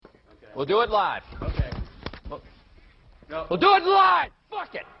We'll do it live. Okay. No. We'll do it live.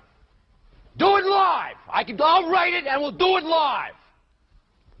 Fuck it. Do it live. I'll write it and we'll do it live.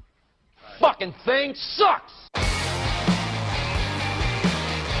 Right. Fucking thing sucks.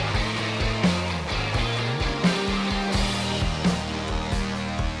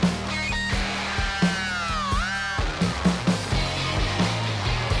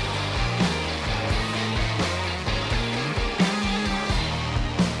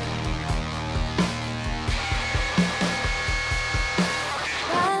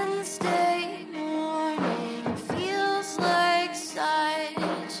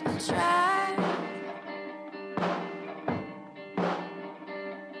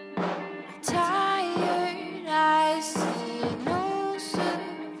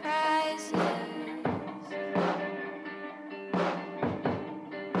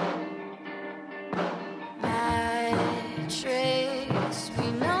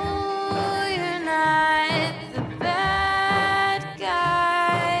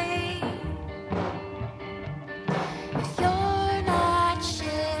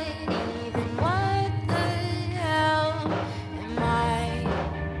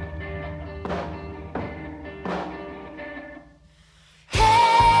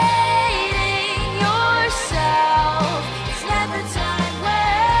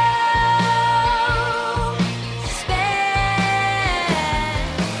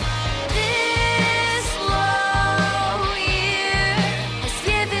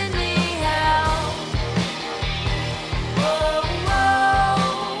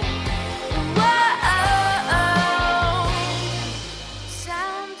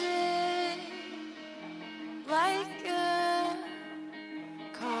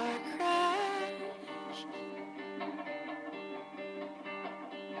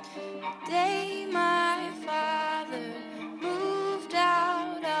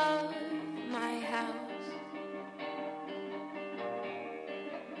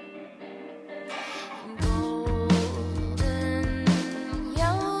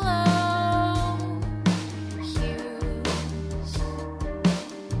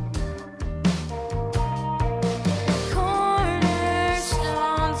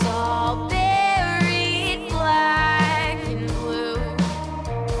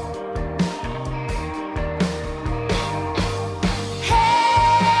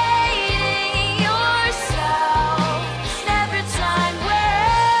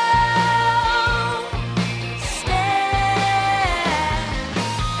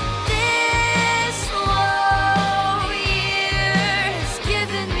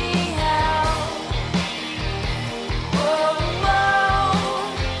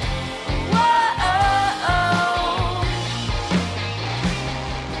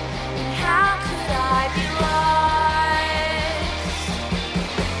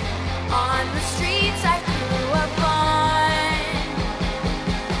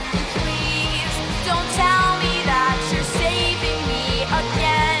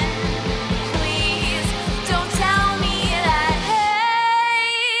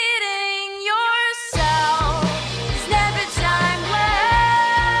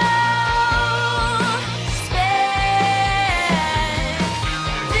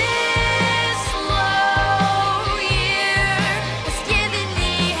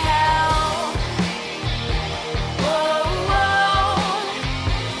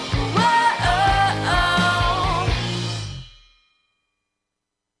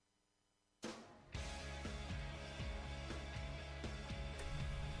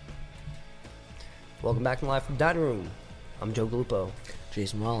 Welcome back to Live from Dining Room. I'm Joe Glupo.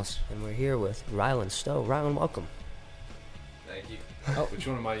 Jason Wallace. And we're here with Rylan Stowe. Rylan, welcome. Thank you. Oh. Which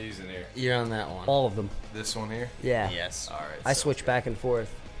one am I using here? You're on that one. All of them. This one here? Yeah. Yes. All right. I switch back and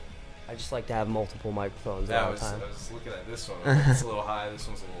forth. I just like to have multiple microphones all the time. I was looking at this one. It's a little high. This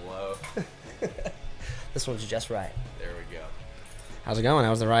one's a little low. This one's just right. There we go. How's it going?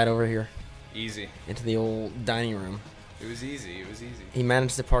 How's the ride over here? Easy. Into the old dining room. It was easy. It was easy. He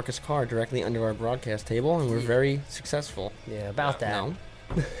managed to park his car directly under our broadcast table, and we're very successful. Yeah, about that. No.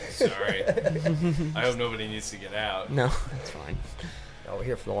 Sorry. I hope nobody needs to get out. No, that's fine. No, we're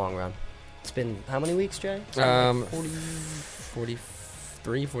here for the long run. It's been how many weeks, Jay?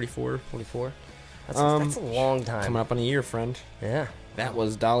 43, 44. 44? That's a long time. Coming up on a year, friend. Yeah. That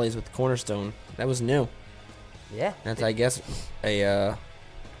was Dolly's with Cornerstone. That was new. Yeah. That's, I guess,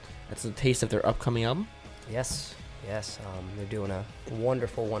 that's a taste of their upcoming album. Yes. Yes. They're doing a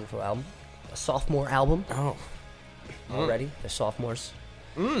wonderful, wonderful album. A sophomore album. Oh. Already. They're sophomores.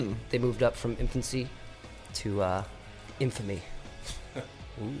 They moved up from infancy to infamy.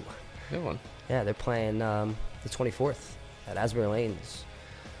 Ooh. Good one. Yeah, they're playing the 24th at Asbury Lanes.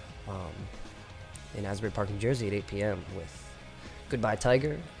 in Asbury Park, New Jersey at 8 p.m. with Goodbye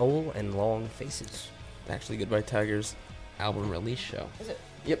Tiger, Owl, and Long Faces. Actually, Goodbye Tiger's album release show. Is it?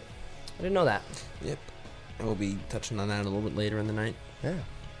 Yep. I didn't know that. Yep. And we'll be touching on that a little bit later in the night. Yeah.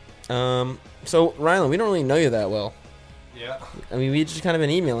 So, Rylan, we don't really know you that well. Yeah, I mean, we've just kind of been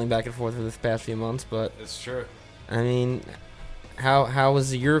emailing back and forth for the past few months, but, it's true. I mean, how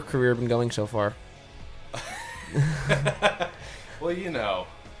has your career been going so far? Well, you know,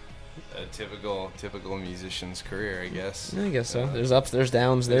 a typical musician's career, I guess. I guess so. There's ups, there's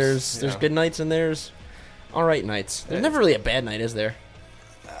downs, there's yeah. good nights, and there's all right nights. There's never really a bad night, is there?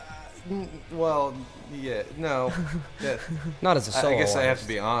 Well, yeah, no. Yeah, Not as a solo I guess I have artist. to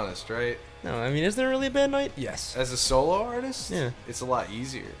be honest, right? No, I mean, is there really a bad night? Yes. As a solo artist, Yeah. it's a lot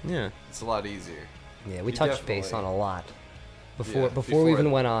easier. Yeah. It's a lot easier. Yeah, we You touched base on definitely- a lot Yeah, before we even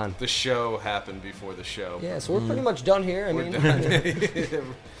went on. The show happened before the show. Yeah, so we're pretty much done here. I We're mean,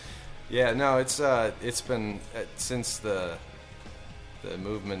 done. Yeah, no, it's been since the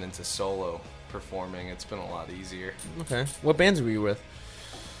movement into solo performing, it's been a lot easier. Okay. What bands were you with?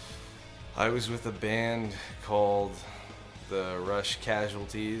 I was with a band called the Rush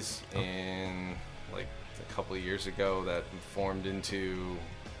Casualties in like a couple of years ago that formed into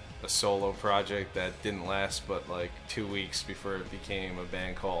a solo project that didn't last but like 2 weeks before it became a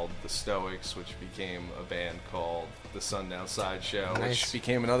band called the Stoics, which became a band called the Sundown Sideshow, Nice. which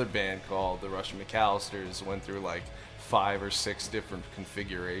became another band called the Russian McAllisters. Went through like 5 or 6 different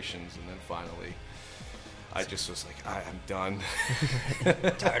configurations, and then finally I just was like, I'm done.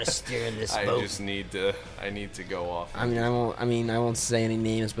 tired of steering this I boat. just need to go off. I won't say any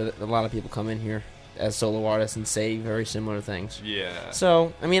names, but a lot of people come in here as solo artists and say very similar things. Yeah.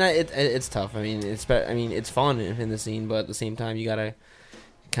 So, I mean, it's tough. I mean, it's fun in the scene, but at the same time, you gotta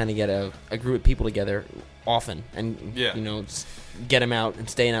kind of get a group of people together often, and Yeah. get them out and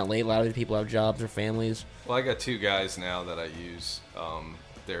staying out late. A lot of the people have jobs or families. Well, I got 2 guys now that I use.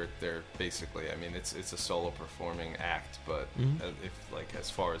 They're basically, I mean, it's a solo performing act, but if like as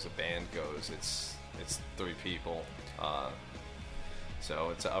far as a band goes, it's 3 people.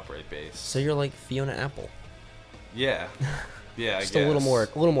 So it's an upright bass. So you're like Fiona Apple. Yeah. Yeah, Just I a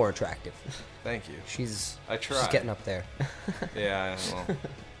guess. little more attractive. Thank you. She's I she's try. getting up there. Yeah, well.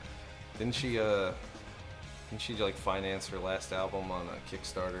 Didn't she like finance her last album on a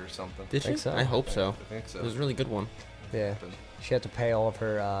Kickstarter or something? Did she? Think so. I hope so. I think so. It was a really good one. Yeah, she had to pay all of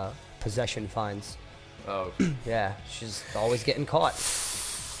her possession fines. Oh, Yeah, she's always getting caught.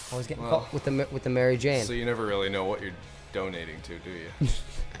 Always getting Well, caught with the Mary Jane. so you never really know what you're donating to, do you?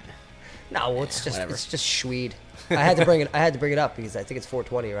 No, well, it's just Whatever. Schweed. I had to bring it up because I think it's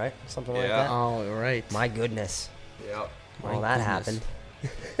 420, right? Something like Yeah. that. Oh, right. My goodness. Yeah. My Well, that goodness.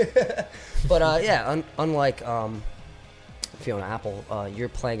 happened. But yeah, unlike Fiona Apple, you're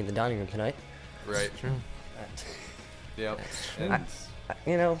playing in the dining room tonight. Right. True. Yep. I- And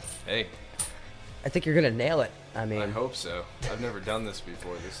You know, hey, I think you're gonna nail it. I mean, I hope so. I've never done this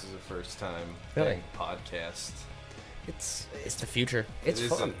before. This is the first time Really? doing a podcast. it's It's the future. it's It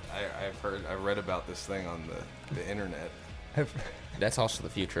fun. isn't- I read about this thing on the internet. That's also the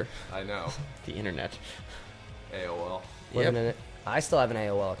future. I know. The internet. AOL. Living in it. I still have an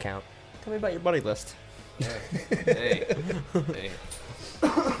AOL account. Tell me about your buddy list. Hey. Hey.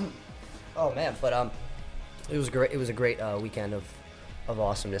 Oh man, but it was great. It was a great weekend of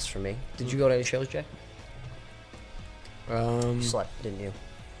awesomeness for me. Did you go to any shows, Jay? You slept, didn't you?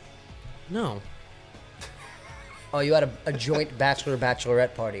 No. Oh, you had a joint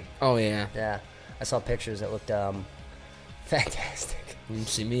bachelorette party. Oh yeah. Yeah, I saw pictures that looked fantastic. You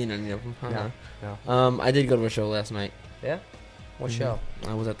see me in any of them? No, no. I did go to a show last night. Yeah. What show?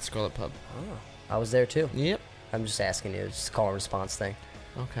 I was at the Scarlet Pub. Oh, I was there too. Yep. I'm just asking you. It's just a call and response thing.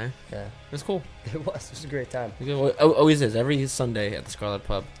 Okay. Yeah, It's cool. it was. It was a great time. It always is. Every Sunday at the Scarlet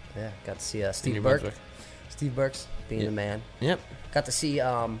Pub. Yeah, got to see in Steve New Burke. Brunswick. Steve Burke's being Yeah. the man. Yep. Got to see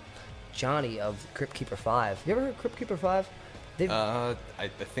Johnny of Crypt Keeper 5. You ever heard of Crypt Keeper 5? I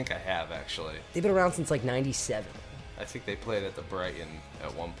think I have actually. They've been around since like '97. I think they played at the Brighton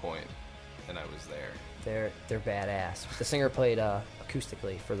at one point, and I was there. They're badass. The singer played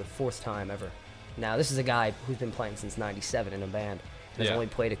acoustically for the 4th time ever. Now this is a guy who's been playing since '97 in a band and has Yeah. only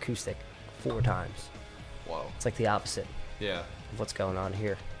played acoustic 4 times. Whoa. It's like the opposite Yeah, of what's going on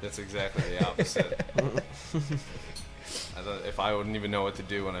here. that's exactly the opposite. If I wouldn't even know what to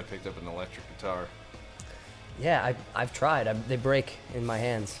do when I picked up an electric guitar. Yeah, I've tried. They break in my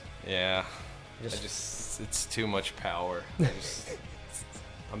hands. Yeah, Just- it's too much power.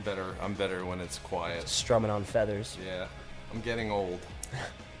 I'm better when it's quiet. Strumming on feathers. Yeah, I'm getting old.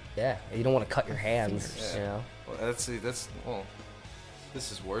 Yeah, you don't want to cut your hands. Yeah. You know. Well,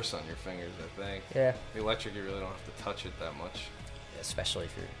 This is worse on your fingers, I think. Yeah. The electric, you really don't have to touch it that much. Especially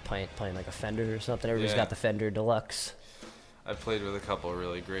if you're playing like a Fender or something. Everybody's Yeah. got the Fender Deluxe. I played with a couple of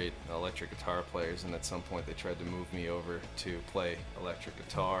really great electric guitar players, and at some point they tried to move me over to play electric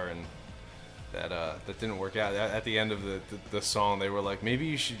guitar, and that didn't work out. At the end of the song, they were like, maybe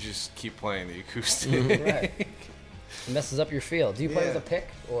you should just keep playing the acoustic. Right. It messes up your feel. Do you play Yeah. with a pick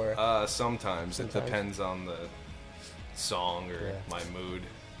or? Sometimes. It depends on the song or Yeah. my mood.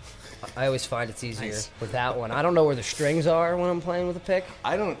 I always find it's easier Nice. with that one. I don't know where the strings are when I'm playing with a pick.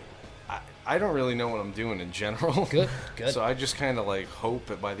 I don't really know what I'm doing in general. Good. So I just kind of like hope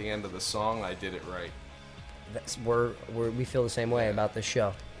that by the end of the song I did it right. We feel the same way about this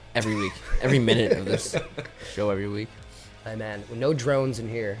show. Every week, every minute of this show, every week. Hey man, no drones in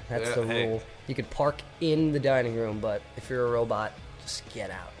here. That's Yeah, the hey. rule. You could park in the dining room, but if you're a robot, just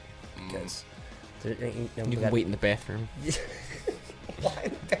get out. Because You can wait in the bathroom. Why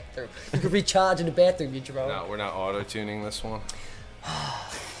in the bathroom? You can recharge in the bathroom, you drone. No, we're not auto-tuning this one.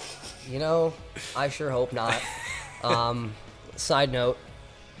 You know, I sure hope not. Side note,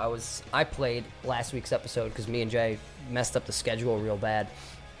 I played last week's episode because me and Jay messed up the schedule real bad,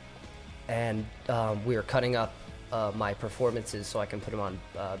 and we were cutting up my performances so I can put them on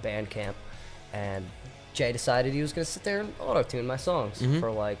Bandcamp, and Jay decided he was going to sit there and auto-tune my songs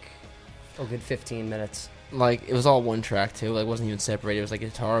for like a good 15 minutes. Like, it was all one track, too. Like, it wasn't even separated. It was like a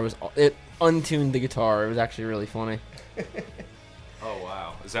guitar. It untuned the guitar. It was actually really funny. Oh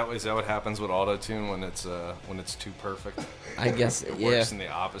wow! Is that what happens with auto-tune when it's too perfect? I guess, It yeah. works in the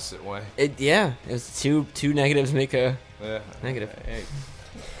opposite way. It was two negatives make a Yeah. negative. Hey,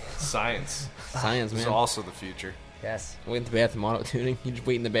 science Science, is man. also the future. Yes, Wait in the bathroom, auto-tuning. You just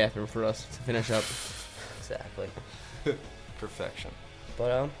wait in the bathroom for us to finish up. exactly. Perfection.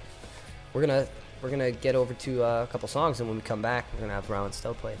 But we're gonna get over to a couple songs, and when we come back, we're gonna have Rowan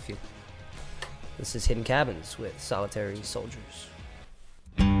Stowe play a few. This is Hidden Cabins with Solitary Soldiers.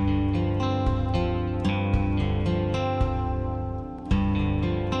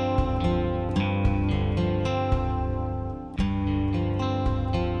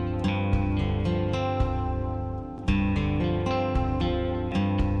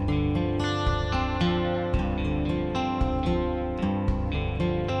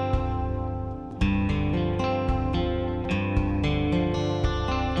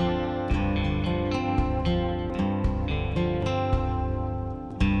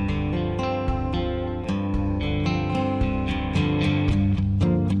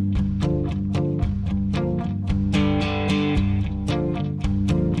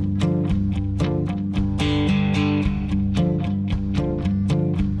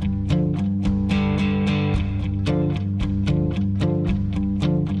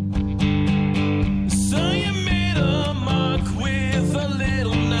 So you made a mark with a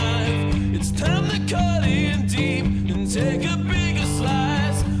little knife. It's time to cut in deep and take a bigger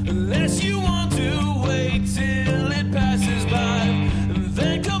slice. Unless you want to wait till it passes by and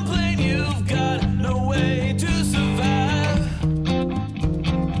then complain you've got no way to survive.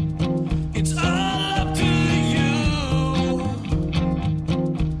 It's all up to you.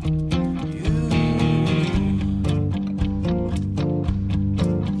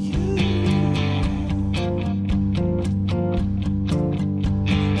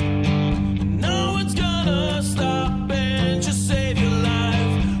 No one's gonna stop and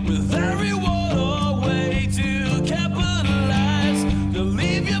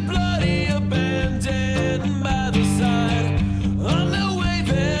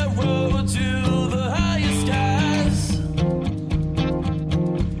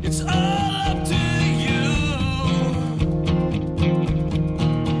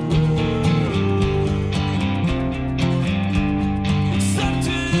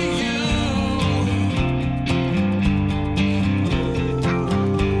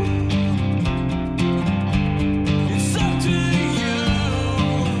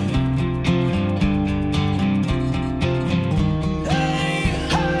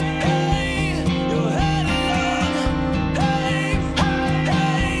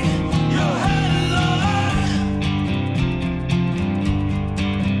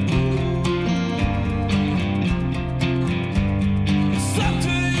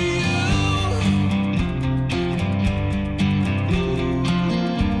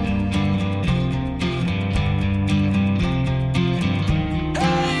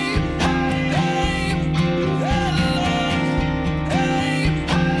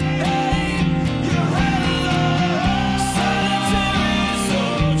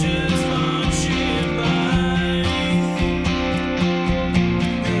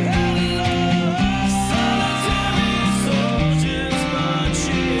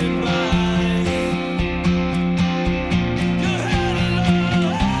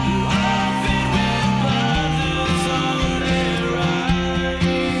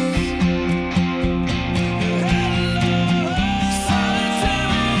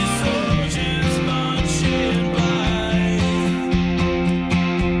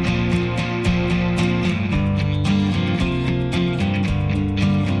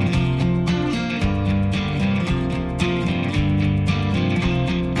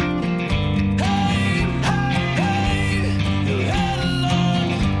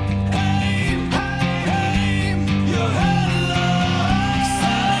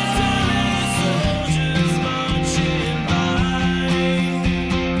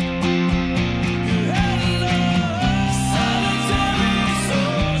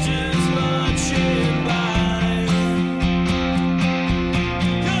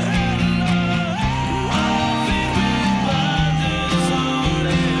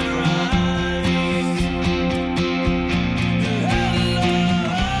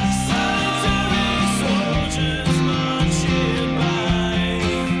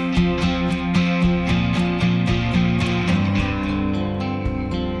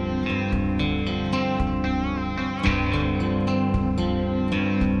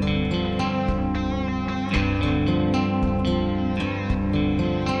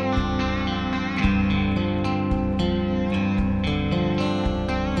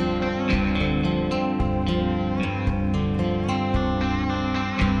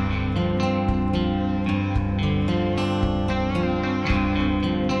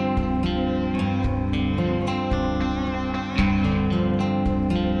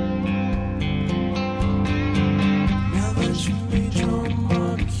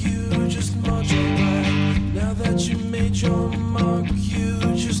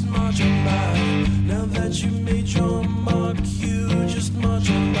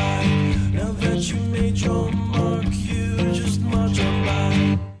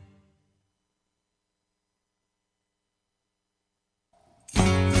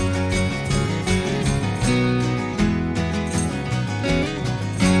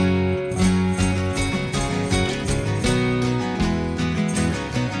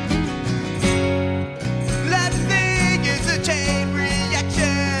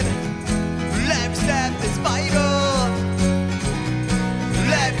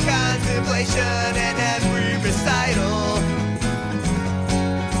contemplation in every recital.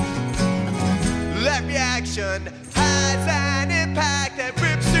 That reaction has an impact that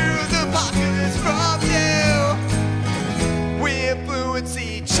rips through the populace from you. We influence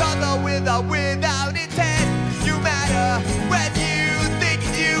each other with or without intent. You matter whether you think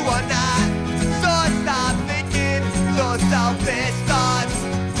you or not. So stop thinking those selfish thoughts.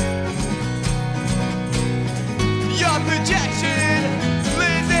 Your projection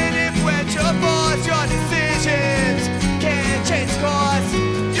lives in influential force. Your decisions can't change course.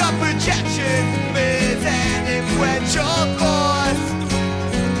 Your projection lives in influential force.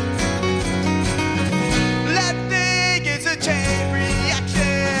 Left thing is a chain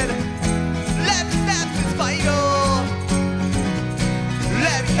reaction. Left step is vital.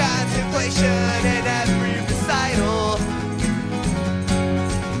 Left contemplation in every recital.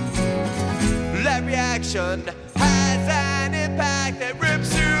 Left reaction has an impact that rips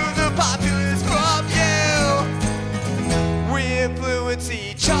through the populace from you. We influence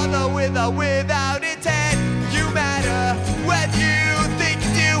each other with or without intent. You matter whether you think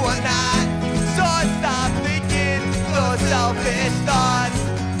you do or not. So stop thinking those selfish thoughts.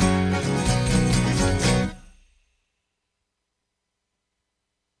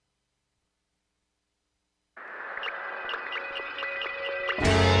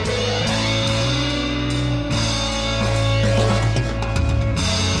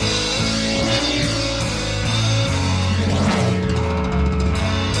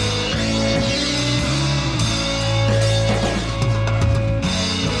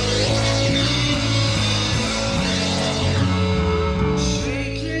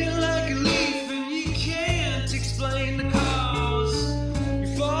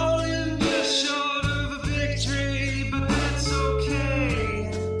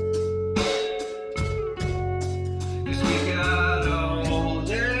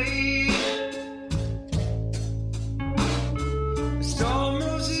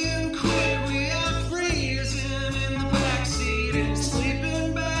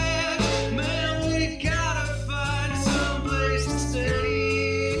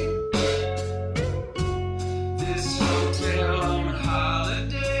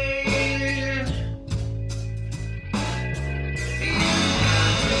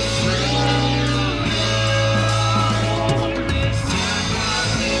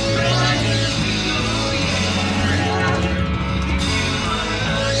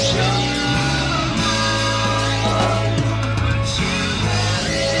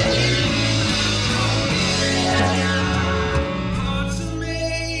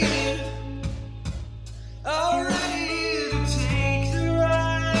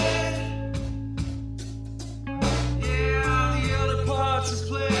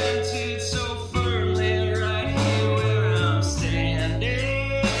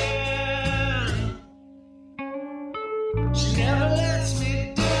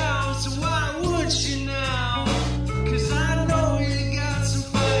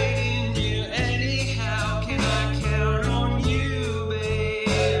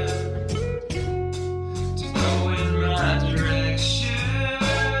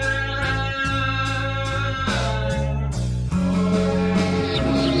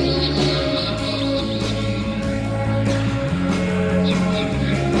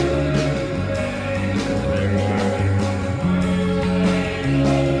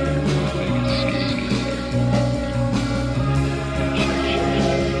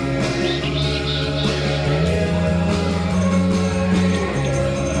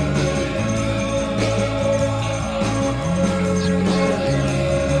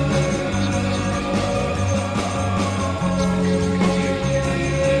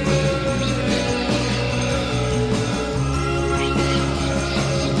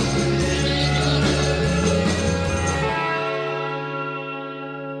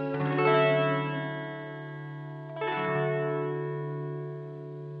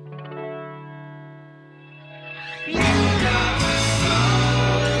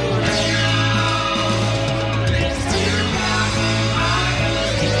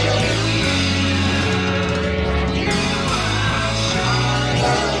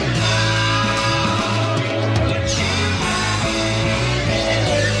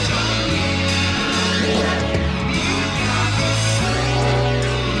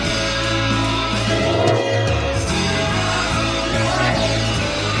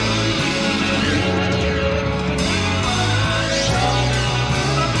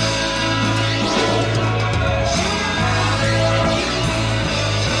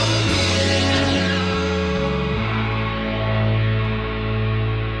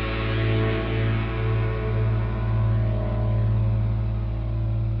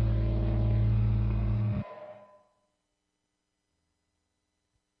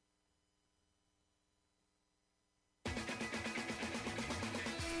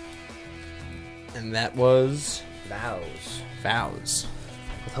 And that was Vows. Vows.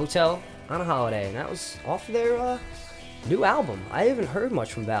 With Hotel on a Holiday, and that was off their new album. I haven't heard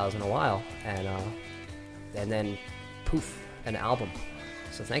much from Vows in a while, and then poof, an album.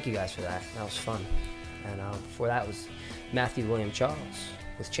 So thank you guys for that. That was fun. And before that was Matthew William Charles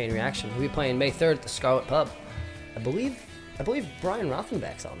with Chain Reaction. We'll be playing May 3rd at the Scarlet Pub. I believe Brian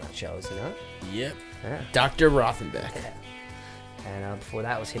Rothenbeck's on that show, is he not? Yep. Yeah. Dr. Rothenbeck. Yeah. And before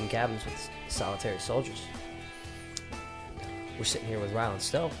that was Hidden Cabins with Solitary Soldiers. We're sitting here with Ryland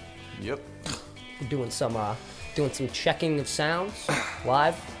Stowe. Yep. We're doing some checking of sounds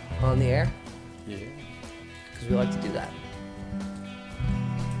live on the air. Yeah. Because we like to do that.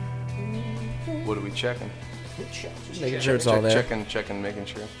 What are we checking? Just Making sure it's all there. Checking, making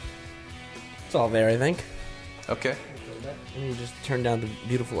sure. It's all there, I think. Okay. And you just turn down the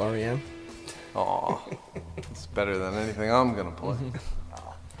beautiful REM. Aw. It's better than anything I'm gonna play.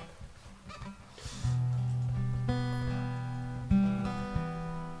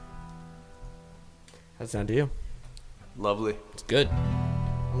 How's it sound to you? Lovely. It's good.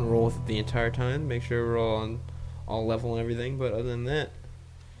 I'm gonna roll with it the entire time, make sure we're all level and everything. But other than that,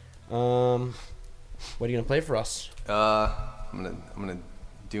 what are you gonna play for us? I'm gonna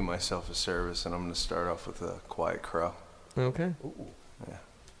do myself a service, and I'm gonna start off with a Quiet Crow. Okay. Yeah.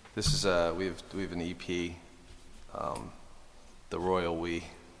 This is we have an EP. The Royal We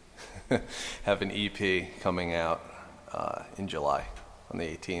have an EP coming out in July on the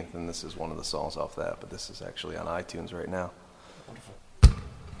 18th, and this is one of the songs off that. But this is actually on iTunes right now. Wonderful.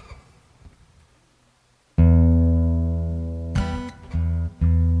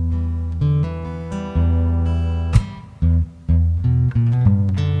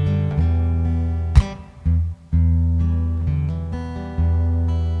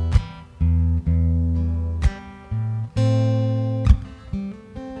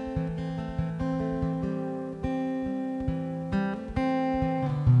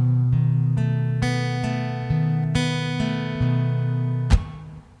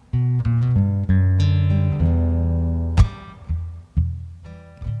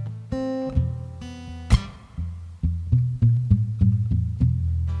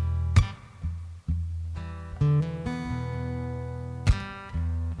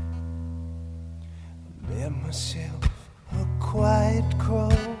 Made myself a quiet crow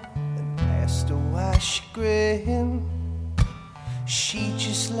and asked her why she grinned. She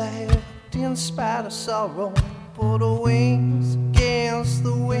just laughed in spite of sorrow, put her wings against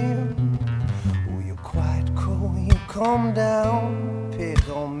the wind. Oh, you quiet crow, you come down, pick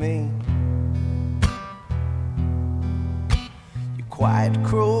on me. You quiet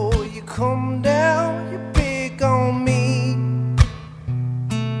crow, you come down, you pick on me.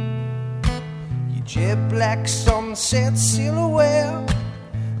 Jet black sunset silhouette,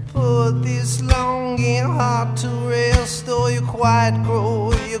 put this longing heart to rest. Oh, you quiet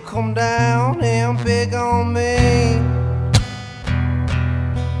crow, you come down and pick on me.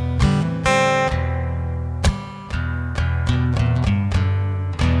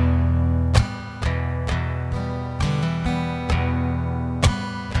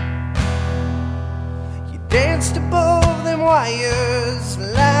 You danced above them wires,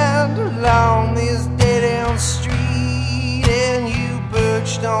 lined along this dead-end street, and you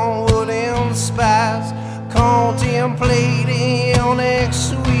perched on wooden spires, contemplating your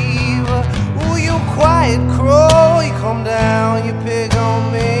next weaver. Oh, you quiet crow, you come down, you pick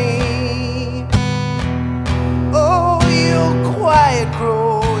on me. Oh, you quiet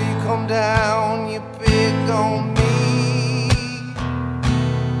crow, you come down, you pick on me.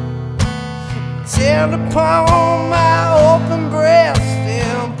 Tend upon my open breast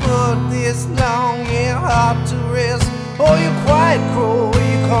and put this longing heart to rest. Oh, you quiet crow,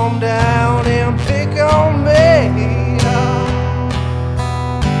 you come down and pick on me.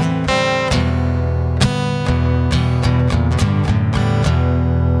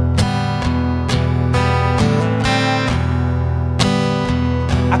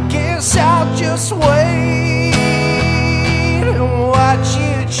 I guess I'll just wait and watch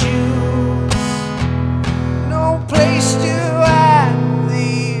you choose. No place to hide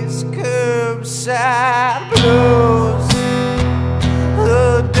these curbside blues.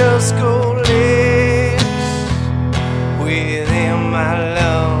 The dust collects within my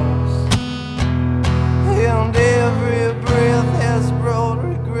lungs, and every breath has brought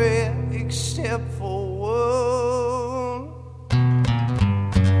regret except for one.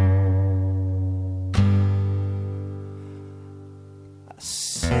 I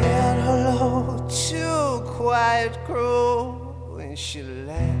said hello to a quiet crow when she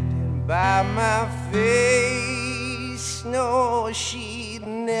landed by my face. No, she he'd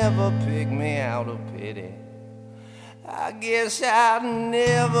never pick me out of pity. I guess I'd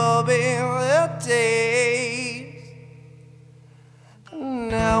never been a taste.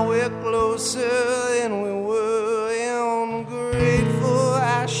 Now we're closer than we were, and I'm grateful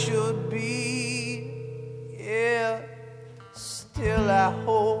I should be. Yeah, still I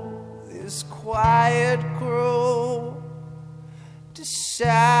hope this quiet crow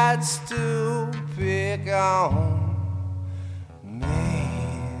decides to pick on me.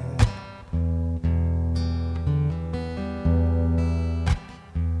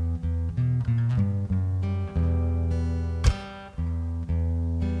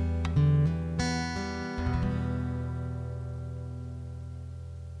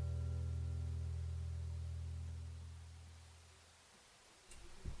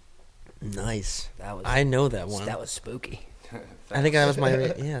 Nice. That was I know that one. that was spooky. I think that was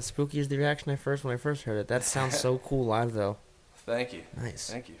my spooky is the reaction when I first heard it. That sounds so cool live though. Thank you. Nice.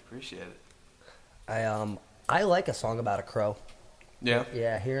 Thank you. Appreciate it. I like a song about a crow. Yeah.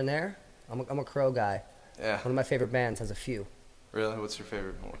 Yeah, here and there. I'm a crow guy. Yeah. One of my favorite bands has a few. Really? What's your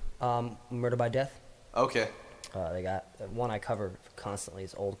favorite one? Murder by Death. Okay. They got one I cover constantly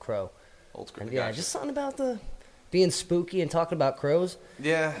is Old Crow. Old School. And yeah, just something about the being spooky and talking about crows.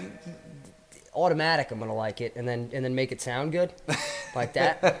 Yeah. Automatic, I'm gonna like it, and then make it sound good, like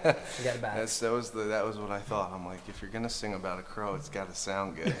that. Forget about it. That was what I thought. I'm like, if you're gonna sing about a crow, it's got to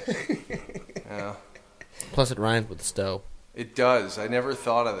sound good. Yeah. Plus, it rhymes with Stowe. It does. I never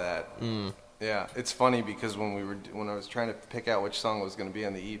thought of that. Yeah, it's funny because when I was trying to pick out which song was going to be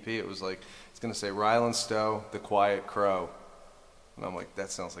on the EP, it was like it's going to say Ryland Stowe, The Quiet Crow, and I'm like,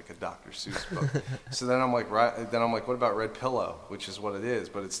 that sounds like a Dr. Seuss book. So then I'm like, what about Red Pillow, which is what it is,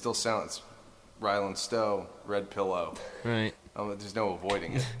 but it still sounds Ryland Stowe, Red Pillow. Right. There's no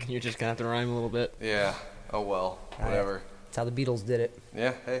avoiding it. You're just gonna have to rhyme a little bit. Yeah. Oh well. Whatever. That's how the Beatles did it.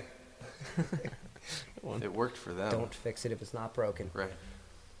 Yeah. Hey. It worked for them. Don't fix it if it's not broken. Right.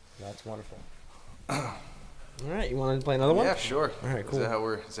 That's wonderful. All right, you want to play another one? Yeah, sure. All right, cool. Is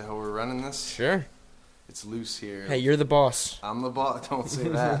that how we're running this? Sure. It's loose here. Hey, you're the boss. I'm the boss. Don't say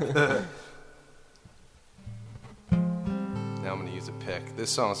that. Now I'm going to use a pick. This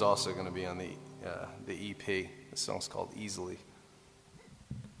song is also going to be on the EP. This song's called Easily.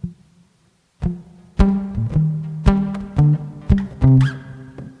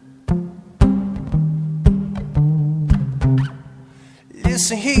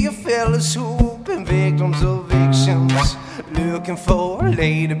 Listen here, you fellas who've been victims of evictions, looking for a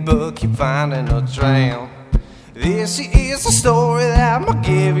ladybug, keep finding a drown. This is a story that might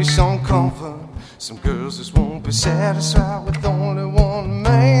give you some comfort. Some girls just won't be satisfied with only one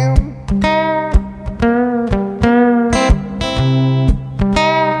man.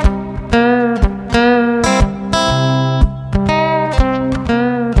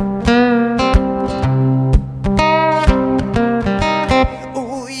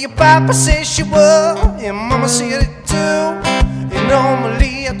 Papa says she was, and Mama said it too. And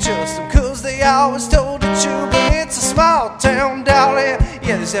normally I trust them, cause they always told the truth. But it's a small town, darling.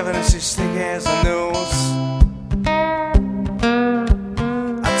 Yeah, there's evidence as thick as a nose.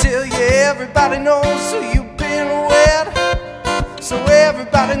 I tell you, everybody knows who you've been with. So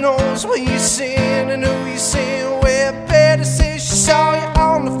everybody knows what you're saying and who you're saying with. Betty says she saw you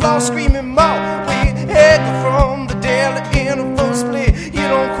on the floor screaming more. We echo from the deli in a full split. You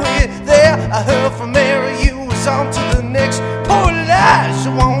don't quit there. I heard from Mary you was on to the next. Poor lies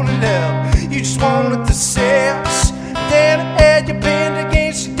you wanted love, you just wanted the sex. Then had you been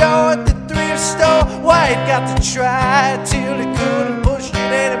against your door at the thrift store. White got to try till he couldn't push it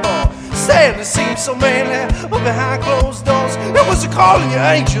anymore. Stanley seemed so manly, but behind closed doors it was a calling you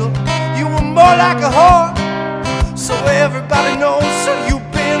angel. You were more like a heart. So everybody knows who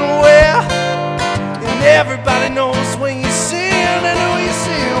you've been where, and everybody knows when you sin and who you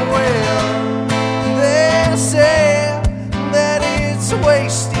sin well. They say that it's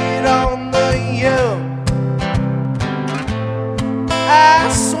wasted on the young. I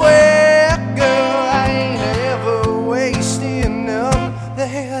swear, girl, I ain't ever wasting none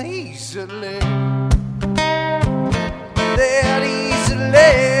that easily. That easily.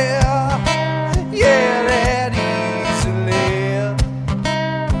 Yeah, that easily.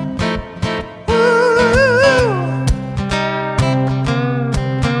 Ooh.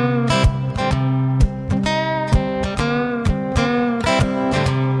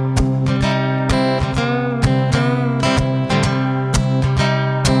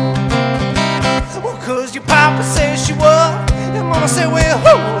 Well, cause your papa says she was, and mama said, well,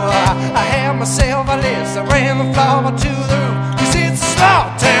 I had myself a list. I ran the floor to the roof. Cause it's a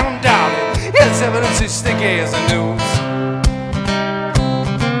small town, darling. It's evidence as thick as a noose.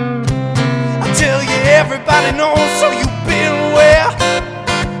 everybody knows, so you've been where?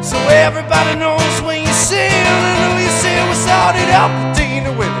 So everybody knows when you sing, and who you sing was started out with Dean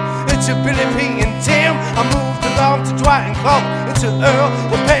and Willie. It's a Billy P and Tim. I moved along to Dwight and Clark, into Earl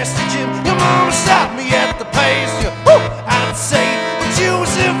and Pastor Jim. Your mama stopped me at the pasture. I'd say that you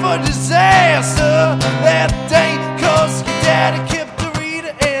was in for disaster that day, cause your daddy kept the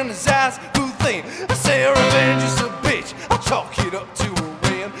reader and his eyes grew thin. I say revenge is a bitch, I chalk it up to a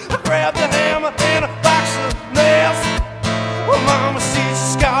win. I grabbed a hammer and a box of nails. Well, mama sees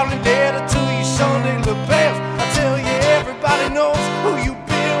a scarlet letter to your Sunday lapels. I tell you, everybody knows who you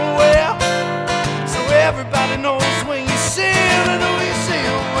been where. So everybody knows when you sin and who you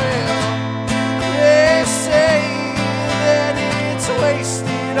sin well. They say that it's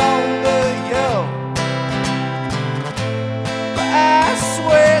wasted on the young, but I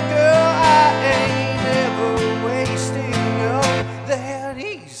swear, girl, I ain't ever wasting young that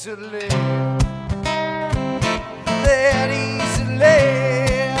easily. That easily,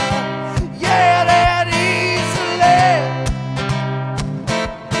 yeah, that easily.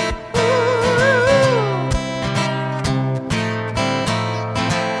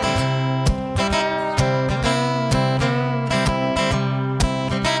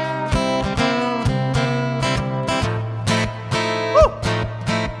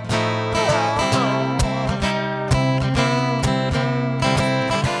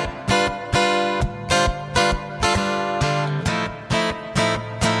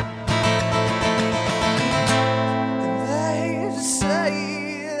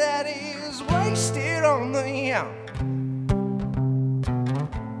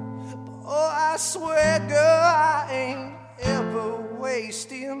 I swear, girl, I ain't ever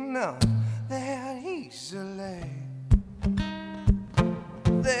wasting none that easily.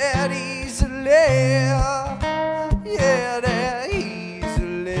 That easily, yeah, that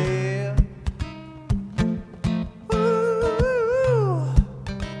easily. Ooh.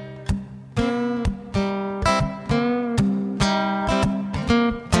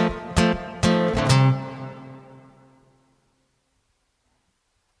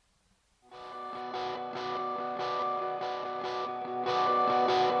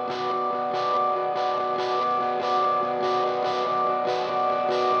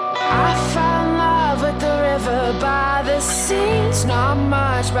 By the sea, it's not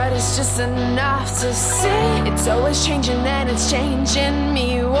much, but it's just enough to see. It's always changing and it's changing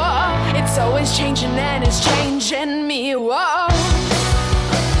me, whoa. It's always changing and it's changing me, whoa.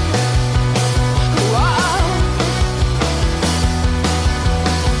 Whoa.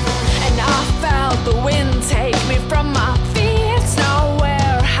 And I felt the wind take me from my feet. It's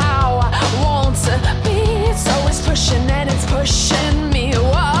nowhere how I want to be. It's always pushing and it's pushing me,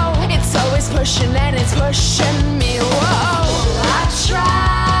 whoa. It's always pushing and it's pushing me, whoa. I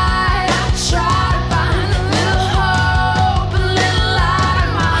tried to find a little hope, a little light of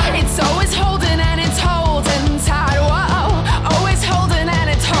mine. It's always holding and it's holding tight, whoa.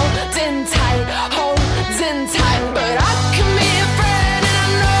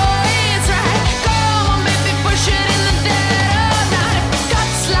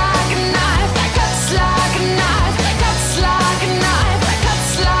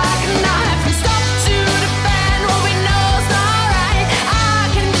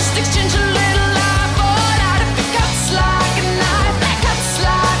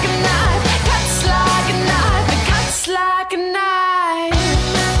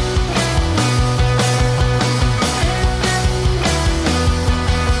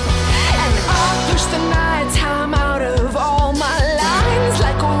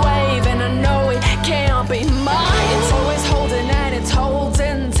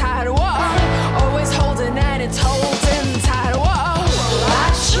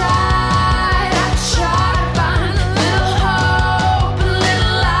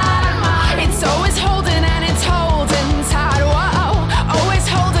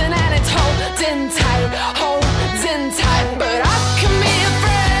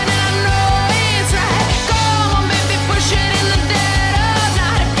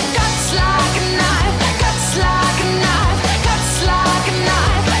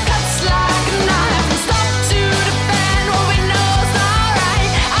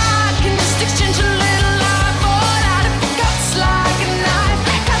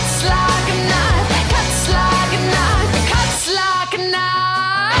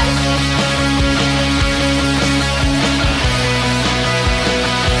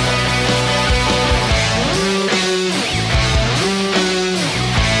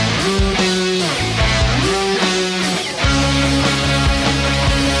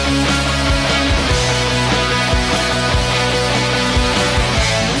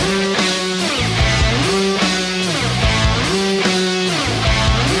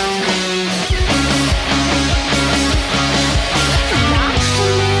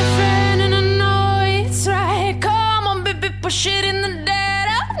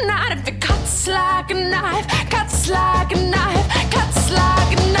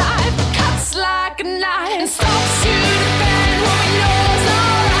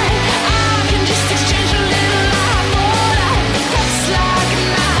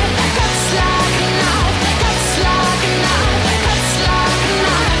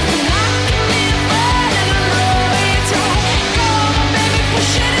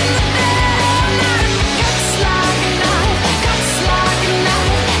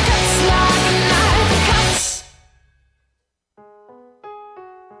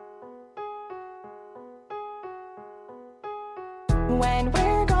 when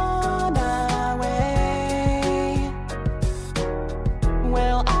we're gone away?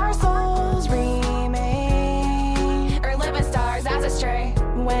 Will our souls remain or live as stars as astray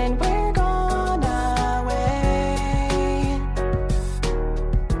when we're gone away?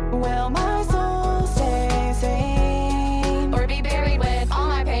 Will my soul stay sane or be buried with all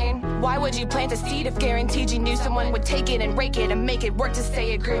my pain? Why would you plant a seed if guaranteed you knew someone would take it and rake it and make it work to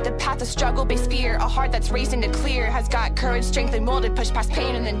say it grew? The path of struggle based fear, a heart that's racing to clear, has got courage, strength, and molded, push past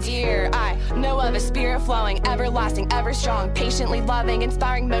pain and endear. I know of a spirit flowing, everlasting, ever strong, patiently loving,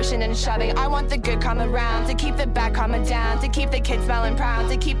 inspiring motion and shoving. I want the good come around, to keep the bad coming down, to keep the kids smiling proud,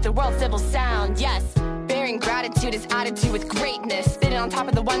 to keep the world civil sound. Yes, bearing gratitude is attitude with greatness, spinning on top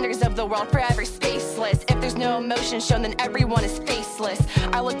of the wonders of the world, forever spaceless. If there's no emotion shown, then everyone is faceless.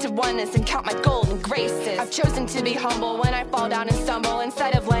 I look to oneness and count my golden graces. I've chosen to be humble when I fall down and stumble,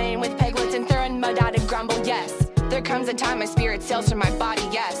 instead of laying with peglets and throwing mud out and grumble. Yes, there comes a time my spirit sails from my body.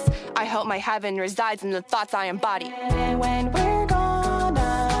 Yes, I hope my heaven resides in the thoughts I embody. And when we're gone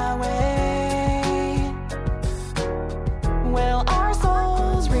away, will our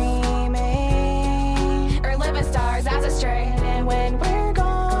souls remain or live as stars as astray? And when we're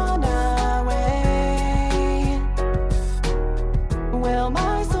gone away, will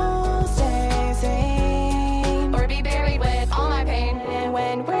my soul stay sane or be buried with all my pain? And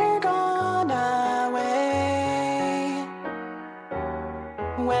when we're gone away,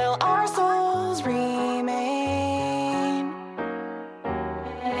 will our souls remain?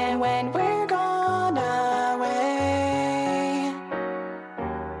 And when we're gone away,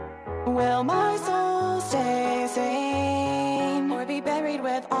 will my soul stay sane or be buried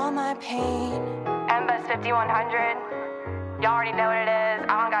with all my pain? MBUS 5100, y'all already know what it is,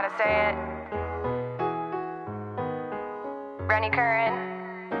 I don't gotta say it. Rennie Curran,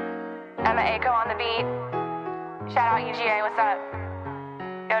 Emma Aiko on the beat. Shout out UGA, what's up?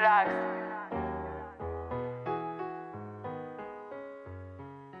 Go Dogs.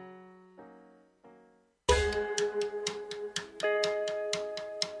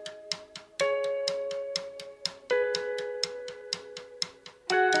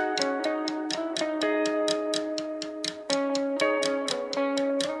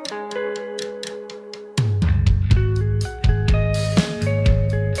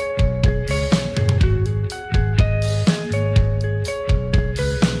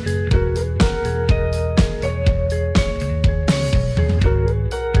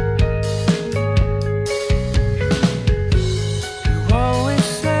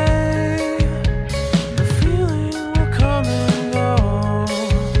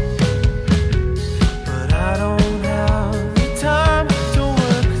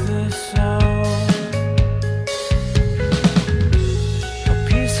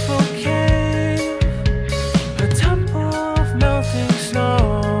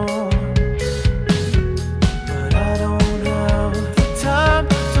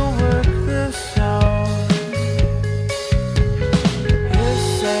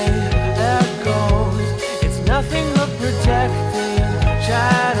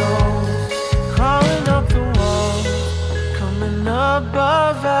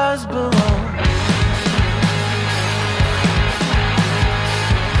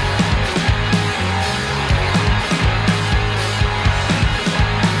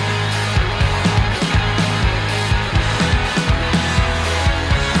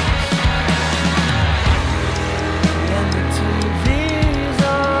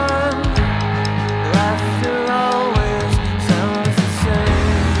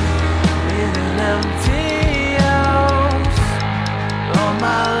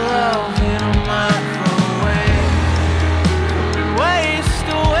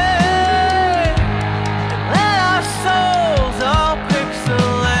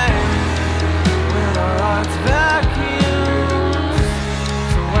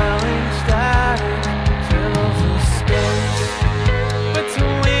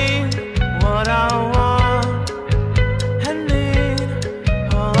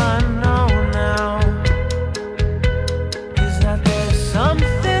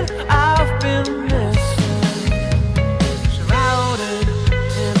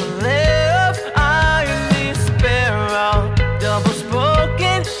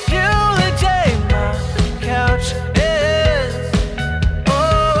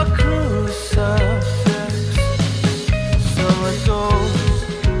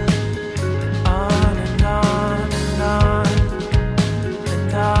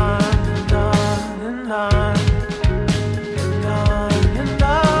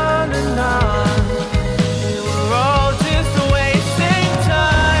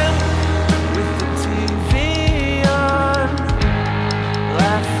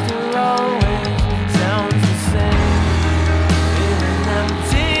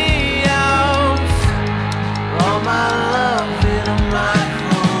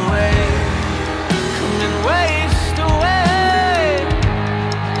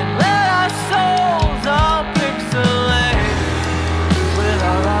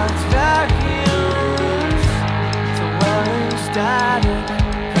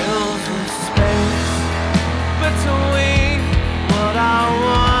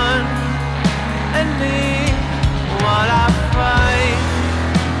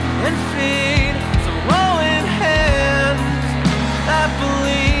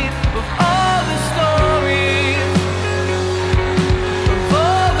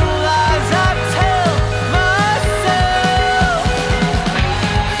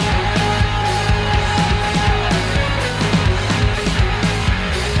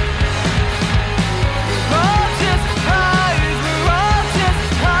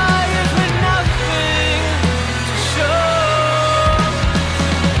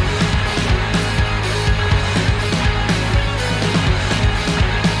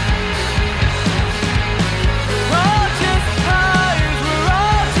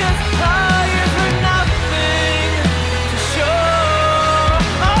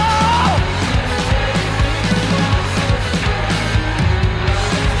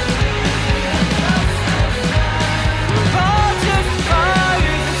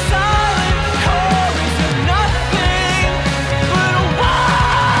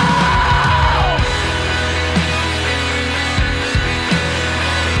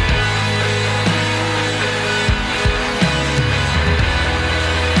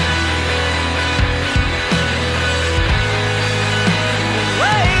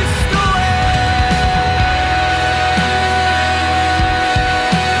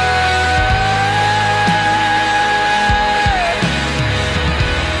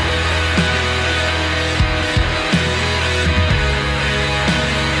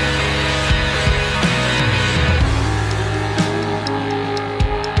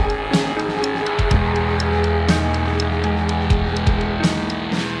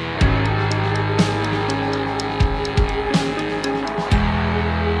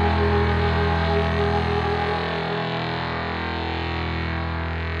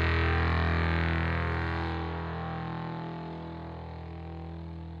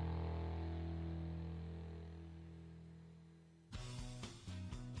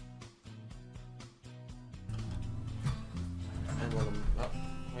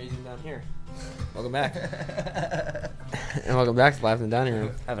 Why are you down here? Welcome back. And welcome back to Live in the Dining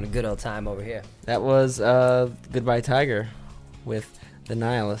Room. Having a good old time over here. That was Goodbye Tiger with The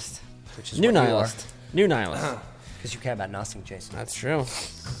Nihilist. Which is New what you Nihilist. New Nihilist. Because you care about nothing, Jason. That's true.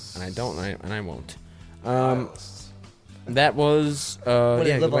 And I don't, and I won't. That was What, do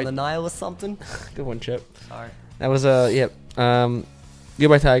you live Goodbye- on the Nile or something? Good one, Chip. Sorry. That was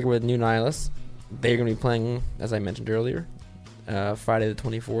Goodbye Tiger with New Nihilist. They're going to be playing, as I mentioned earlier, Friday the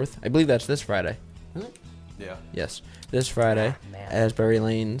 24th. I believe that's this Friday. Yeah. Yes, this Friday man. at Asbury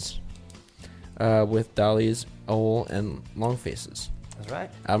Lanes with Dolly's, Owl, and Long Faces. That's right.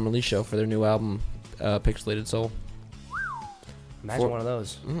 Album release show for their new album, Pixelated Soul. Imagine one of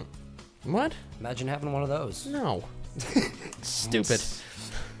those. What? Imagine having one of those. No. Stupid.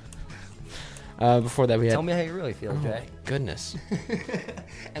 Before that, we had. Tell me how you really feel, Jay. Goodness.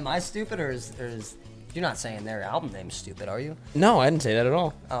 Am I stupid, or is you're not saying their album name's stupid, are you? No, I didn't say that at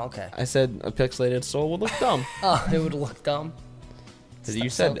all. Oh, okay. I said a Pixelated Soul would look dumb. Oh, it would look dumb. You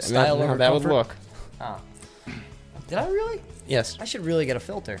said Style imagine how over that would comfort? look. Oh. Did I really? Yes. I should really get a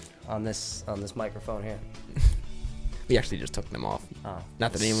filter on this microphone here. We actually just took them off. Oh.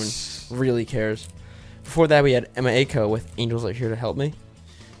 Not that anyone really cares. Before that, we had Emma Aiko with Angels Are Here to Help Me.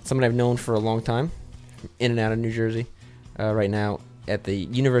 Someone I've known for a long time, in and out of New Jersey, right now at the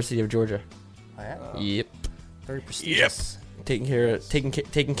University of Georgia. Oh, yeah? Yep. Very prestigious. Taking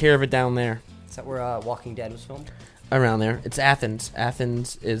care of it down there. Is that where Walking Dead was filmed? Around there. It's Athens.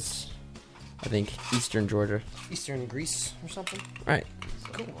 Athens is, I think, eastern Georgia. Eastern Greece or something? Right.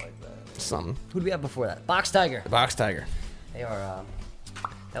 Cool. Something. Who do we have before that? Box Tiger. The Box Tiger. They are,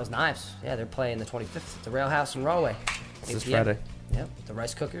 that was Knives. Yeah, they're playing the 25th at the Rail House in Rahway. It's this 8 p.m. Friday. Yep, the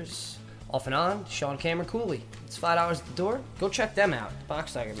Rice Cookers. Off and on, Sean Cameron Cooley. It's $5 at the door. Go check them out.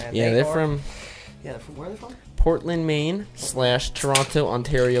 Box Tiger, man. Yeah, they're from Yeah, they're from, where are they from? Portland, Maine / Toronto,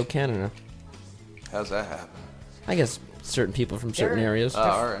 Ontario, Canada. How's that happen? I guess certain people from certain They're- areas.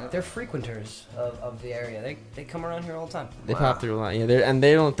 all right. They're frequenters of the area. They come around here all the time. They pop through a lot. Yeah,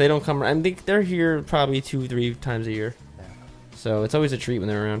 they don't come. I think they're here probably 2-3 times a year. Yeah. So it's always a treat when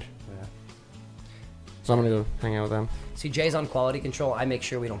they're around. Yeah. So I'm gonna go hang out with them. See, Jay's on quality control. I make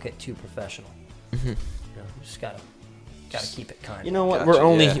sure we don't get too professional. You know, we just gotta keep it kind. You know what? Gotcha, We're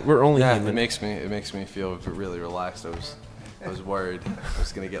only yeah, human. it makes me feel really relaxed. I was worried I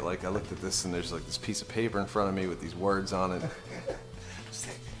was gonna get I looked at this and there's this piece of paper in front of me with these words on it.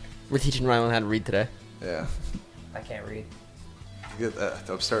 We're teaching Rylan how to read today. Yeah. I can't read. Get that.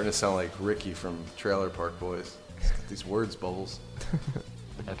 I'm starting to sound like Ricky from Trailer Park Boys. He's got these words bubbles.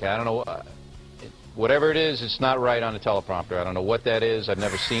 Okay, I don't know. Whatever it is, it's not right on the teleprompter. I don't know what that is. I've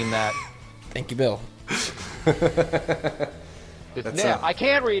never seen that. Thank you, Bill. Yeah, I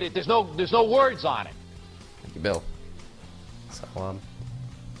can't read it. There's no words on it. Thank you, Bill. So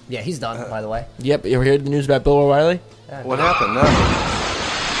yeah, he's done. By the way, Yep. You ever heard the news about Bill O'Reilly? What happened? No.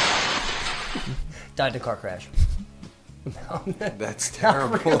 died in a car crash. That's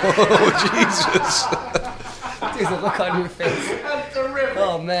terrible. Oh, Jesus. Dude, the look on your face. That's terrific.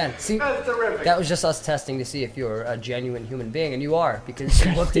 Oh man, see, That's terrific. that was just us testing to see if you're a genuine human being, and you are, because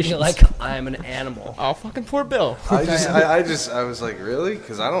you looked at me like I am an animal. Oh, fucking poor Bill. I was like, really?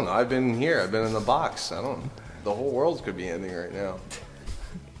 Because I don't know. I've been here. I've been in the box. The whole world could be ending right now.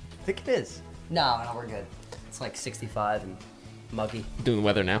 I think it is. No, we're good. It's like 65 and muggy. Doing the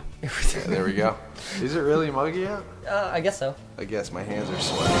weather now. Yeah, there we go. Is it really muggy out? I guess so. I guess my hands are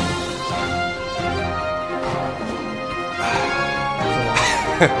sweating.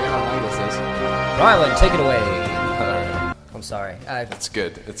 Rylan, take it away. All right. I'm sorry. It's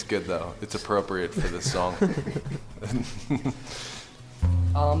good. It's good though. It's appropriate for this song.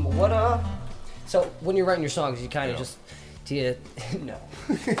 So when you're writing your songs, you kind of just do you no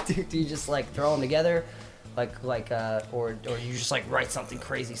do you just like throw them together, or you just like write something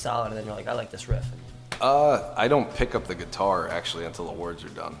crazy solid and then you're like, I like this riff. I don't pick up the guitar actually until the words are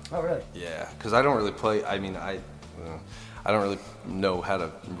done. Oh really? Yeah, because I don't really play. I mean, I don't really know how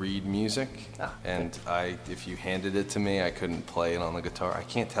to read music, and if you handed it to me, I couldn't play it on the guitar. I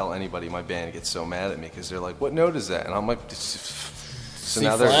can't tell anybody. My band gets so mad at me because they're like, "What note is that?" And I'm like, so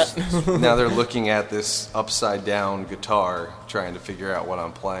now they're looking at this upside down guitar, trying to figure out what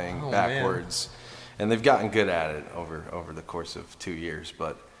I'm playing backwards, and they've gotten good at it over the course of 2 years,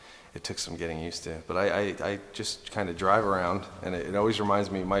 but it took some getting used to. But I just kind of drive around, and it always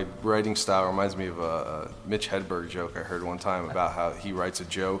reminds me, my writing style reminds me of a Mitch Hedberg joke I heard one time about how he writes a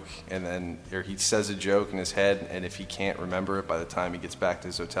joke, or he says a joke in his head, and if he can't remember it by the time he gets back to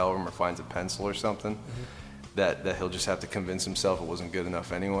his hotel room or finds a pencil or something, that he'll just have to convince himself it wasn't good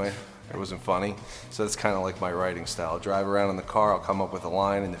enough anyway. It wasn't funny. So that's kind of like my writing style. I'll drive around in the car, I'll come up with a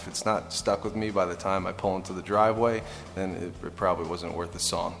line, and if it's not stuck with me by the time I pull into the driveway, then it probably wasn't worth the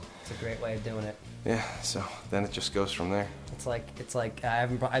song. It's a great way of doing it. Yeah, so then it just goes from there. It's like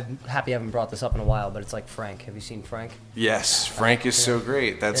I'm happy I haven't brought this up in a while, but it's like Frank. Have you seen Frank? Yes, Frank is so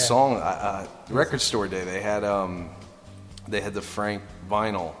great. That song, Record Store Day, they had the Frank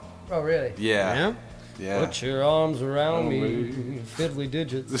vinyl. Oh, really? Yeah. Put your arms around me, fiddly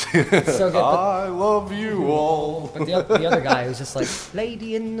digits. So good. I love you all. But the other guy was just like,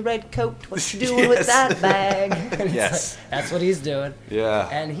 lady in the red coat, what you doing with that bag? And it's Yes. like, that's what he's doing. Yeah.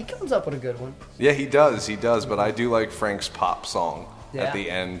 And he comes up with a good one. Yeah, he does, but I do like Frank's pop song Yeah. at the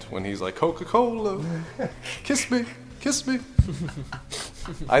end when he's like, Coca-Cola, kiss me, kiss me.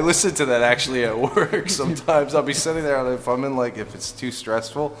 I listen to that actually at work sometimes. I'll be sitting there, and if it's too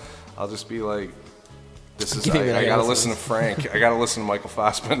stressful, I'll just be like, I gotta listen to Frank. I gotta listen to Michael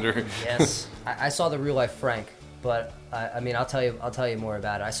Fassbender. Yes. I saw the real life Frank, but I mean, I'll tell you more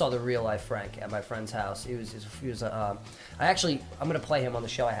about it. I saw the real life Frank at my friend's house. He was I'm gonna play him on the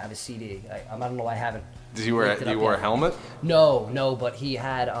show. I have his CD. I don't know why I haven't. Did he wear a helmet? No, but he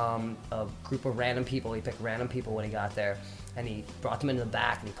had a group of random people. He picked random people when he got there, and he brought them into the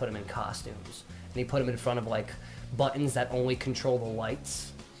back, and he put them in costumes, and he put them in front of like buttons that only control the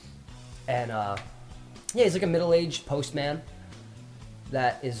lights, and yeah, he's like a middle-aged postman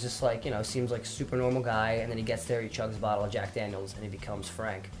that is just like, seems like a super normal guy, and then he gets there, he chugs a bottle of Jack Daniels, and he becomes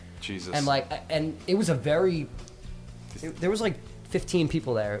Frank. Jesus. And it was there was like 15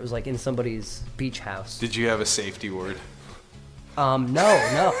 people there. It was like in somebody's beach house. Did you have a safety word?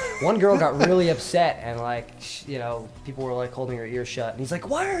 No. One girl got really upset, and people were like holding her ear shut, and he's like,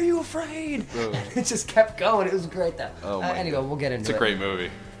 "Why are you afraid?" Oh. It just kept going. It was great though. Oh my anyway, God. we'll get into it. It's a great movie.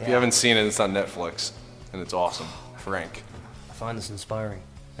 If you haven't seen it, it's on Netflix, and it's awesome. Frank. I find this inspiring.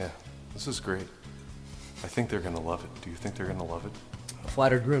 Yeah, this is great. I think they're gonna love it. Do you think they're gonna love it? A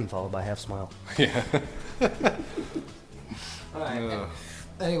flattered grin followed by a half smile. Yeah. All right.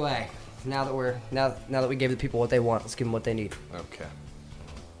 Anyway, now that we gave the people what they want, let's give them what they need. Okay.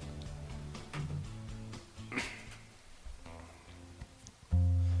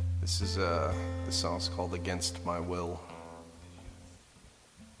 This song's called "Against My Will."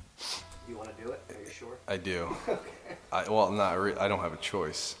 You want to do it? Are you sure? I do. Okay. I don't have a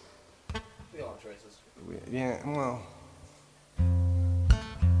choice. We all have choices. Yeah, well,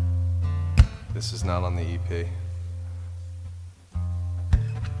 this is not on the EP.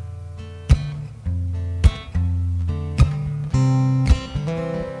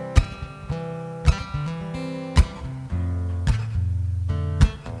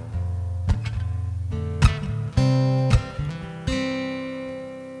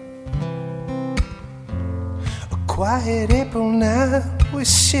 Quiet April night, we're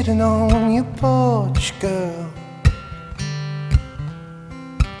sitting on your porch, girl.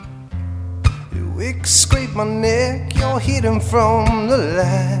 Your wick scrape my neck, you're hidden from the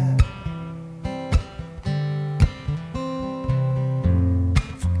light.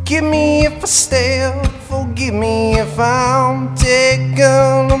 Forgive me if I stare, forgive me if I'm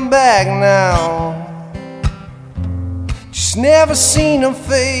taken back now. Just never seen a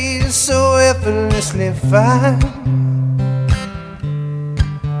face so effortlessly fine.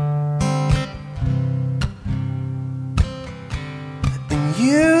 And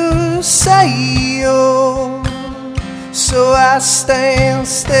you say, oh, so I stand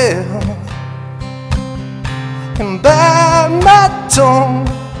still and bite my tongue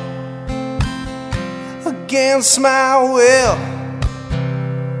against my will.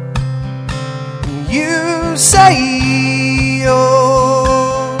 And you say,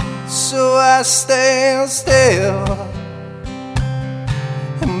 oh, so I stand still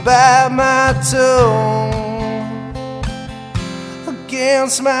and bite my tongue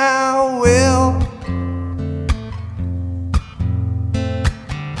against my will.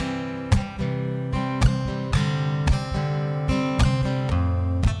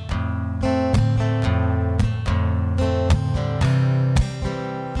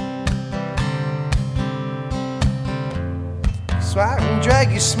 So I can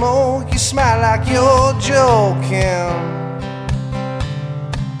drag you smoke, you smile like you're joking.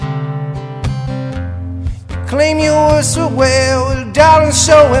 You claim your words so well, darling,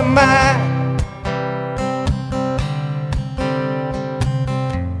 so am I.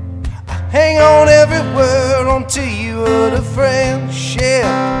 I hang on every word until you were the friendship.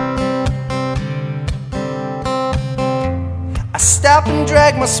 I stop and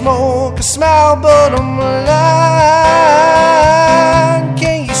drag my smoke, I smile but I'm blind.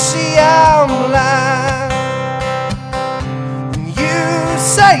 Can't you see I'm blind? And you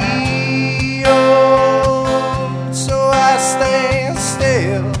say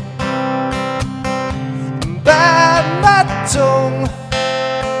still. Bite my tongue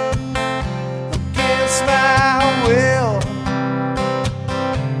against my will.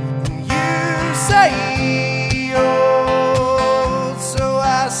 And you say, oh, so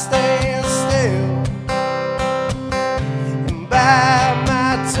I stand still and bite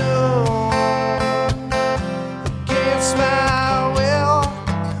my tongue against my will.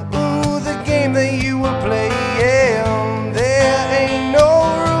 Ooh, the game that you were playing, there ain't no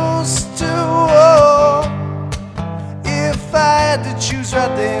rules to war. If I had to choose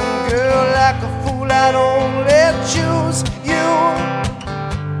right then, girl, like a fool, I'd only choose you.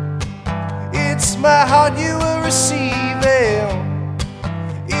 It's my heart you were receiving.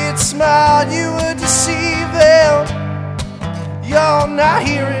 It's my heart you were deceiving. You're not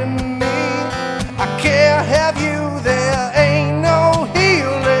hearing me. I can't have you. There ain't no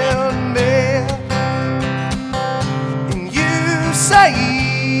healing me. And you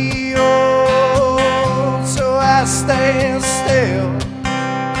say, oh, so I stand still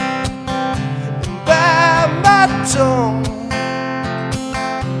and bite my tongue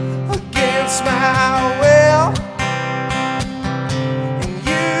against my will. And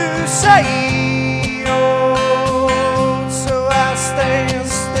you say, oh, so I stand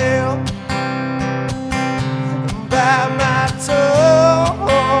still and bite my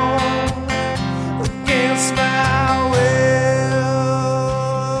tongue against my will.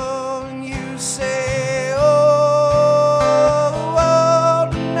 And you say, oh,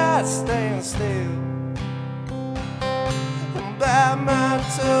 and I stand still and bite my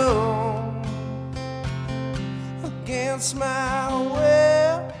tongue against my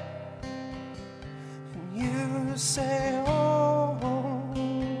will. And you say, oh,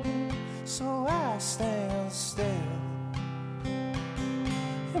 so I stand still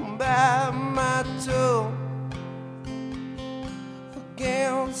and bite my tongue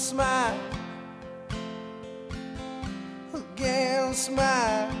against my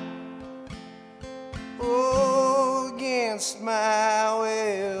oh, against my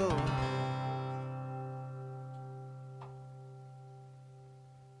will.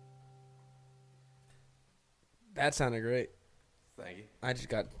 That sounded great. Thank you. I just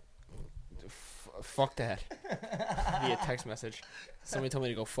got fuck that via text message. Somebody told me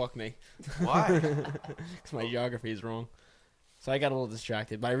to go fuck me Why? because my geography is wrong. So I got a little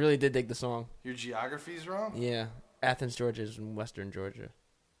distracted, but I really did dig the song. Your geography's wrong? Yeah, Athens, Georgia is in western Georgia.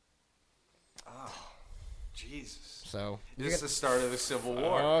 Jesus. So This is the start of the Civil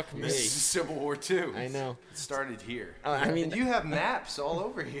War. Fuck me. This is Civil War II. I know. It started here. I mean, And you have maps all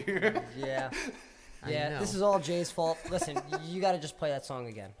over here. Yeah. Yeah, know. this is all Jay's fault. Listen, you got to just play that song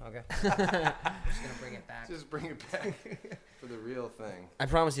again, okay? I'm just going to bring it back. Just bring it back for the real thing. I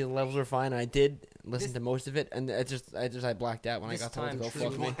promise you the levels are fine. I did listen to most of it, and I blacked out when I This got told to time go truly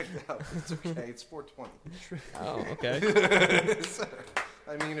fuck me. Blacked out. It's okay. It's 420. Oh, okay.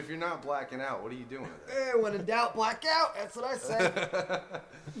 I mean, if you're not blacking out, what are you doing with it? Hey, when in doubt, black out. That's what I said.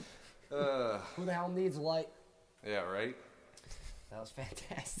 Who the hell needs light? Yeah, right? That was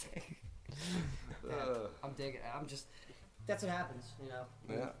fantastic. I'm digging it. That's what happens, you know.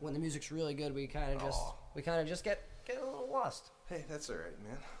 Yeah. When the music's really good, we kind of just get a little lost. Hey, that's all right,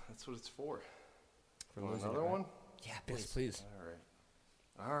 man. That's what it's for. Want losing another it, right? one? Yeah, Yes, please.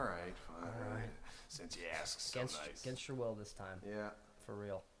 All right, fine. All right. Since you ask so nice. Against your will this time. Yeah. For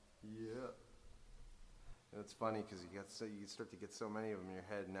real. Yeah. It's funny because you start to get so many of them in your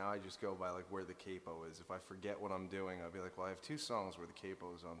head. Now I just go by like where the capo is. If I forget what I'm doing, I'll be like, well, I have two songs where the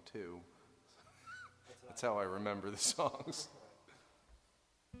capo is on two. That's how I remember the songs.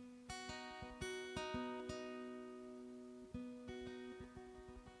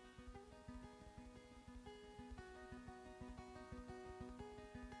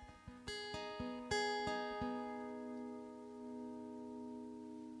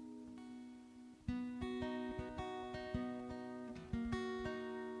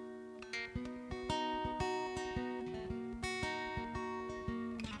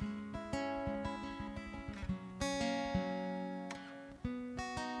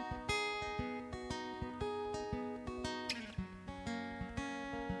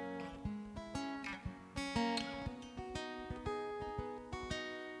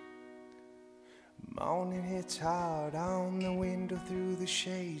 Morning hits hard on the window through the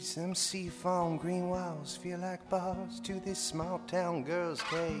shades. Them seafoam green walls feel like bars to this small town girl's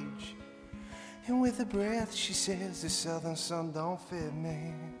cage. And with a breath she says the southern sun don't fit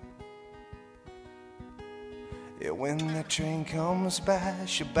me. Yeah, when the train comes by,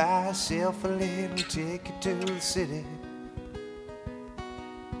 she'll buy herself a little ticket to the city.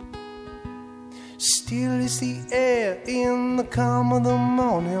 Still is the air in the calm of the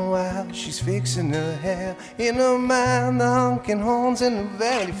morning while she's fixing her hair. In her mind, the honking horns and the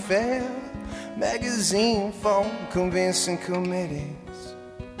Vanity Fair magazine for convincing committees.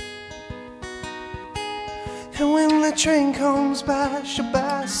 And when the train comes by, she'll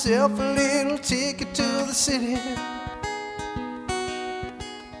buy herself a little ticket to the city.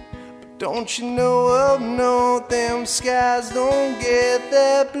 But don't you know, oh no, them skies don't get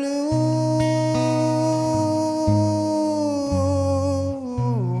that blue.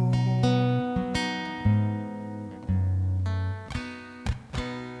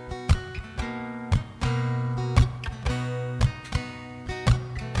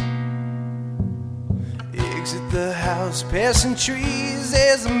 Exit the house, passing trees,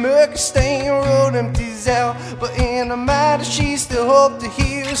 there's a murky stain, road empties out. But in her mind she still hoped to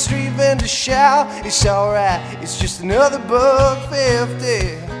hear a street vendor shout, it's alright, it's just another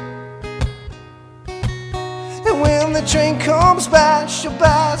 $1.50. And when the train comes by, she'll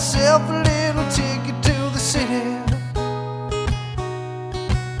buy herself a little ticket to the city.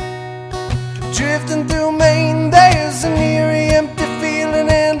 Drifting through Maine, there's an eerie empty feeling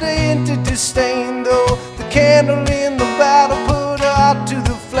and an empty disdain. Though the candle in the bottle put her out to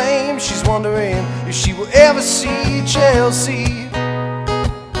the flame, she's wondering if she will ever see Chelsea.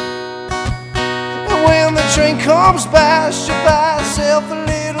 And when the train comes by, she'll buy herself a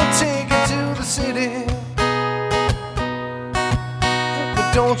little ticket to the city.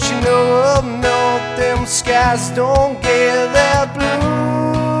 But don't you know, oh no, them skies don't get that blue.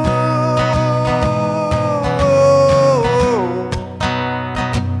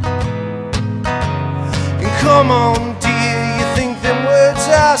 Come on, dear, you think them words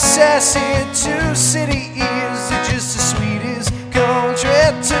are sassy to city ears? They're just as sweet as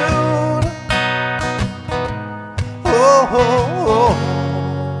country tune. Oh, oh,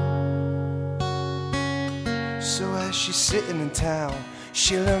 oh. So as she's sitting in town,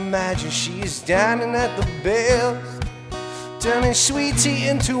 she'll imagine she's dining at the best, turning sweet tea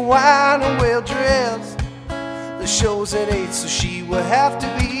into wine and well dressed. The show's at 8, so she will have to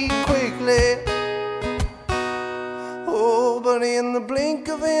be quickly. But in the blink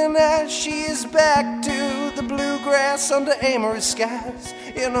of an eye, she is back to the bluegrass under amorous skies.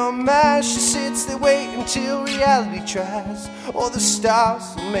 In her mind, she sits there waiting till reality tries, or the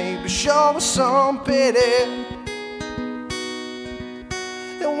stars maybe show her some pity.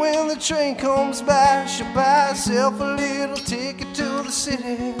 And when the train comes by, she'll buy herself a little ticket to the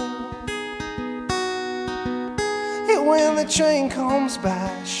city. And when the train comes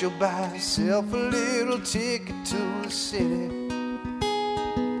by, she'll buy herself a little ticket to the city.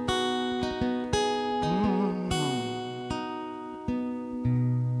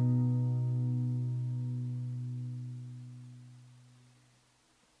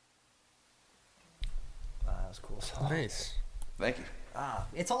 That was a cool song. Nice. Thank you.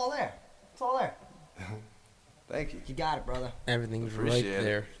 It's all there. It's all there. Thank you. You got it, brother. Everything's right Appreciate it.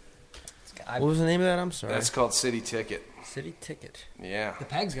 there. What was the name of that? I'm sorry. That's called City Ticket. City Ticket. Yeah. The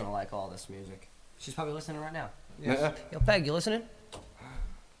Peg's gonna like all this music. She's probably listening right now. Yeah. Yo, Peg, you listening?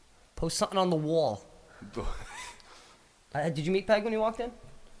 Post something on the wall. Did you meet Peg when you walked in?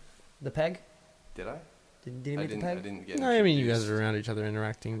 The Peg? Did I? Did you meet the I Peg? didn't get No, I mean you guys introduced. are around each other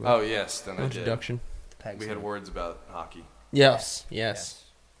interacting. But Oh, yes. Then no I did. introduction. The Peg's We had the- words about hockey. Yes. Yes.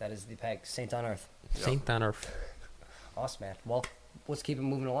 That is the Peg. Saint on Earth. Saint on Earth. Awesome, man. Well, let's keep it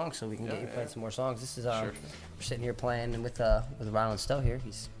moving along so we can get you playing some more songs. This is Sure. we're sitting here playing with Ryland Stowe here.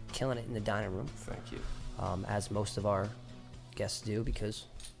 He's killing it in the dining room, Thank you. as most of our guests do because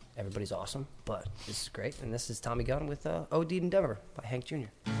everybody's awesome. But this is great, and this is Tommy Gunn with "OD in Denver" by Hank Jr.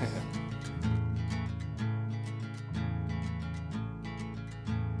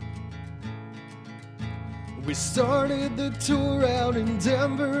 We started the tour out in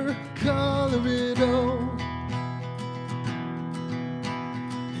Denver, Colorado.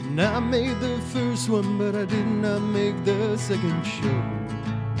 And I made the first one, but I did not make the second show.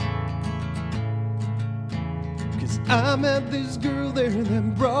 'Cause I met this girl there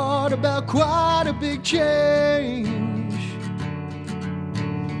that brought about quite a big change.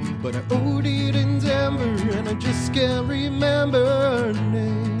 But I OD'd in Denver and I just can't remember her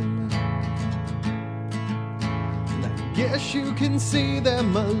name. Guess you can see that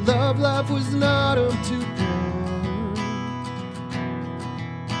my love life was not up to par.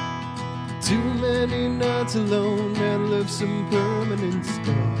 Too many nights alone that left some permanent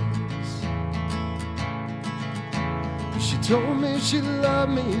scars. She told me she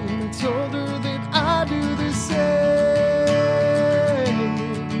loved me and I told her that I do the same.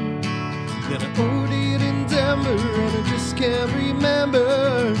 Then I OD'd in Denver and I just can't remember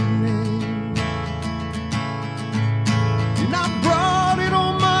her name.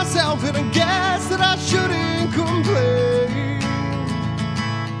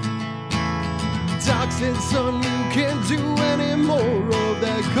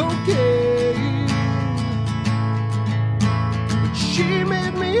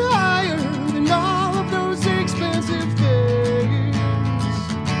 made me higher than all of those expensive things.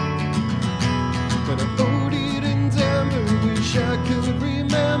 But I OD'd in Denver, wish I could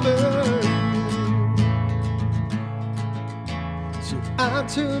remember. So I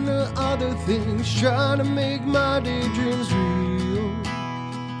turn to other things, trying to make my daydreams real.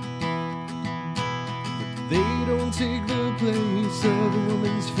 But they don't take the place of a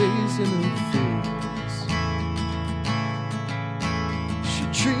woman's face in her face. She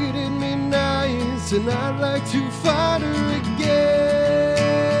treated me nice, and I'd like to find her again.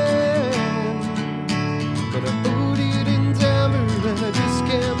 But I OD'd in Denver, and I just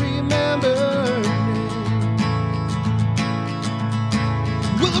can't remember her name.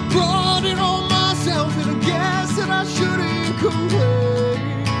 Well, I brought it on myself, and I guess that I shouldn't complain.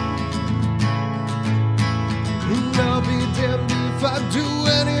 And I'll be damned if I do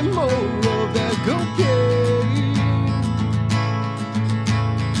any more of that cocaine.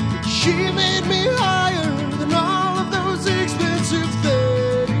 But she made me higher than all of those expensive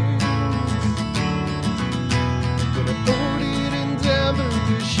things. But I OD'd in Denver,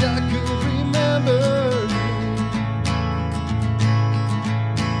 wish I could remember.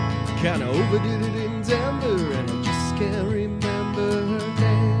 Kinda overdid it in Denver, and I just can't remember her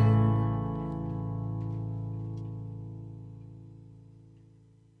name.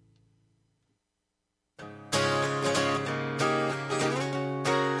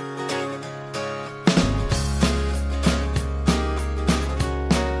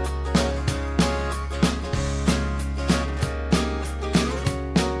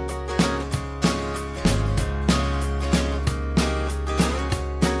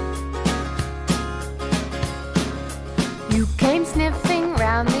 You came sniffing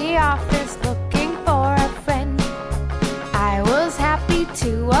round the office looking for a friend. I was happy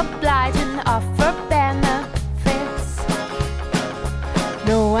to oblige and offer benefits.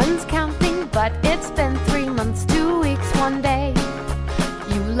 No one's counting, but it's been 3 months, 2 weeks, 1 day.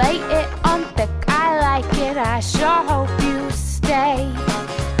 You lay it on thick, I like it, I sure hope you stay.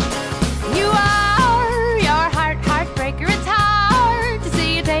 You are your heartbreaker, it's hard to see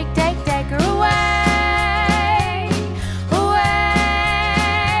you take her away.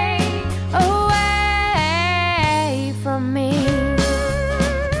 Away from me.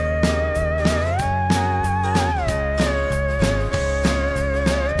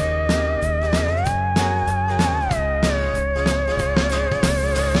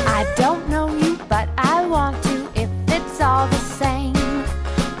 I don't know you, but I want to if it's all the same.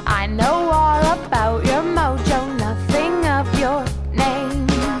 I know all about your mojo, nothing of your name.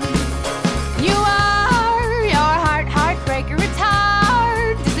 You are your heartbreaker, it's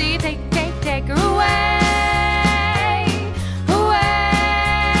hard to see you take her away.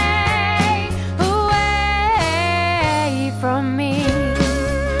 Away from me.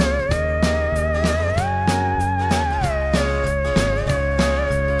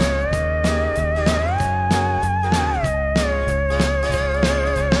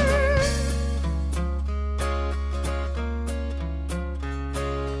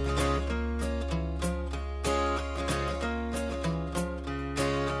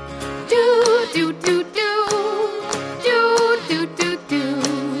 Do do do do do do do do do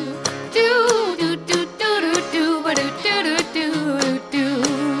do do do do ba do do do do do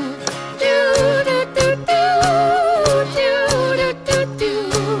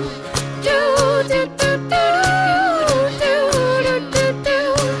do do do do do do.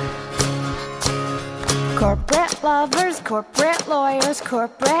 Corporate lovers, corporate lawyers,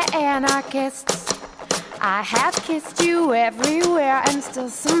 corporate anarchists. I have kissed you everywhere, and still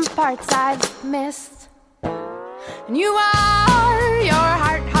some parts I've missed. And you are your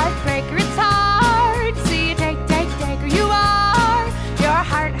heartbreaker, it's hard to see you take her. You are your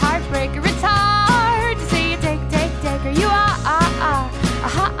heartbreaker, it's hard to see you take her. You are,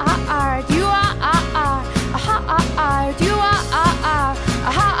 you are, you are,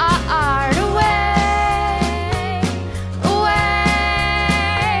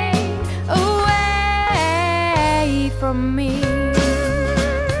 away from me.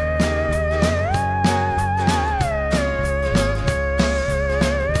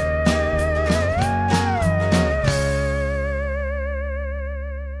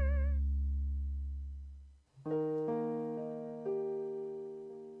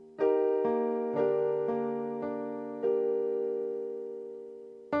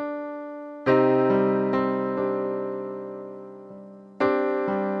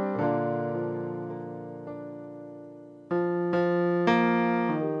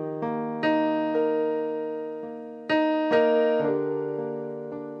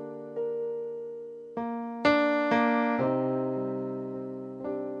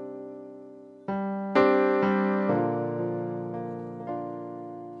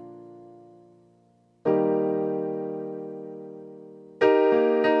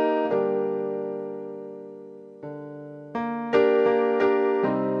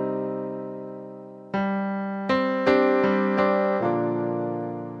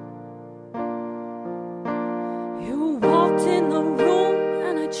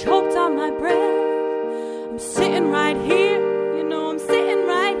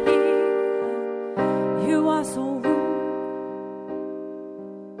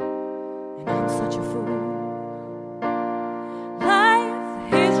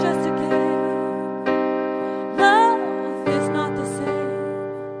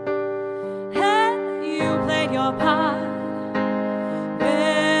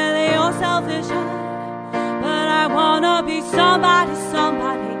 selfish heart, but I wanna be somebody,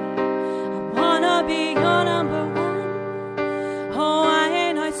 somebody. I wanna be your number one. Oh, I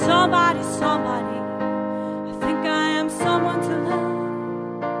ain't I somebody, somebody. I think I am someone to love.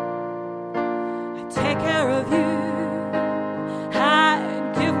 I take care of you.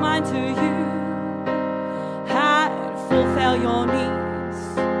 I'd give mine to you. I'd fulfill your needs.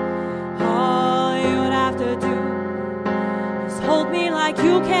 All you'd have to do is hold me like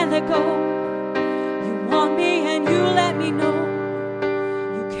you can't let go. You want me and you let me know.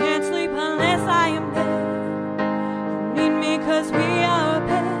 You can't sleep unless I am there. You need me 'cause we are a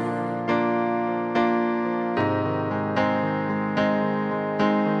pair.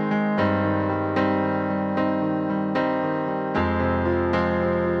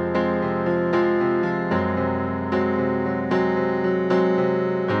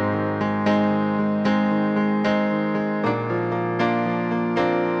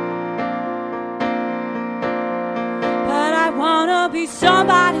 But I wanna be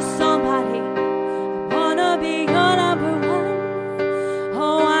somebody, somebody. I wanna be your number one.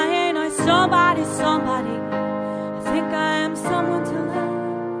 Oh, I ain't I somebody, somebody. I think I am someone to love.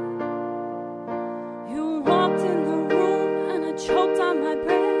 You walked in the room and I choked on my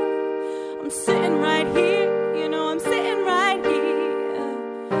breath. I'm sitting right here, you know I'm sitting right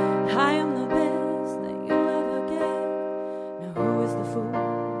here. I am the best that you'll ever get. Now who is the fool?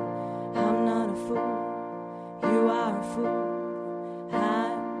 I'm not a fool. You are a fool.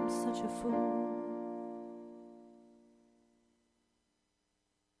 I'm such a fool.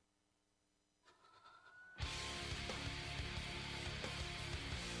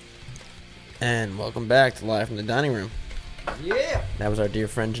 And welcome back to Live from the Dining Room. Yeah. That was our dear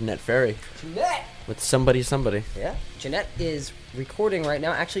friend Jeanette Ferry Jeanette. with Somebody Somebody. Yeah. Jeanette is recording right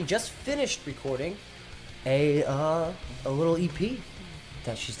now. Actually, just finished recording a little EP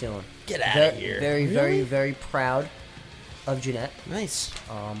that she's doing. Get outta here. Very, very, Really? very proud of Jeanette, Nice.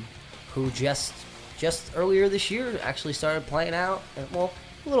 who just earlier this year actually started playing out. Well,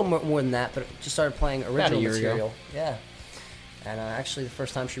 a little more than that, but just started playing original year ago. material. Yeah. And actually, the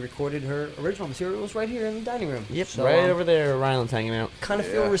first time she recorded her original material was right here in the dining room. Yep, So, right over there, Ryland's hanging out. Kind of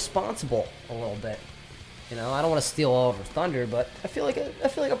feel responsible a little bit. You know, I don't want to steal all of her thunder, but I feel like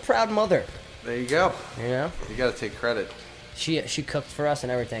a proud mother. There you go. You know, You got to take credit. she cooked for us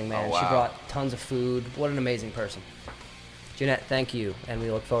and everything, man. Oh, wow. She brought tons of food. What an amazing person, Jeanette. Thank you, and we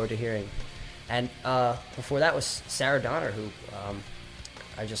look forward to hearing. And before that was Sarah Donner, who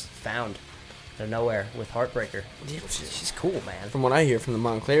I just found out of nowhere with Heartbreaker. She's cool, man. From what I hear from the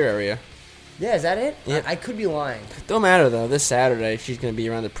Montclair area. Yeah, is that it? Yep. I could be lying. Don't matter, though. This Saturday, she's going to be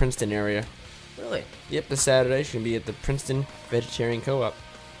around the Princeton area. Really? Yep, this Saturday, she's going to be at the Princeton Vegetarian Co-op.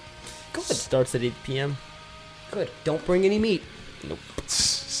 Good. Starts at 8 p.m. Good. Don't bring any meat. Nope.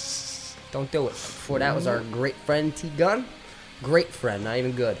 Don't do it. Before that was our great friend T Gun. Great friend, not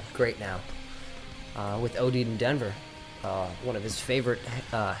even good. Great now. With Odie in Denver. One of his favorite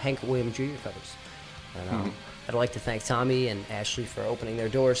Hank Williams Jr. covers. And I'd like to thank Tommy and Ashley for opening their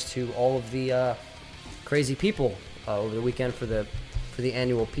doors to all of the crazy people over the weekend for the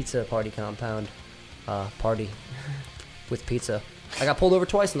annual pizza party compound party with pizza. I got pulled over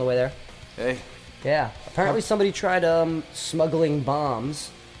twice on the way there. Hey, Yeah. Apparently somebody tried smuggling bombs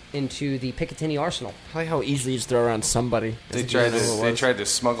into the Picatinny Arsenal. I like how easily you just throw around somebody. they As if you know who it they was. tried to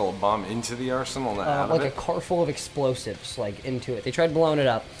smuggle a bomb into the arsenal, not out Like of a it. car full of explosives, like into it. They tried blowing it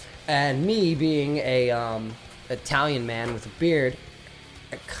up, and me being a Italian man with a beard,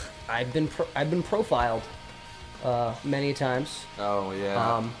 I've been profiled many times, Oh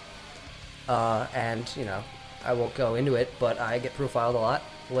yeah. and you know I won't go into it, but I get profiled a lot.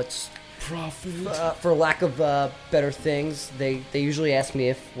 For lack of better things, they usually ask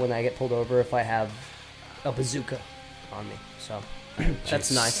me when I get pulled over if I have a bazooka on me. So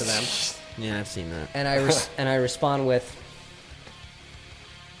that's nice of them. Yeah, I've seen that. And I respond with,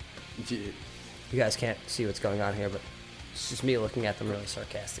 Yeah. you guys can't see what's going on here, but it's just me looking at them really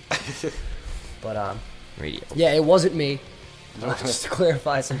sarcastic. But Radio. yeah, it wasn't me. Just to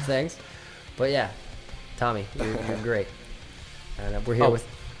clarify some things. But yeah, Tommy, you're great. And we're here with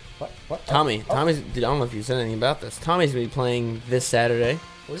what? Tommy. Oh, Tommy's. I don't know if you said anything about this. Tommy's going to be playing this Saturday,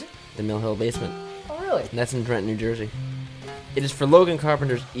 what was it? the Mill Hill Basement. Oh, really? And that's in Trenton, New Jersey. It is for Logan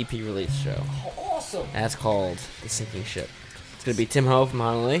Carpenter's EP release show. Awesome. As called The Sinking Ship. It's going to be Tim Ho from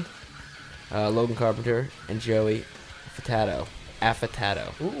Honolulu, Logan Carpenter, and Joey Affatato.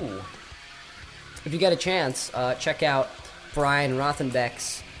 Ooh. If you get a chance, check out Brian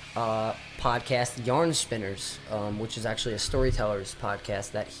Rothenbeck's podcast, Yarn Spinners, which is actually a storyteller's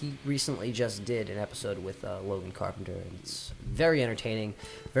podcast that he recently just did an episode with Logan Carpenter. And it's very entertaining,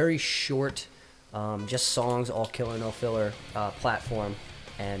 very short, just songs, all killer, no filler platform.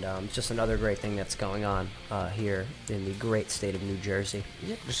 And just another great thing that's going on here in the great state of New Jersey.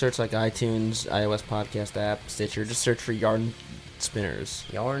 Yeah, just search like iTunes, iOS podcast app, Stitcher. Just search for Yarn Spinners.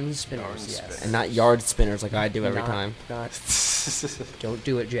 Yarn Spinners, yes. And not Yard Spinners like I do every Not- time. Don't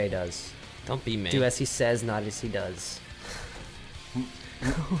do what Jay does. Don't be me. Do as he says, not as he does.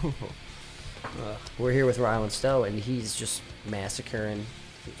 We're here with Rylan Stowe, and he's just massacring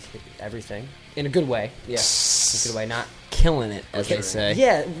everything in a good way. Yeah, in a good way. Not Killing it, as they say.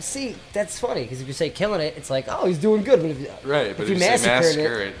 yeah. See, that's funny because if you say killing it, it's like, oh, he's doing good. But if, Right, but if you say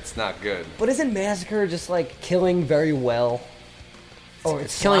massacre it, it's not good. But isn't massacre just like killing very well? Or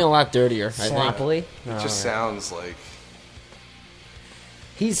It's killing a lot dirtier, I think. sloppily. It just sounds like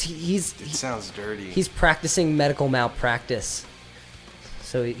It it sounds dirty. he's practicing medical malpractice.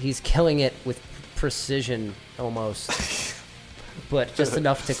 So he's killing it with precision almost, but just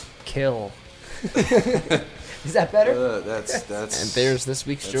enough to kill. Is that better? That's And there's this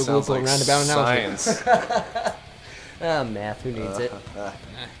week's that Joe sounds Globo like roundabout analogy. science. Ah, math. Who needs it?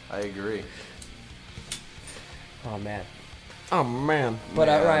 I agree. Oh man. Oh, man. But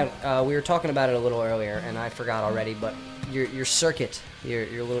Man. Ryan, we were talking about it a little earlier, and I forgot already. But your circuit, your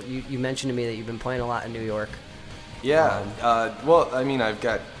little, you mentioned to me that you've been playing a lot in New York. Yeah. Well, I mean, I've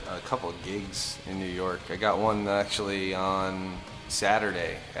got a couple of gigs in New York. I got one actually on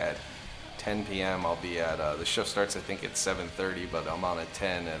Saturday at 10 p.m. I'll be at the show starts I think at 7:30, but I'm on at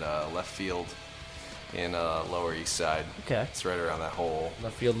 10 at Left Field in Lower East Side. Okay. It's right around that whole.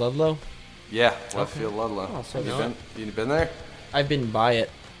 Left Field Ludlow? Yeah, Left Field Ludlow. Oh, so Have you you been? You been there? I've been by it.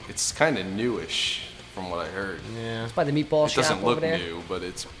 It's kind of newish from what I heard. Yeah. By the meatball It shop doesn't over look there. new, but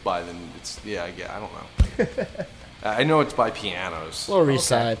it's by the. It's yeah. I don't know. I know it's by Pianos. Lower East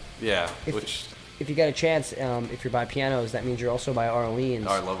Okay. Side. Yeah, If- which If you get a chance, if you're by Pianos, that means you're also by Arlene's.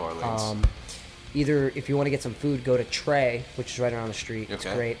 I love Orleans. Either if you want to get some food, go to Trey, which is right around the street. It's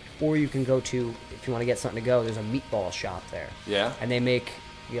Okay. great. Or you can go to, if you want to get something to go, there's a meatball shop there. Yeah? And they make,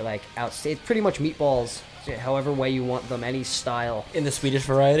 like, it's pretty much meatballs, however way you want them, any style. In the Swedish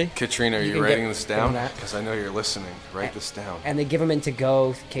variety? Katrina, are you you, can writing get this from down? that. Because I know you're listening. Write this down. And they give them in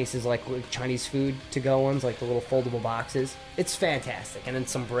to-go cases, like with Chinese food to-go ones, like the little foldable boxes. It's fantastic. And then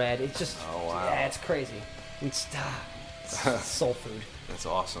some bread. It's just, Oh, wow. yeah, it's crazy. It's soul food. That's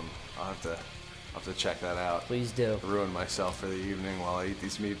awesome. I'll have to check that out. Please do. Ruin myself for the evening while I eat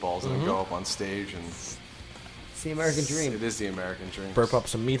these meatballs and then go up on stage and. It's the American dream. It is the American dream. Burp up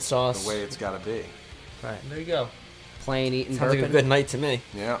some meat sauce. The way it's got to be. Right. There you go. Playing, eating, Sounds like a burping. good night to me.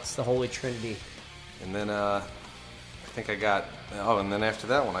 Yeah. It's the Holy Trinity. And then I think I got. Oh, and then after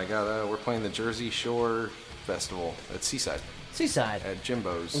that one, I got. We're playing the Jersey Shore Festival at Seaside Seaside. at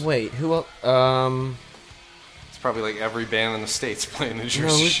Jimbo's. Wait, who else? It's probably like every band in the states playing the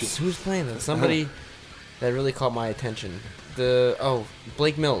Jersey No, Shore. who's playing that? Somebody that really caught my attention.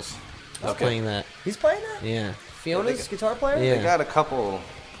 Blake Mills was Okay. playing that. He's playing that? Yeah. Fiona's guitar player? Yeah. They got a couple.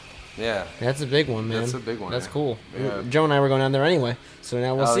 Yeah. That's a big one, man. That's a big one, That's yeah. cool. Yeah. Joe and I were going down there anyway, so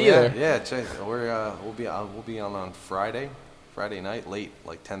now we'll Oh, see yeah, you there. Yeah, check. We'll be on Friday night, late,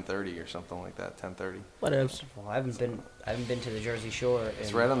 like 10:30 or something like that. 10:30. Whatevs. Well, I haven't been to the Jersey Shore.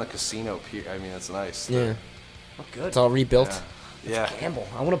 It's right on the casino pier. I mean, it's nice. Yeah. Oh, good. It's all rebuilt. Yeah. Gamble.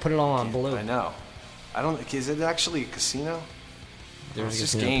 I want to put it all on blue. I know. I don't. Is it actually a casino? There's It's a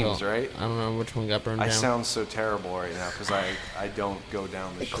just casino games, pill. right? I don't know which one got burned I down. sound so terrible right now because I don't go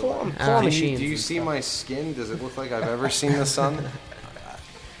down the shore. claw Do machines you and see stuff. my skin? Does it look like I've ever seen the sun?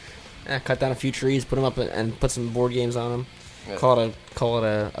 Cut down a few trees, put them up, and put some board games on them. Yeah. Call it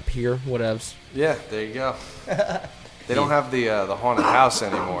a pier, whatevs. Yeah, there you go. They don't have the haunted house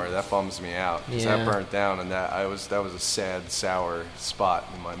anymore. That bums me out. 'Cause Yeah. that burnt down, and that was a sad, sour spot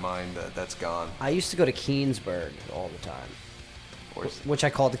in my mind. That's gone. I used to go to Keensburg all the time, Where's- which I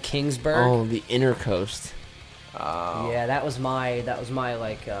called Kingsburg. Oh, the inner coast. Yeah, that was my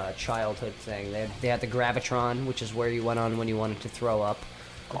like childhood thing. They had the Gravitron, which is where you went on when you wanted to throw up.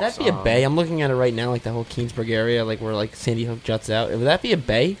 Would that be a bay? I'm looking at it right now, like the whole Keensburg area, like where like Sandy Hook juts out. Would that be a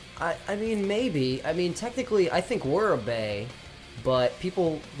bay? I mean, maybe. I mean, technically, I think we're a bay, but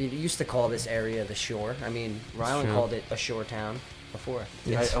people used to call this area the shore. I mean, Ryland Sure. called it a shore town before.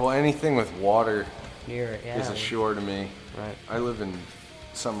 Well, anything with water Near it, yeah. is a shore to me. Right. I live in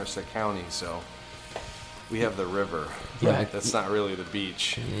Somerset County, so we have the river. Yeah. That's not really the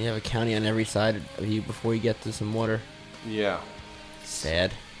beach. You have a county on every side of you before you get to some water. Yeah.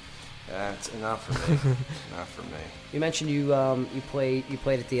 Sad. That's not for me. Not for me. You mentioned you played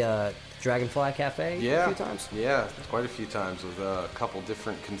at the Dragonfly Cafe Yeah. a few times. Yeah, quite a few times with a couple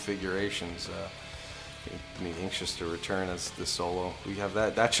different configurations. Me anxious to return as the solo. We have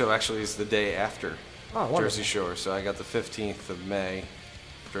that. That show actually is the day after Oh, wonderful. Jersey Shore. So I got the 15th of May,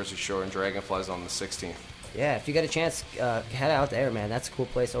 Jersey Shore, and Dragonfly's on the 16th. Yeah, if you get a chance, head out there, man. That's a cool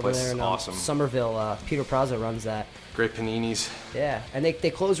place over Place there is in awesome. Somerville. Peter Praza runs that. Great paninis. Yeah, and they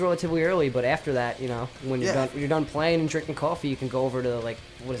close relatively early, but after that, you know, when Yeah. you're done playing and drinking coffee, you can go over to like,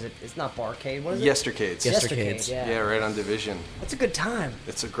 what is it? It's not Barcade. What is it? Yestercades. Yestercades. Yeah. Yeah, right on Division. That's a good time.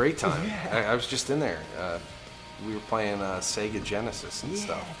 It's a great time. I was just in there. We were playing Sega Genesis and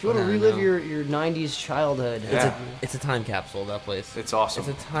stuff. If you want to I relive know. your '90s childhood, Yeah. It's a time capsule, that place. It's awesome.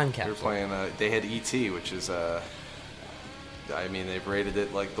 It's a time We capsule. were playing. They had ET, which is I mean, they've rated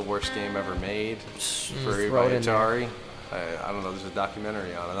it like the worst game ever made for throw it in Atari. I don't know. There's a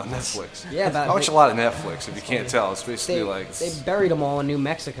documentary on it on Netflix. Yeah, about- I watch a lot of Netflix. If you can't tell, it's basically they, like they buried them all in New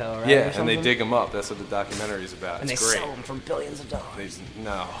Mexico, right? or yeah, and they something? dig them up. That's what the documentary's about. and they It's great. sell them for billions of dollars.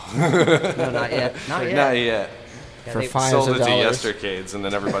 No, No, not yet. Not yet. not yet. Yeah, For they- $5 Sold it to dollars. Yestercades, and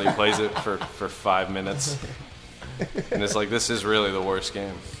then everybody plays it for 5 minutes. And it's like, this is really the worst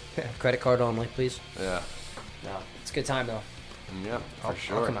game. Credit card only, please. Yeah. No, it's a good time though. Yeah, for I'll,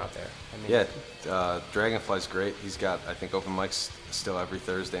 sure. I'll come out there. I mean, Yeah, Dragonfly's great. He's got, I think, open mics still every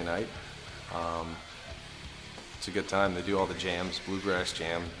Thursday night. It's a good time. They do all the jams, bluegrass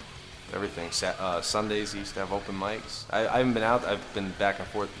jam, everything. Sundays he used to have open mics. I haven't been out. I've been back and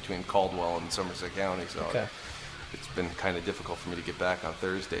forth between Caldwell and Somerset County, so Okay. it's been kind of difficult for me to get back on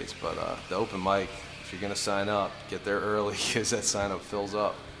Thursdays. But the open mic, if you're going to sign up, get there early because that sign up fills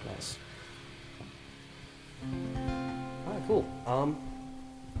up. Nice. All right, cool.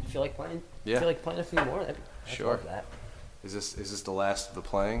 Feel like playing? Yeah. Feel like playing a few more? I'd Sure. love that. Is this the last of the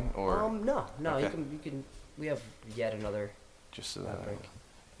playing, or No. Okay. You can. We have yet another just break.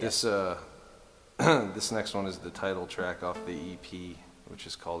 this this next one is the title track off the EP, which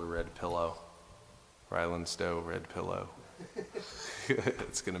is called Red Pillow. Ryland Stowe, Red Pillow.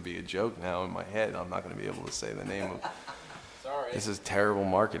 It's gonna be a joke now in my head. I'm not gonna be able to say the name of. Sorry. This is a terrible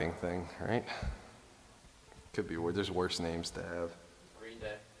marketing thing, right? Could be. There's worse names to have. Green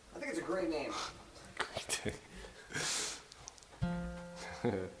Day. I think it's a great name.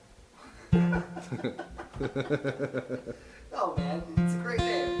 Oh man, it's a great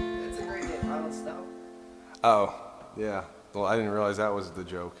name. It's a great name. Ryland Stowe. Oh, yeah. Well, I didn't realize that was the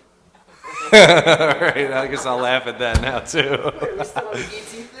joke. All right, I guess I'll laugh at that now too. Wait, we still on the ET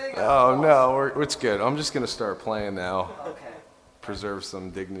thing? Oh no, it's good. I'm just gonna start playing now. Okay. Preserve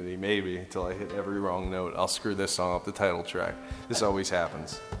some dignity, maybe, until I hit every wrong note. I'll screw this song up, the title track. This always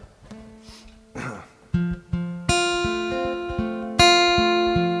happens.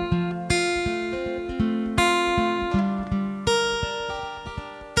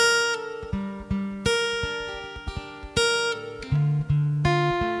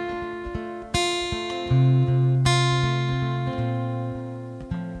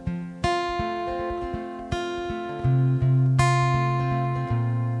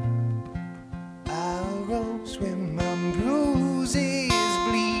 I rose when my bruises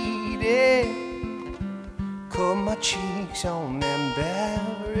bleeding, cut my cheeks on them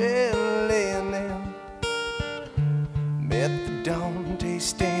barrel linen, met the Dante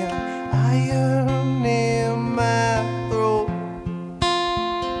stand iron in my throat.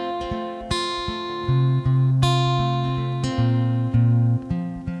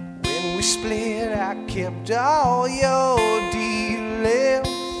 When we split, I kept all your dealings.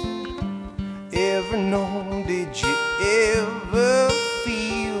 Ever known, did you ever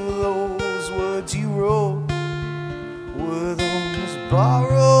feel those words you wrote? Were those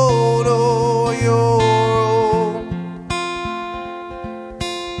borrowed or your own?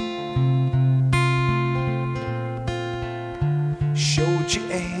 Showed your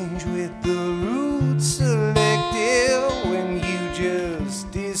age with the root selective when you just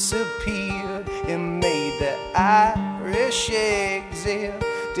disappeared and made the Irish exit.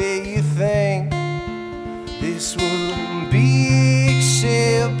 Do you think this would be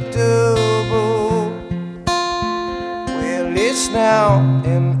acceptable? Well, it's now,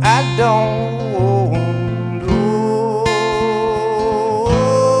 and I don't know.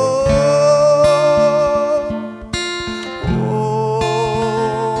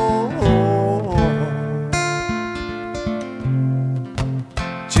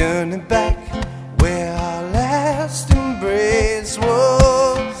 Journey back where our last embrace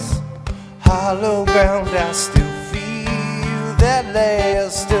was hollow ground. I still feel that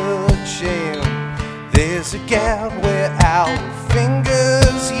last touch, and there's a gap where our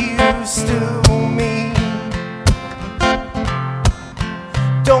fingers used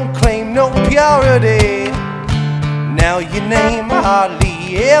purity. Now your name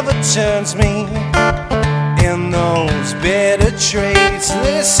hardly ever turns me. And those better traits,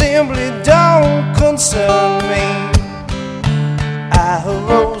 they simply don't concern me. I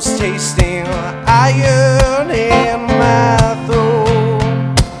arose tasting iron in my throat,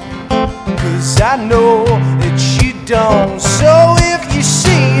 'cause I know that you don't. So if you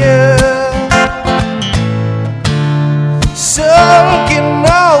see her sulking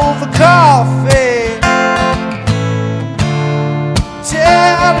over coffee,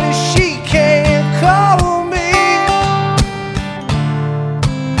 tell her she can't call me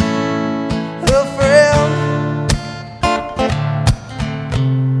her friend,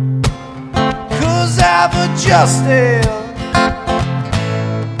 'cause I've adjusted.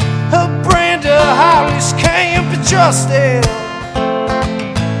 Her Brenda Hollis can't be trusted.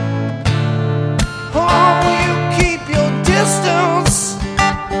 Oh, you keep your distance,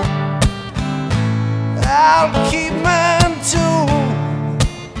 I'll keep mine too.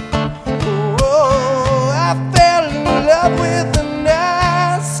 Oh, I fell in love with a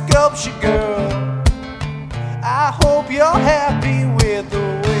nice sculpture girl. I hope you're happy with the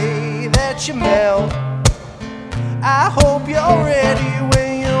way that you melt. I hope you're ready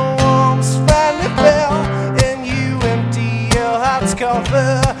when your warmth finally fell, and you empty your heart's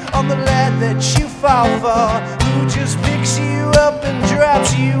cover on the lad that you fall for, who just picks you up and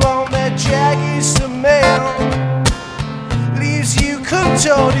drops you on that jaggy cement, leaves you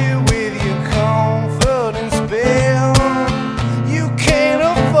contorted with your confidence bill. You can't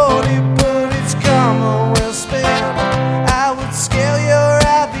afford it, but it's karma well spent. I would scale your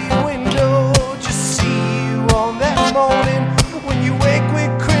ivy window, just see you on that morning when you wake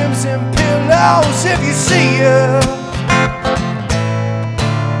with crimson pillows. If you see her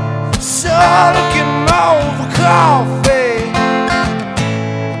sulking over coffee,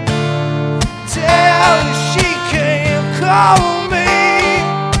 tell her she can't call me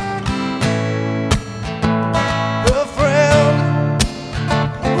her friend.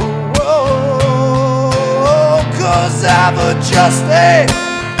 Oh, 'cause I've adjusted.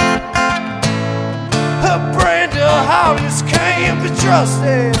 Her Brenda Hollis can't be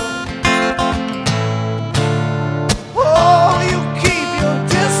trusted. Oh, you keep your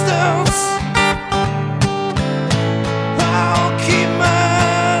distance, I'll keep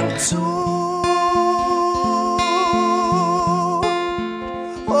mine too.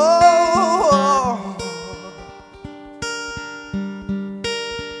 Oh,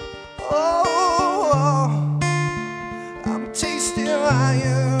 oh, I'm tasting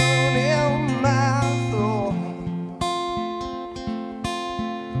iron in my throat.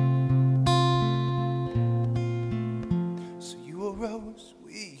 So you arose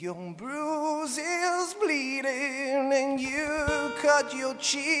with your bruises bleeding, and you cut your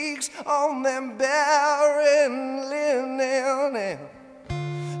cheeks on them barren linen.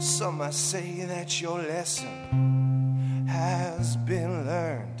 And some might say that your lesson has been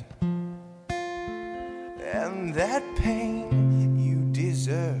learned, and that pain you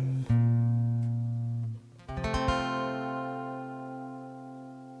deserve.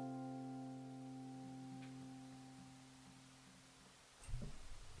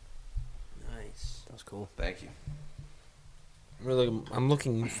 Nice. That was cool. Thank you. I'm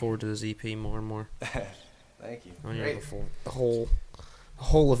looking forward to this EP more and more. Thank you. I Great. the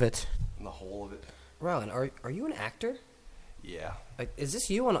whole of it. And the whole of it. Rowan, are you an actor? Yeah, Like, is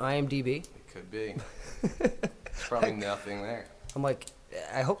this you on IMDb? it could be. There's probably nothing there. I'm like,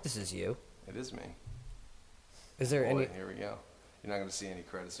 I hope this is you. It is me. Is there Boy, any here we go. You're not going to see any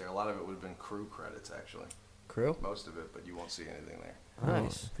credits there. A lot of it would have been crew credits, actually. crew? Most of it, but you won't see anything there.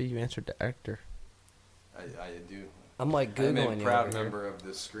 Nice. But you answered the actor. I do. I'm like I'm Googling a you proud over here. member of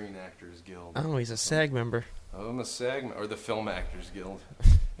the Screen Actors Guild. Oh, he's a SAG member. I'm a SAG, or the Film Actors Guild.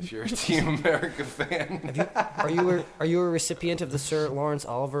 If you're a Team America fan. Are you a recipient of the Sir Lawrence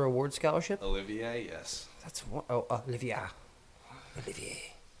Oliver Award Scholarship? Olivier, yes. That's one, Olivier.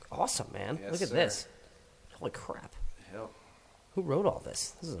 Awesome, man. Yes, Look at sir. this. Holy crap. Yep. Who wrote all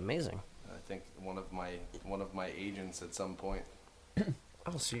this? This is amazing. I think one of my agents at some point.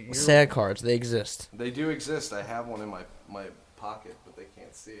 Oh, so you're SAG cards, they exist. They do exist. I have one in my pocket, but they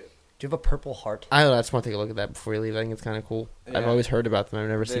can't see it. Do you have a Purple Heart? I just want to take a look at that before you leave. I think it's kind of cool. I've Yeah. always heard about them. I've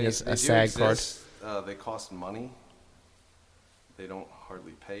never seen They a do SAG card. exist. They cost money. They don't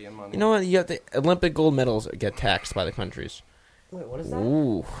hardly pay in money. You know what? You have the Olympic gold medals get taxed by the countries. Wait, what is that?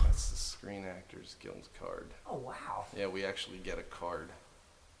 Ooh. That's the Screen Actors Guild card. Oh, wow. Yeah, we actually get a card.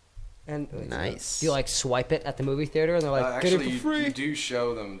 And Nice. do you like swipe it at the movie theater and they're like, get Actually, it for free? you do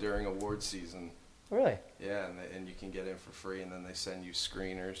show them during award season. Really? Yeah, and you can get in for free, and then they send you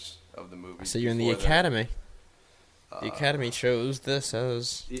screeners of the movie. So you're in the academy. The academy chose this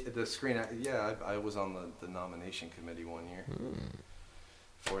as The screen. Yeah, I was on the nomination committee one year.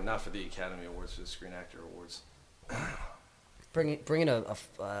 Not for the Academy Awards, for the Screen Actor Awards. Bringing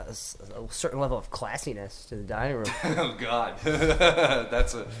a certain level of classiness to the dining room. Oh God,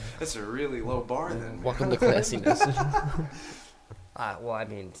 that's a really low bar then. welcome to classiness. Well, I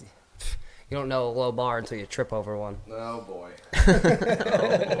mean, you don't know a low bar until you trip over one. Oh boy.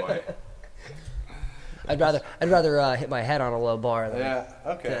 Oh boy. I'd rather hit my head on a low bar than,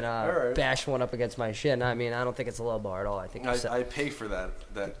 All right. bash one up against my shin. I mean, I don't think it's a low bar at all. I think I pay for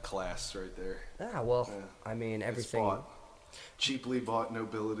that class right there. well, Yeah. I mean, It's everything. bought. Cheaply bought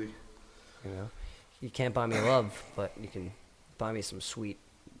nobility. You know, you can't buy me love, but you can buy me some sweet,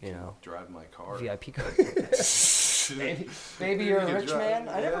 Drive my car. VIP card. Maybe you're a rich man.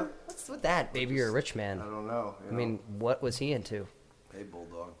 What's with that? Maybe you're a rich man. I don't know. I mean, what was he into? Hey,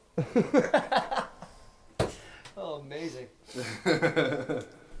 Bulldog. Oh, amazing.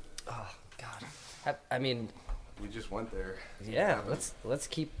 Oh God. I mean, We just went there. yeah. Let's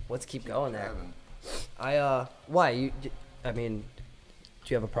keep going there. Driving. Why I mean, do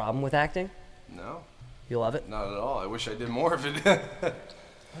you have a problem with acting? No, You love it? not at all. I wish I did more of it.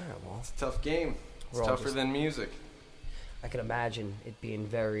 Well, It's a tough game. It's We're all tougher just- than music. I can imagine it being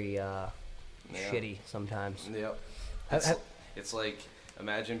very shitty sometimes. Yep. It's like,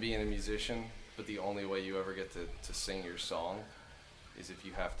 imagine being a musician, but the only way you ever get to sing your song is if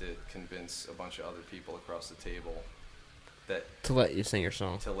you have to convince a bunch of other people across the table to let you sing your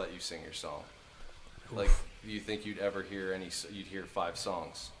song. to let you sing your song. Like, you think you'd ever hear you'd hear 5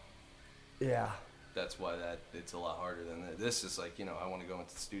 songs. Yeah. That's why it's a lot harder than that. This is like, I want to go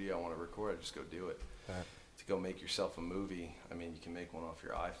into the studio, I want to record, I just go do it. Right. To go make yourself a movie, I mean, you can make one off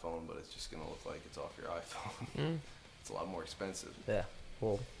your iPhone, but it's just going to look like it's off your iPhone. It's a lot more expensive. Yeah.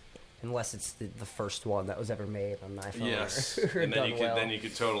 Well, unless it's the first one that was ever made on an iPhone. Yes, or and done well. then you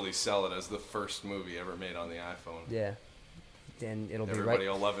could totally sell it as the first movie ever made on the iPhone. Yeah. Then it'll be Everybody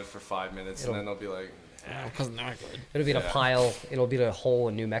right. will love it for 5 minutes, and then they'll be like, Wasn't that good? It'll be in a Yeah. pile. It'll be in a hole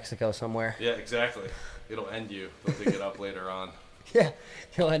in New Mexico somewhere. yeah, exactly. It'll end you. They'll dig it up later on. Yeah.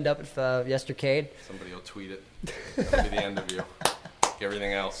 You'll end up at Yestercade. Somebody will tweet it. That'll be the end of you.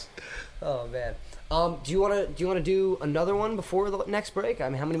 Everything else. Oh man. Do you want to do another one before the next break? I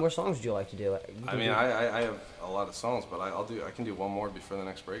mean, how many more songs would you like to do? I mean, I have a lot of songs, but I can do one more before the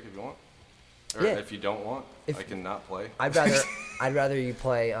next break if you want. Or Yeah. if you don't want, I can not play. I'd rather you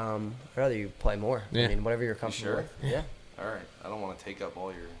play. More. Yeah. I mean, whatever you're comfortable sure? with. Yeah. All right. I don't want to take up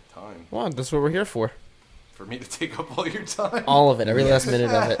all your time. Well, that's what we're here for. For me to take up all your time. All of it, every last minute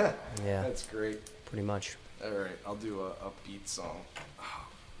of it. Yeah. That's great. Pretty much. All right, I'll do a upbeat song.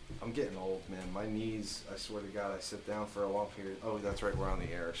 I'm getting old, man. My knees, I swear to God, I sit down for a long period. Oh, that's right, we're on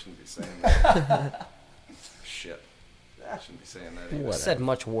the air. I shouldn't be saying that. Shit. I shouldn't be saying that either. I said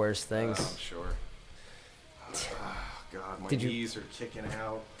much worse things. I'm sure. God, my Did you- knees are kicking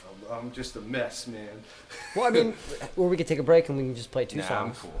out. I'm just a mess, man. Well, I mean, or we could take a break and we can just play 2 Nah,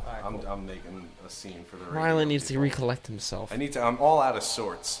 songs. I'm cool. All right, cool. I'm making a scene for the radio Rylan needs to people. recollect himself. I'm all out of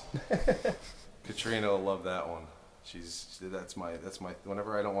sorts. Katrina will love that one. That's my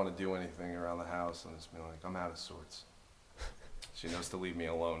whenever I don't want to do anything around the house, I'm just being like, I'm out of sorts. She knows to leave me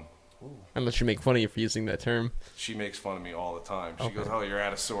alone. Unless you make fun of you for using that term. She makes fun of me all the time. She goes, "Oh, you're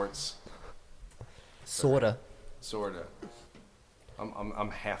out of sorts." Sorta. Sorta. I'm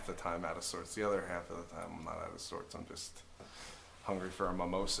half the time out of sorts. The other half of the time, I'm not out of sorts. I'm just hungry for a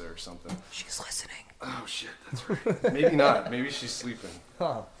mimosa or something. She's listening. Oh shit, that's right. Maybe not. Maybe she's sleeping.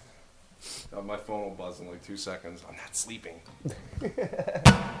 Oh. My phone will buzz in like 2 seconds. I'm not sleeping. All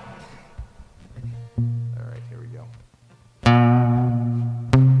right, here we go.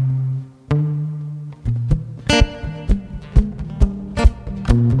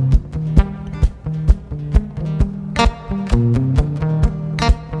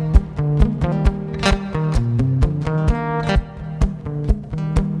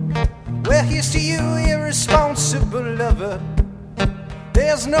 Well, here's to you, irresponsible lover.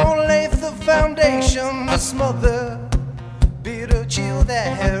 There's no length of foundation to smother. Bitter chill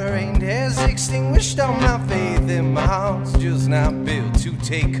that rain has extinguished all my faith in my heart's just not built to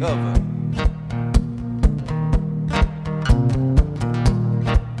take cover.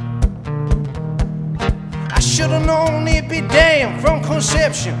 I should've known it'd be damn from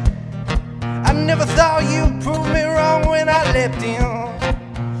conception. I never thought you'd prove me wrong when I leapt in.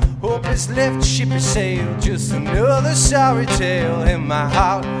 Hopeless left ship has sailed, just another sorry tale. And my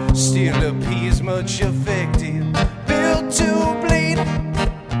heart still appears much affected, built to bleed.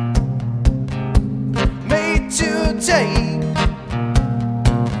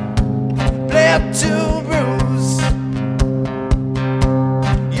 bled to bruise,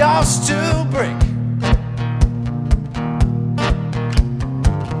 yours to break.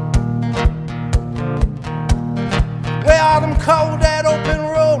 Well, I'm cold, that open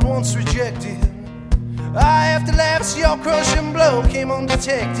road once rejected. I have to laugh, see your crushing blow came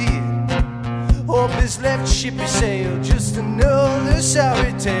undetected. Hope this left ship he sailed, just another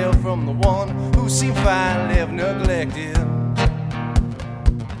sorry tale from the one who seemed fine left neglected.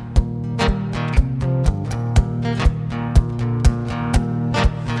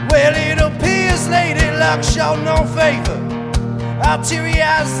 Well, it appears Lady Luck showed no favor. I'll teary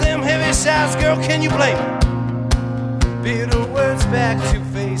eyes, them heavy sighs, girl, can you blame her? Bitter words back to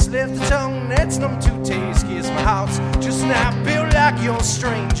face, left a tongue that's numb to taste. Kiss my heart's just not built like your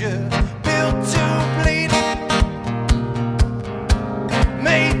stranger, built to bleed,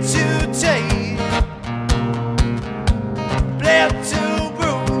 made to take, bled to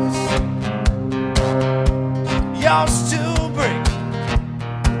bruise, yours to break,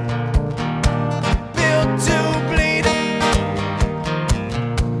 built to bleed,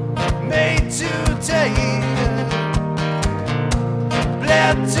 made to take,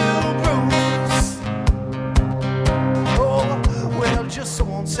 bled to bruise. Oh, well, just so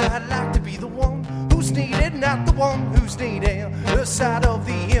once I'd like to be the one who's needed, not the one who's needing. The side of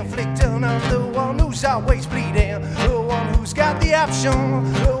the inflictor, not the one who's always bleeding. The one who's got the option,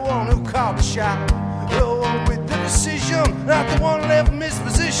 the one who called the shot, the one with the decision, not the one left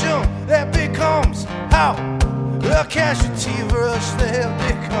misposition. That becomes how a casualty of rush. That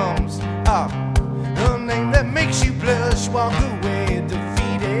becomes how the name that makes you blush, walk away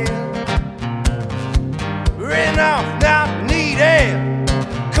defeated, written off, not needed.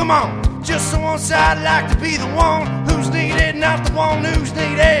 Come on, just the one side, I'd like to be the one who's needed, not the one who's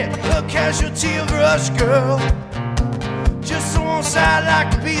needed. A casualty of rush, girl. Just the one side, I'd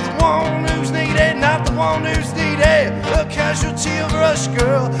like to be the one who's needed, not the one who's needed. A casualty of rush,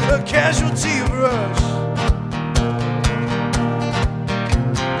 girl. A casualty of rush.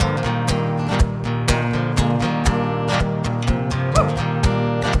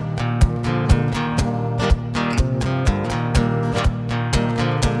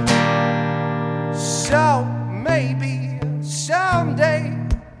 So maybe someday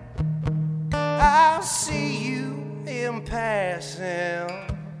I'll see you in passing.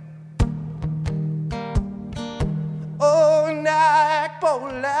 Oh, night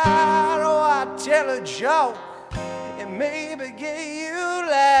polite, oh, I tell a joke and maybe get you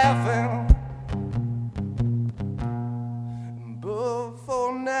laughing. But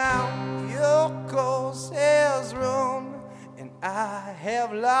for now, your course has run, and I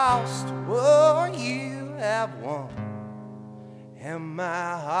have lost what you have won. And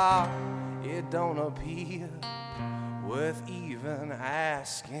my heart, it don't appear worth even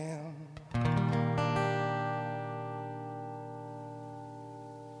asking.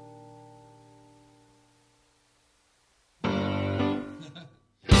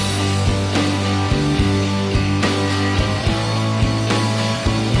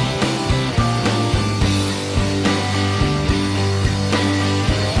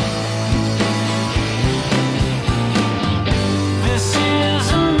 This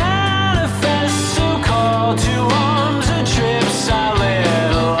is a manifesto call to arms and trips I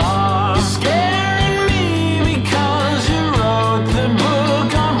live on. You're scaring me because you wrote the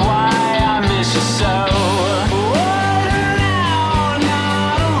book on why I miss you so. What now,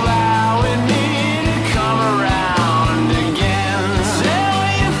 not allowing me to come around again. Tell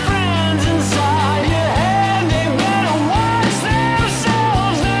your friends inside your head they better watch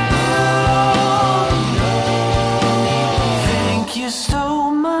themselves now. Think you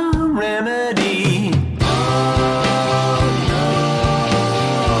stole my remedy.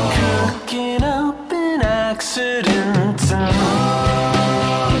 Cooking up an accident and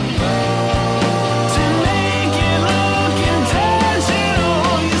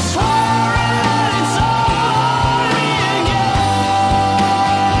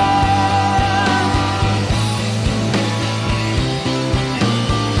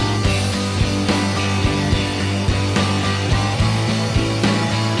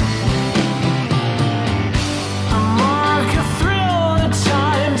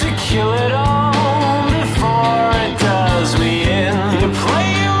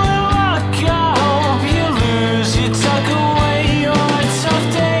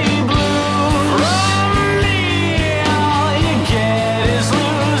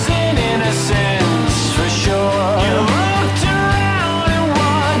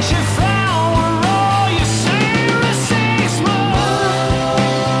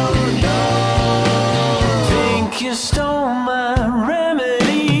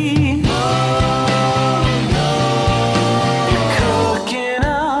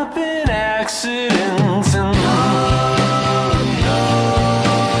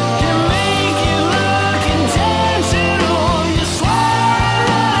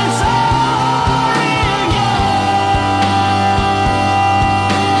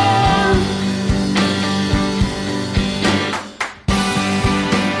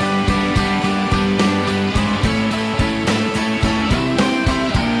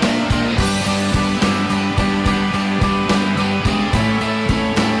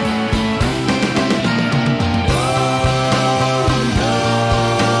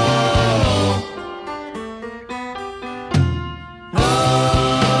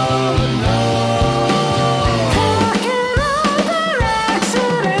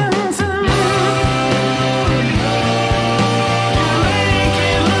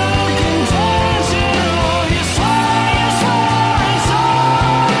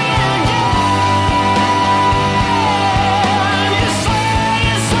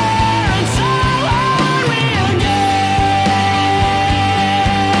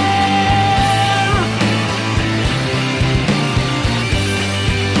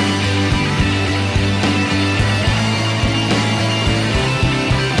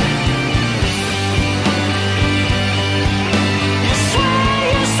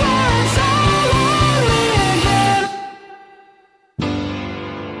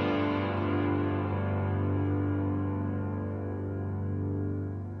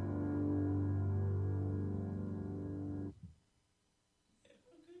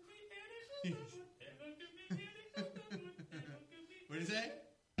What do you say?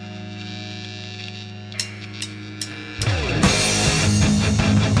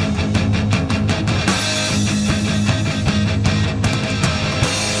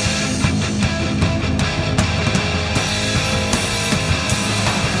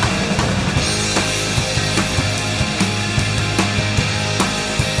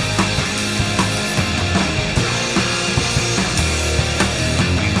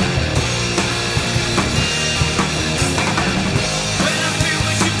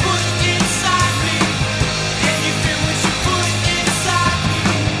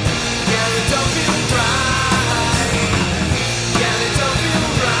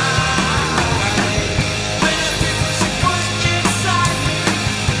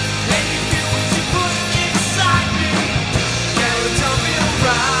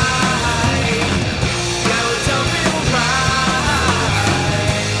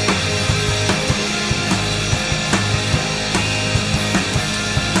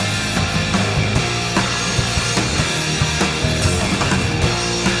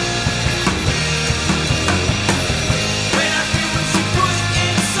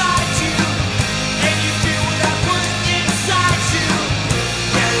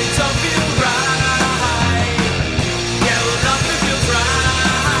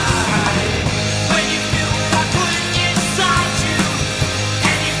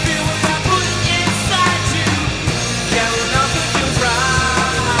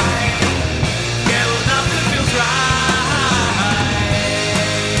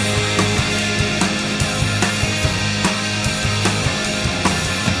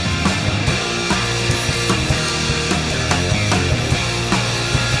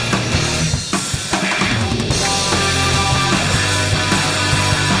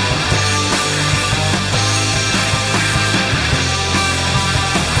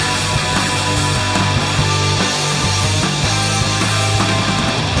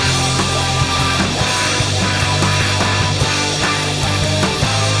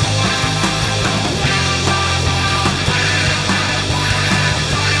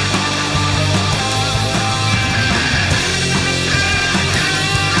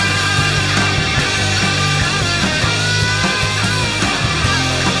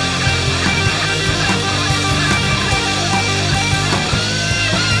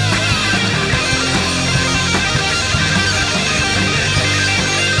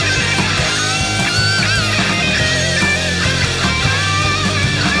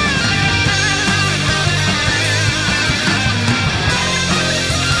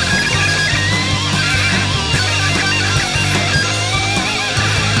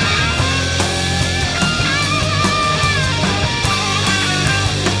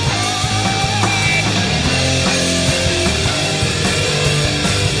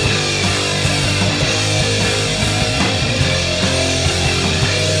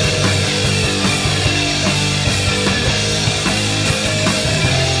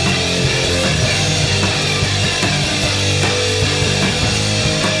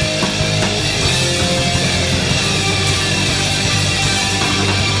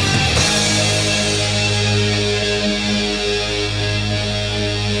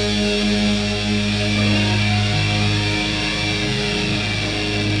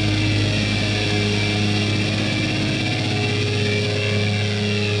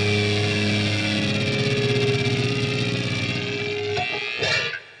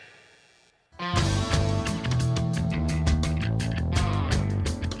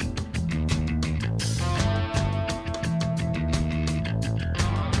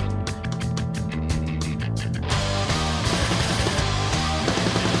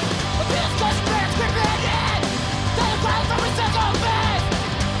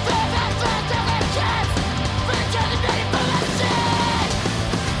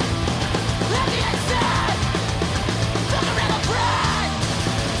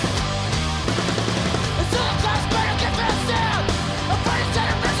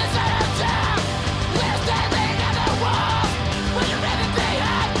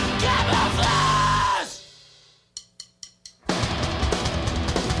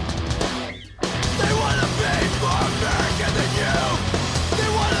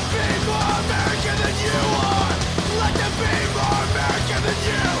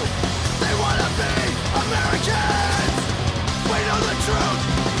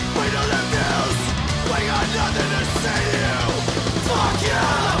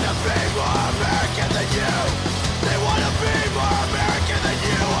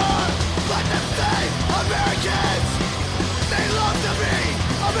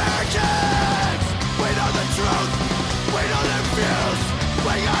 We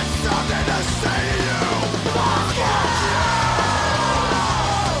got something to say to you. Fuck you!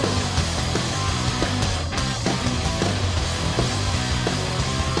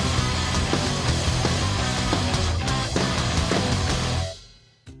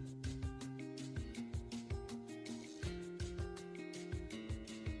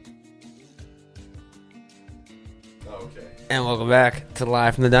 And welcome back to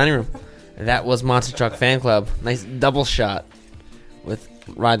Live from the Dining Room. That was Monster Truck Fan Club. Nice double shot with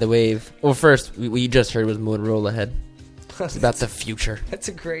Ride the Wave. Well, first, what you just heard was Motorola Head. It's about the future. That's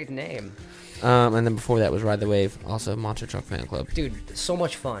a great name. And then before that was Ride the Wave, also Monster Truck Fan Club. Dude, so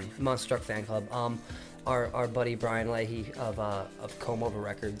much fun. Monster Truck Fan Club. Our buddy Brian Leahy of Comb Over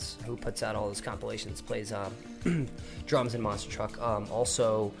Records, who puts out all those compilations, plays drums in Monster Truck.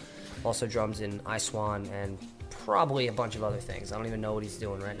 Also drums in I Swan and probably a bunch of other things. I don't even know what he's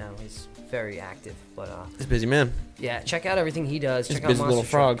doing right now. He's very active, but He's a busy man. yeah, check out everything he does. He's Check a out busy Monster little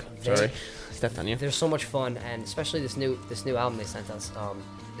frog. Truck. Sorry, stepped on you. They're so much fun, and especially this new album they sent us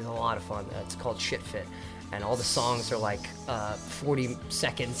is a lot of fun. It's called Shit Fit, and all the songs are like 40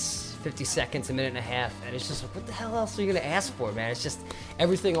 seconds, 50 seconds, a minute and a half, and it's just like, what the hell else are you gonna ask for, man? It's just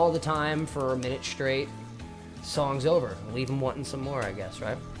everything all the time for a minute straight. Song's over. Leave them wanting some more, I guess,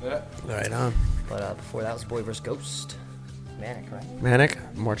 right? Yeah. Right on. But before that was Boy vs. Ghost. Manic, right? Manic,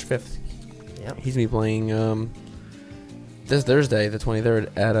 March 5th. Yep. He's going to be playing this Thursday, the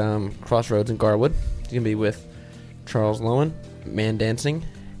 23rd, at Crossroads in Garwood. He's going to be with Charles Lowen, Man Dancing,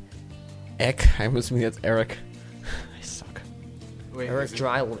 Eck. I'm assuming that's Eric. I suck. Wait, Eric is it-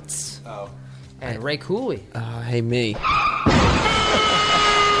 Drylitz. Oh. And Ray Cooley. Hey, me.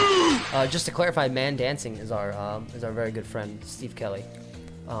 Just to clarify, Man Dancing is our very good friend Steve Kelly.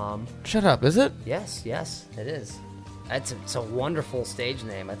 Shut up, is it? Yes, it is. It's a wonderful stage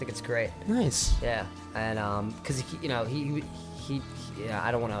name. I think it's great. Nice. Yeah, and because he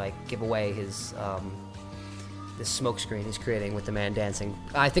I don't want to like give away his this smoke screen he's creating with the Man Dancing.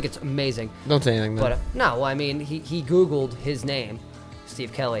 I think it's amazing. Don't say anything, though. But no, well, I mean he Googled his name,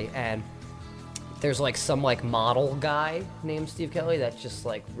 Steve Kelly, and there's like some like model guy named Steve Kelly that's just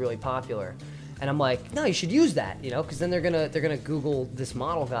like really popular. And I'm like, no, you should use that, because then they're gonna Google this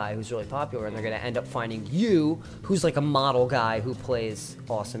model guy who's really popular, and they're gonna end up finding you, who's like a model guy who plays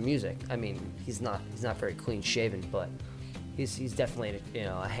awesome music. I mean, he's not very clean shaven, but he's definitely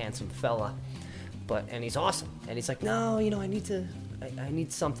a handsome fella, and he's awesome. And he's like, no, I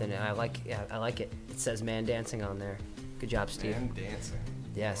need something, and I like it. It says Man Dancing on there. Good job, Steve. Man Dancing.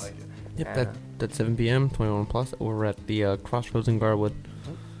 Yes. I like it. Yep, And, that's 7 p.m., 21 plus, over at the Crossroads in Garwood.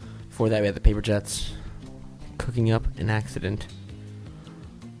 Before that, we had the Paper Jets cooking up an accident.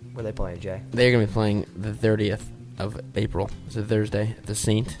 where they playing, Jay? They're going to be playing the 30th of April. It's a Thursday at the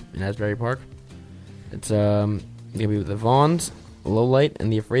Saint in Asbury Park. It's going to be with the Vaughns, Lowlight,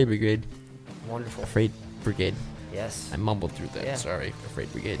 and the Afraid Brigade. Wonderful. Afraid Brigade. Yes. I mumbled through that. Yeah. Sorry, Afraid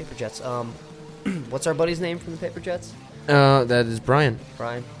Brigade. Paper Jets. What's our buddy's name from the Paper Jets? That is Brian.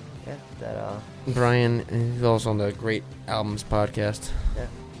 Brian. Yeah. That. Brian is also on the Great Albums podcast. Yeah.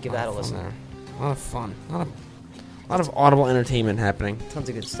 Give that a listen. A lot of fun. A lot of audible entertainment happening. Tons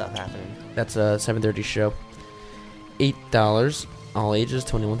of good stuff happening. That's a 7:30 show. $8, all ages,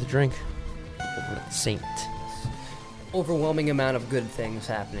 21 to drink. Over at Saint. Overwhelming amount of good things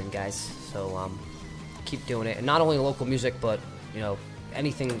happening, guys. So keep doing it, and not only local music, but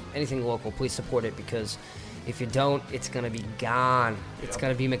anything local. Please support it, because if you don't, it's gonna be gone. It's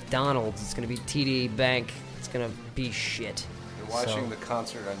gonna be McDonald's. It's gonna be TD Bank. It's gonna be shit. Watching the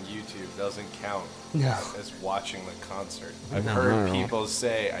concert on YouTube doesn't count as watching the concert. I've No, heard not at all. people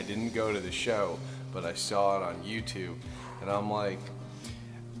say, I didn't go to the show, but I saw it on YouTube. And I'm like,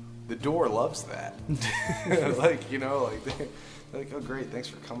 the door loves that. they're like, oh, great, thanks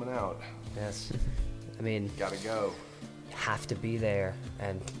for coming out. Yes. I mean, Gotta go. you have to be there,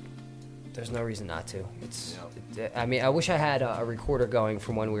 and there's no reason not to. I mean, I wish I had a recorder going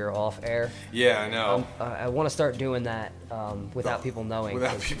from when we were off air. Yeah, I know. I want to start doing that without people knowing.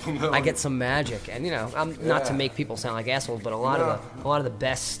 Without 'cause people knowing. I get some magic, and I'm not to Yeah. make people sound like assholes, but a lot of the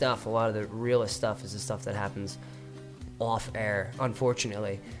best stuff, a lot of the realest stuff is the stuff that happens off air,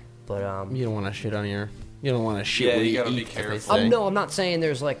 unfortunately. But You don't want to shit on your. You don't want to shit. Yeah, where you you gotta eat, be as they careful. say. no, I'm not saying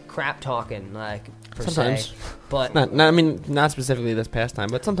there's like crap talking like per Sometimes. se, but Not specifically this past time,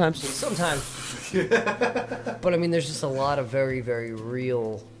 but sometimes. sometimes. But I mean, there's just a lot of very, very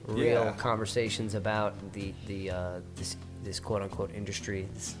real Yeah. conversations about this quote unquote industry,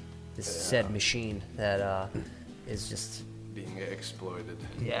 this said machine that is just Being exploited.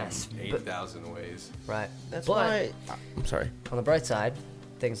 Yes, in but- 8,000 ways. right. That's but why. I'm sorry. on the bright side,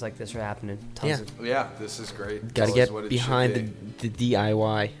 things like this are happening. Tons Yeah. of Yeah, this is great. Got to Tell us get what it behind should the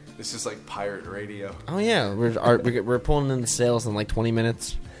DIY. be. This is like pirate radio. Oh yeah, we're pulling in the sales in like 20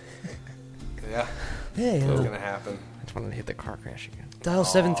 minutes. Yeah, hey, what's gonna happen? I just wanted to hit the car crash again. dial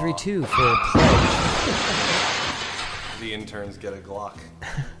 732 for a pledge. The interns get a Glock.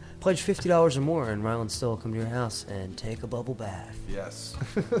 Pledge $50 or more, and Ryland Stoll will come to your house and take a bubble bath. Yes.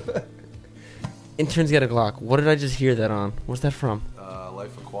 Interns Get a Glock. What did I just hear that on? What's that from?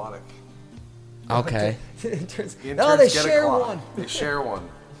 Life Aquatic. Okay. Interns- The oh, they interns get a share clock. one. They share one.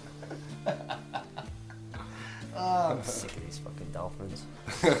 I'm sick of these fucking dolphins.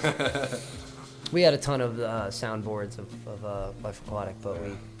 We had a ton of soundboards of Life Aquatic, but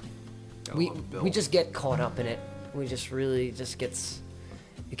we just get caught up in it. We just really it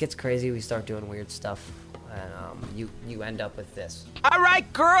gets crazy. We start doing weird stuff, and you end up with this. All right,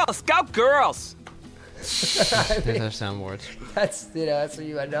 girls, go girls. There's our soundboards. That's what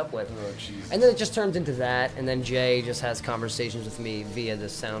you end up with. And then it just turns into that, and then Jay just has conversations with me via the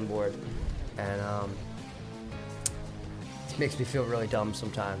soundboard, and it makes me feel really dumb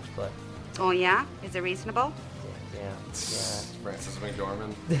sometimes, but Oh, yeah? Is it reasonable? yeah. Francis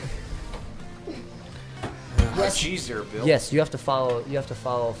McDormand. Yes. Cheese there, Bill. Yes, you have to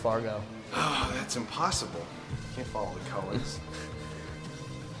follow Fargo. Oh, that's impossible. You can't follow the colors.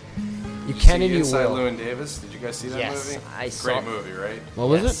 You Did can see and you Inside will. Llewyn Davis? Did you guys see that Yes, movie? I Great saw- movie, right? What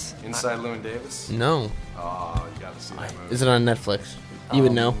was Yes. it? Inside Llewyn Davis? No. Oh, you gotta see that movie. Is it on Netflix? You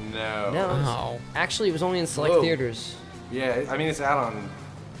would know. No. No, Oh. actually, it was only in select Whoa. theaters. Yeah, I mean it's out on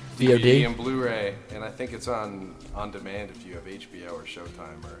VOD? DVD and Blu-ray, and I think it's on demand if you have HBO or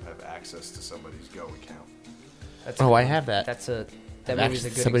Showtime or have access to somebody's Go account. Oh, I have that. That movie's a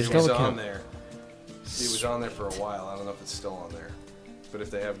good Somebody's It example. was Go account. on there. It was on there for a while. I don't know if it's still on there, but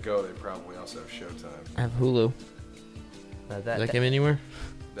if they have Go, they probably also have Showtime. I have Hulu. Does that come anywhere?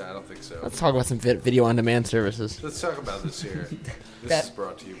 No, I don't think so. Let's talk about some video on demand services. Let's talk about this here. This That- is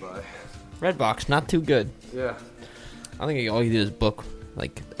brought to you by. Redbox, not too good. Yeah. I think all you do is book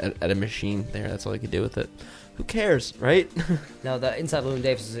like at a machine there. That's all you can do with it. Who cares, right? No, the Inside Llewyn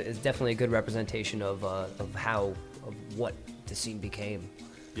Davis is definitely a good representation of what the scene became.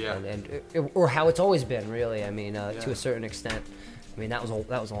 Yeah. Or how it's always been, really. I mean, to a certain extent. I mean, that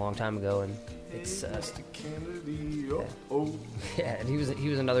was a long time ago, and it's Kennedy. yeah. Yeah, and he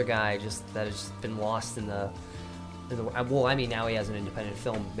was another guy that has just been lost in the. Well, I mean, now he has an independent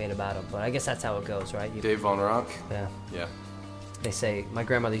film made about him, but I guess that's how it goes, right? Dave Von Rock. Yeah. Yeah. They say, my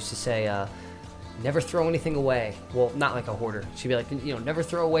grandmother used to say, never throw anything away. Well, not like a hoarder. She'd be like, never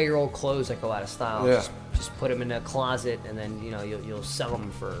throw away your old clothes that go out of style. Yeah. Just put them in a closet, and then you'll sell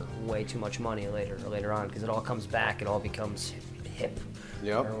them for way too much money later on, because it all comes back. It all becomes hip.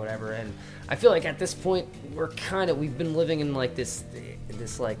 Yep. Or whatever. And I feel like at this point we've been living in like this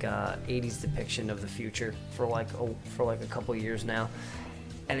 80s depiction of the future for like a couple years now,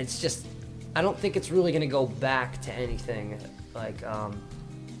 and it's just, I don't think it's really going to go back to anything like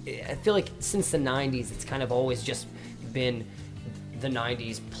I feel like since the 90s it's kind of always just been the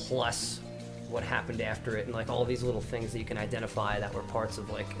 90s plus what happened after it, and like all these little things that you can identify that were parts of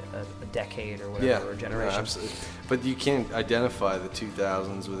like a decade or whatever, or a generation. Yeah, absolutely. But you can't identify the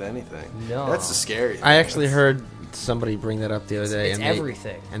 2000s with anything. No. That's the scary thing. I actually heard somebody bring that up the other day. It's and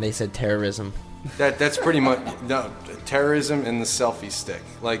everything. And they said terrorism. That's pretty much terrorism and the selfie stick.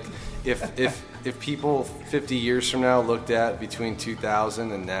 Like if people 50 years from now looked at between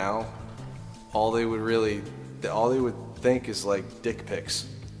 2000 and now, all they would think is like dick pics.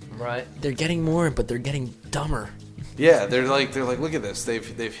 Right. They're getting more, but they're getting dumber. Yeah, they're like, look at this. They've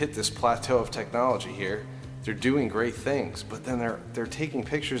hit this plateau of technology here. They're doing great things, but then they're taking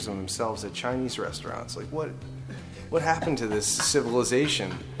pictures of themselves at Chinese restaurants. Like what happened to this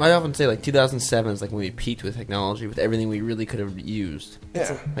civilization? I often say like 2007 is like when we peaked with technology, with everything we really could have used.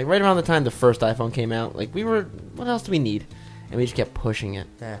 Yeah. Like right around the time the first iPhone came out, like what else do we need? And we just kept pushing it.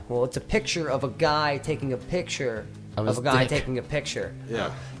 Yeah. Well, it's a picture of a guy taking a picture Of of his a guy dick. taking a picture.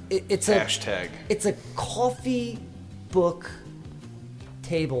 Yeah. It's Hashtag. It's a coffee book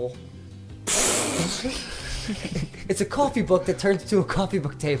table. It's a coffee book that turns into a coffee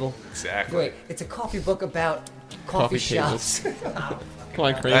book table. Exactly. Wait, it's a coffee book about coffee shops. Come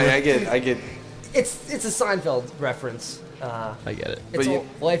on, Kramer. I get. It's a Seinfeld reference. I get it. It's But you-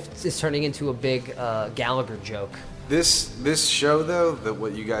 life is turning into a big Gallagher joke. This show though, that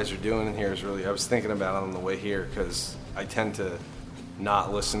what you guys are doing in here is really. I was thinking about it on the way here because I tend to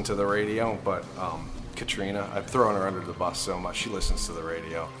not listen to the radio, but Katrina, I've thrown her under the bus so much. She listens to the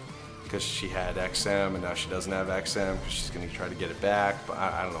radio because she had XM and now she doesn't have XM because she's going to try to get it back. But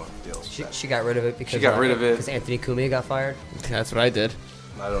I don't know what the deal is with that. She got rid of it because She got rid of it. because Anthony Cumia got fired. That's what I did.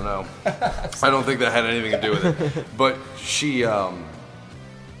 I don't know. I don't think that had anything to do with it. But she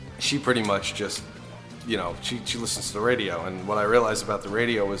pretty much just, she listens to the radio. And what I realized about the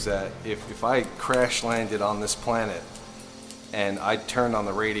radio was that if I crash landed on this planet and I turned on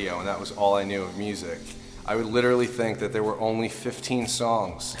the radio and that was all I knew of music, I would literally think that there were only 15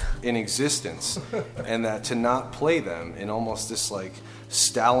 songs in existence, and that to not play them in almost this like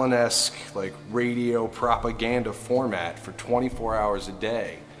Stalin-esque like radio propaganda format for 24 hours a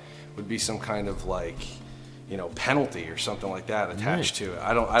day would be some kind of like, you know, penalty or something like that attached to it.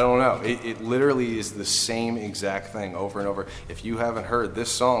 I don't know. It literally is the same exact thing over and over. If you haven't heard this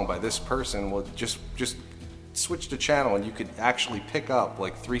song by this person, well, just switch the channel and you could actually pick up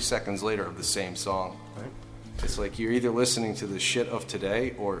like 3 seconds later of the same song. Right. It's like you're either listening to the shit of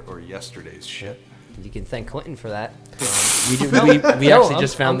today or yesterday's shit. You can thank Clinton for that. We actually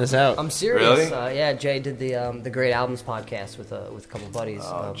just found this out. I'm serious. Really? Yeah, Jay did the Great Albums podcast with a couple buddies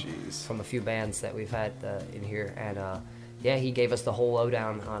from a few bands that we've had in here, and yeah, he gave us the whole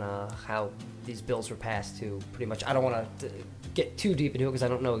lowdown on how these bills were passed to. Pretty much, I don't want to get too deep into it because I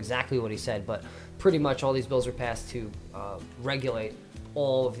don't know exactly what he said, but pretty much all these bills were passed to regulate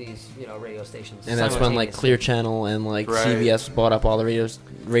all of these, you know, radio stations. And that's when like Clear Channel and like CBS bought up all the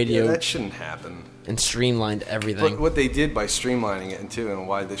radio. Yeah, that shouldn't happen. And streamlined everything. But what they did by streamlining it, and too, and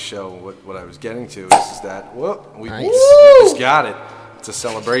why this show, what I was getting to is that, well, we just got it. It's a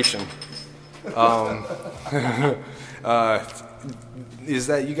celebration. Is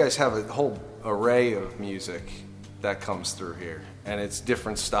that you guys have a whole array of music that comes through here, and it's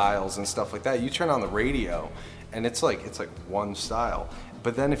different styles and stuff like that. You turn on the radio, and it's like one style.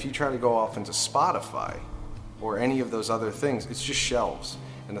 But then if you try to go off into Spotify or any of those other things, it's just shelves.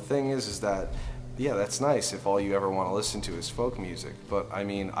 And the thing is that, yeah, that's nice if all you ever want to listen to is folk music. But I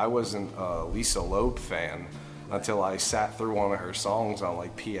mean, I wasn't a Lisa Loeb fan until I sat through one of her songs on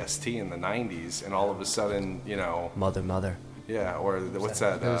like PST in the 90s, and all of a sudden, you know... Mother. Yeah, or what's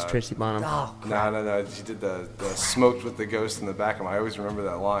that? That was Tracy Bonham. Oh, no. She did the smoked with the ghost in the back of my... I always remember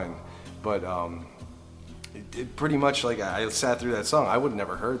that line. But it pretty much, like, I sat through that song. I would have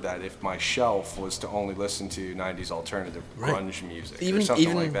never heard that if my shelf was to only listen to 90s alternative grunge music or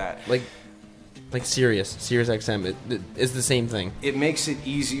something like that. Like Sirius XM, it's the same thing. It makes it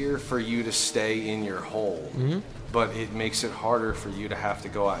easier for you to stay in your hole, but it makes it harder for you to have to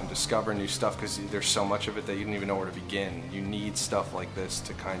go out and discover new stuff because there's so much of it that you don't even know where to begin. You need stuff like this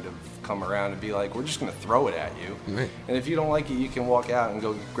to kind of come around and be like, we're just going to throw it at you. Right. And if you don't like it, you can walk out and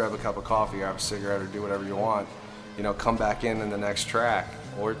go grab a cup of coffee or have a cigarette or do whatever you want. You know, come back in the next track.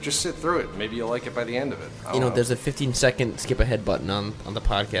 Or just sit through it. Maybe you'll like it by the end of it. I don't know. There's a 15-second skip ahead button on the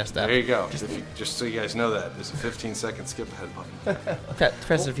podcast app. There you go. Just so you guys know that. There's a 15-second skip ahead button.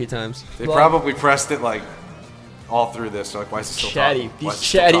 Press it a few times. They probably pressed it like all through this. So like, why is it still chatty? talking? These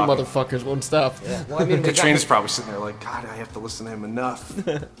chatty motherfuckers won't stop. Yeah. Well, I mean, Katrina's probably sitting there like, God, I have to listen to him enough.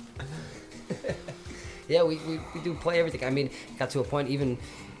 Yeah, we do play everything. I mean, it got to a point even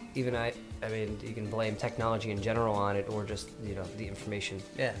I mean, you can blame technology in general on it, or just, you know, the information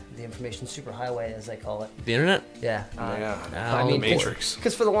superhighway, as they call it. The internet? Yeah. I mean, Matrix.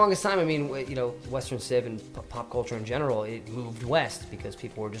 Because for the longest time, I mean, you know, Western civ and pop culture in general, it moved west because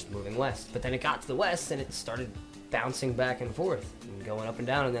people were just moving west. But then it got to the west and it started bouncing back and forth and going up and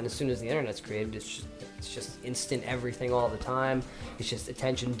down. And then as soon as the internet's created, it's just instant everything all the time. It's just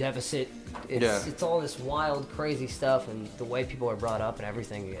attention deficit. It's all this wild, crazy stuff, and the way people are brought up and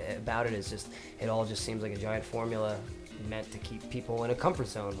everything about it is just, it all just seems like a giant formula meant to keep people in a comfort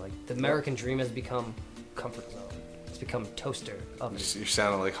zone. Like, the American dream has become comfort zone. It's become toaster oven. You're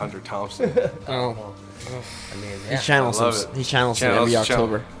sounding like Hunter Thompson. I mean, yeah. He channels him every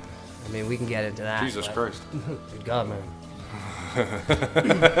October. I mean, we can get into that. Jesus Christ. Good God, man.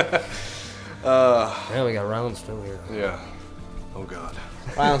 Yeah, we got Round still here. Yeah. Oh, God.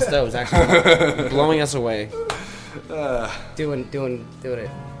 Round Stowe is actually blowing us away. Doing it.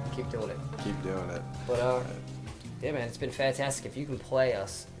 Keep doing it. Keep doing it. But, yeah, man, it's been fantastic. If you can play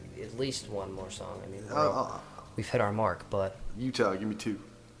us at least one more song, I mean, we've hit our mark, but... You tell. Give me 2.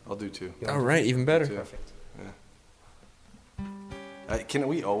 I'll do 2. All right, even better. 2. Perfect. Yeah. Can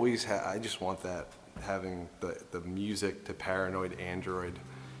we always I just want that, having the music to Paranoid Android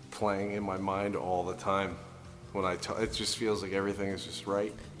playing in my mind all the time. When it just feels like everything is just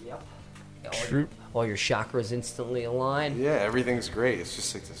right. Yep. All your chakras instantly align. Yeah, everything's great. It's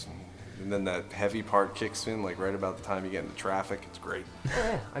just like this, and then that heavy part kicks in, like right about the time you get into traffic. It's great.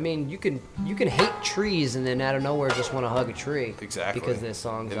 Yeah, I mean, you can hate trees and then out of nowhere just want to hug a tree. Exactly. Because this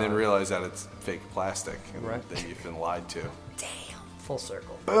song's and then realize that it's fake plastic, and right. that you've been lied to. Damn. Full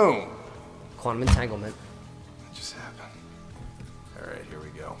circle. Boom. Quantum entanglement. It just happened. All right, here we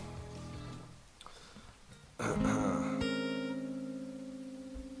go.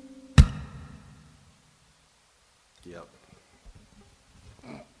 Yep.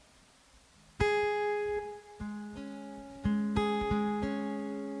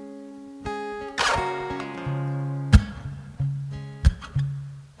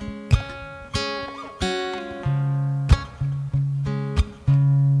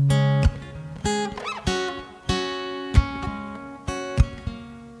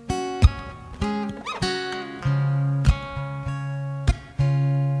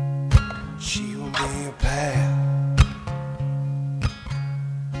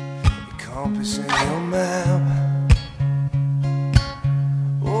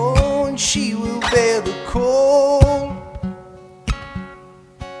 she will bear the cold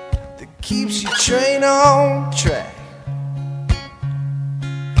that keeps your train on track.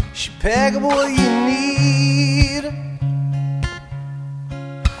 She pack up what you need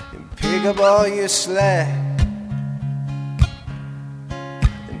and pick up all your slack.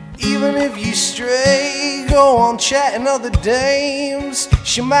 Even if you stray, go on chatting other dames,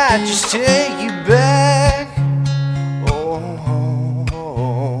 she might just take you back. Oh, oh, oh,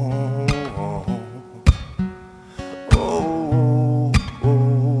 oh, oh,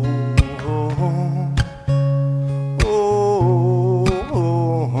 oh,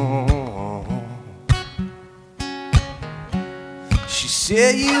 oh. She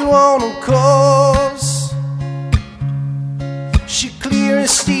said you on a course, she clear and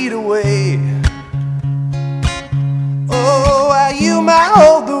steed away. Oh, how you might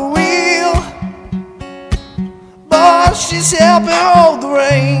hold the wheel, but she's helping hold the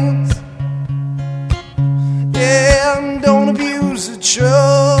reins. Yeah, and don't abuse the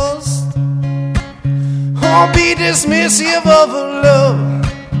trust, or be dismissive of her love.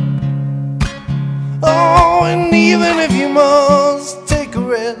 Oh, and even if you must take a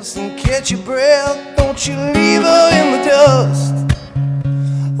rest and catch your breath, don't you leave her in the dust.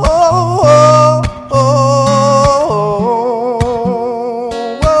 Oh, oh, oh,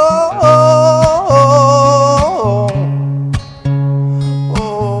 oh,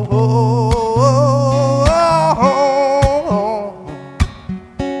 oh, oh, oh.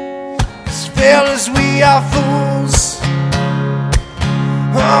 'Cause fellas, we are fools.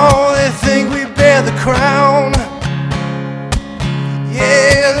 Oh, they think we bear the crown.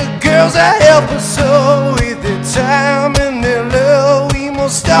 Yeah, the girls that help us so with their time and their love, we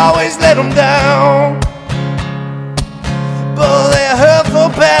must always let them down. But their hurtful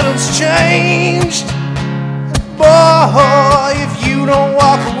patterns changed. Boy, if you don't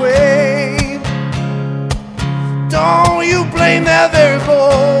walk away, don't you blame that very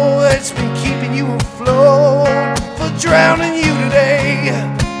boy that's been keeping you afloat for drowning you today.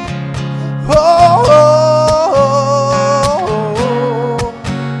 Oh, oh,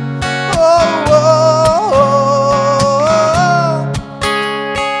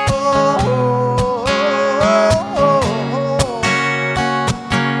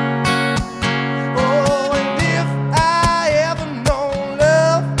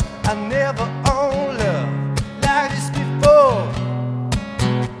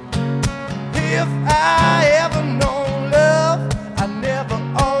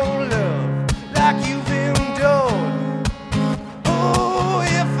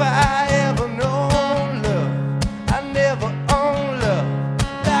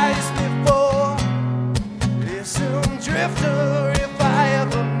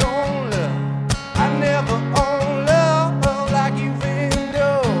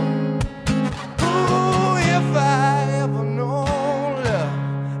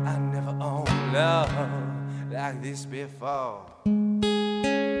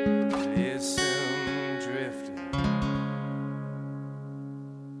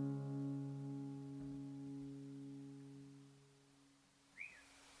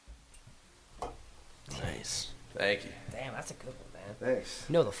 Thank you. Damn, that's a good one, man. Thanks.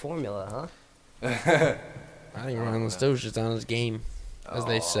 You know the formula, huh? I think Ryan Stowe's just on his game, as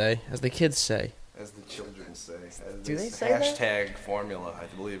they say, as the kids say. As the children say. Do they say that? Hashtag formula, I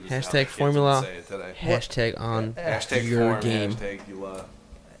believe. Is how the Hashtag kids formula. would say it today. Hashtag on Hashtag your form, game. Hashtag you love.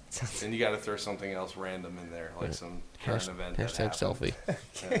 And you got to throw something else random in there, like some current event. that Hashtag happened. selfie.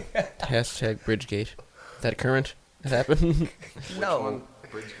 Hashtag Bridgegate. Is that current? That happened? No. One?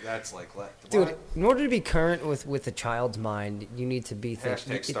 That's like Dude, what? in order to be current with a child's mind, you need to be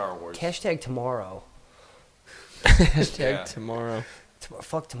Hashtag Star Wars. Hashtag tomorrow. Hashtag tomorrow.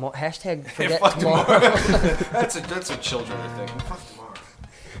 Fuck tomorrow. Hashtag forget Fuck tomorrow. that's what children are thinking. Fuck tomorrow.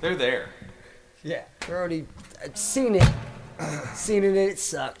 They're there. Yeah, we're already seen it. Seen it. It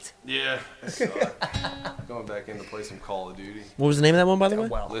sucked. Yeah. I saw it. Going back in to play some Call of Duty. What was the name of that one, by the way?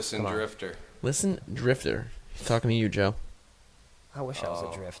 Well, Listen, Drifter. Listen, Drifter. He's talking to you, Joe. I wish I was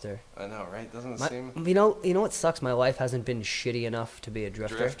a drifter. I know, right? Doesn't it seem? You know what sucks? My life hasn't been shitty enough to be a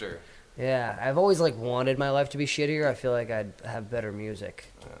drifter. Drifter. Yeah, I've always wanted my life to be shittier. I feel like I'd have better music.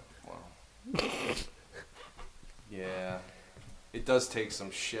 Yeah, well. Yeah. It does take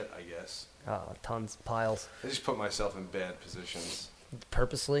some shit, I guess. Oh, tons, piles. I just put myself in bad positions.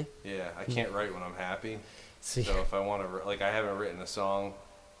 Purposely? Yeah, I can't write when I'm happy. See. So if I want to, I haven't written a song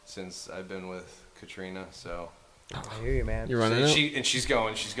since I've been with Katrina, so. I hear you, man. You're running So out? she's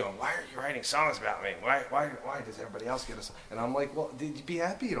going, why are you writing songs about me? Why does everybody else get a song? And I'm like, well, did you be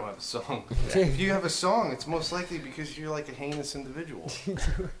happy you don't have a song? If you have a song, it's most likely because you're like a heinous individual.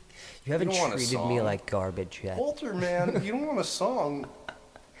 You haven't don't want a treated me song. like garbage yet. Walter, man, you don't want a song.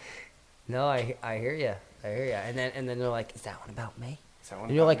 No, I hear you. I hear you. And then they're like, "Is that one about me?" Is that one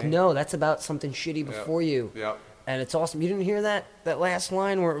And you're about like, me? "No, that's about something shitty Yep. before you." Yep. And it's awesome. You didn't hear that last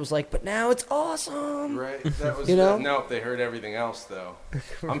line where it was like, "But now it's awesome." Right. That was You know? no, they heard everything else though.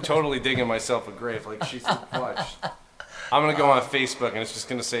 I'm totally digging myself a grave. Like she's watch. I'm gonna go on Facebook and it's just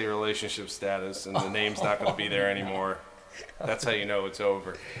gonna say relationship status and the name's not gonna be there anymore. That's how you know it's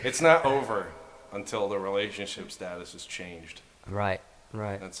over. It's not over until the relationship status is changed. Right.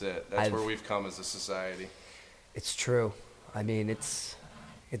 Right. That's it. That's where we've come as a society. It's true. I mean, it's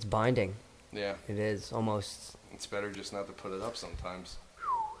binding. Yeah. It is almost It's better just not to put it up sometimes.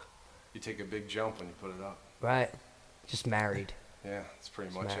 You take a big jump when you put it up. right. Just married. Yeah, that's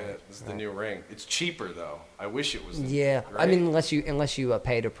pretty much married, it. This is the right. new ring. It's cheaper though. I wish it was. Yeah. I right? mean, unless you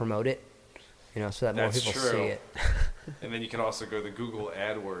pay to promote it, so that more That's people true. see it. And then you can also go to Google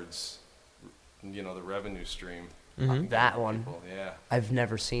AdWords, the revenue stream. That one. People, yeah. I've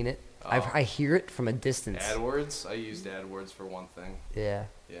never seen it. Oh. I hear it from a distance. AdWords? I used AdWords for one thing. Yeah.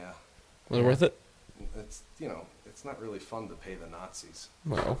 Yeah. Was it worth it? It's, it's not really fun to pay the Nazis.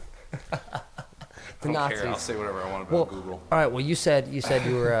 Well, The I don't Nazis. care. I'll say whatever I want about Well, Google. all right. Well, you said you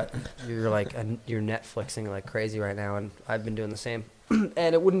were you're Netflixing like crazy right now, and I've been doing the same.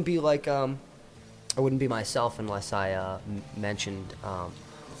 And it wouldn't be like I wouldn't be myself unless I mentioned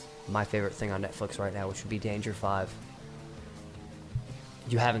my favorite thing on Netflix right now, which would be Danger 5.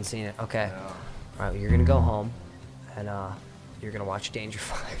 You haven't seen it, okay? No. All right. Well, you're gonna go home, and you're gonna watch Danger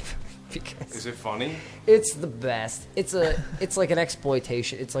 5 because Is it funny? it's the best. It's like an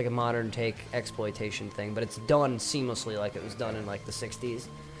exploitation. It's like a modern take exploitation thing, but it's done seamlessly like it was done in like the 60s.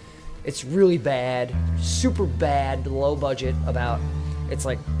 It's really bad, super bad, low budget it's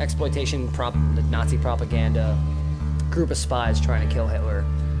like exploitation, Nazi propaganda, group of spies trying to kill Hitler,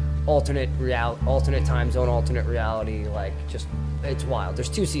 alternate time zone, alternate reality, it's wild. There's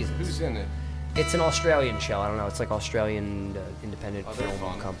 2 seasons. Who's in it? It's an Australian show. I don't know. It's like Australian independent Oh, they're film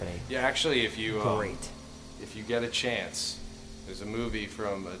fun. company. Yeah, actually, if you Great. if you get a chance, there's a movie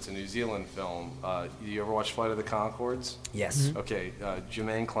it's a New Zealand film. You ever watch Flight of the Conchords? Yes. Okay,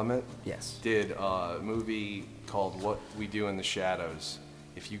 Jermaine Clement Yes. did a movie called What We Do in the Shadows.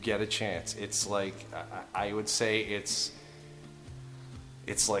 If you get a chance, it's like I would say it's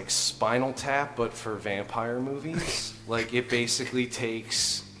like Spinal Tap, but for vampire movies. Like it basically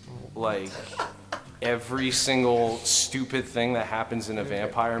takes like every single stupid thing that happens in a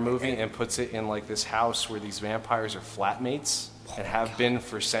vampire movie and puts it in like this house where these vampires are flatmates and have been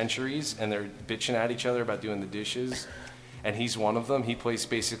for centuries, and they're bitching at each other about doing the dishes. And he's one of them. He plays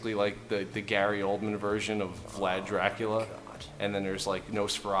basically like the Gary Oldman version of Vlad Dracula. And then there's like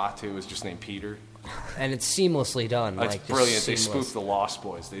Nosferatu, who's just named Peter. And it's seamlessly done. It's just brilliant. They seamless. spoof the Lost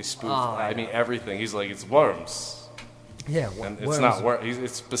Boys. They spoof, I know. everything. He's like, it's worms. Yeah, And it's not worms.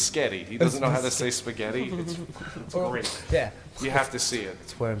 It's spaghetti. He doesn't know how to say spaghetti. It's great. Yeah, You have to see it.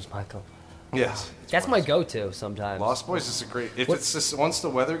 it's worms, Michael. Yes. That's my go-to sometimes. Lost Boys is a great. If What- it's just once the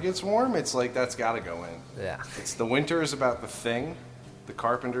weather gets warm, it's like that's got to go in. Yeah. It's the winter is about The Thing, the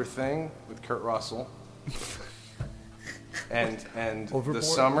Carpenter Thing with Kurt Russell, and the Overboard?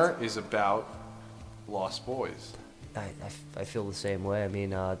 summer is about Lost Boys. I feel the same way. I mean,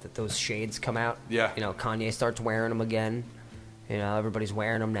 those shades come out. Yeah. Kanye starts wearing them again. Everybody's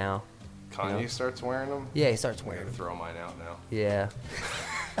wearing them now. Kanye starts wearing them. Yeah, he starts I'm wearing gonna them. throw mine out now. Yeah.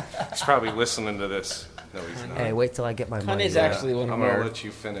 He's probably listening to this. No, he's not. Hey, wait till I get my money. Kanye's back. actually one of I'm gonna our. let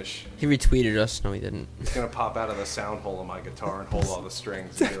you finish. He retweeted us. No, he didn't. He's gonna pop out of the sound hole of my guitar and hold all the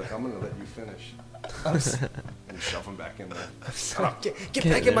strings and be like, "I'm gonna let you finish," and shove them back in there. Get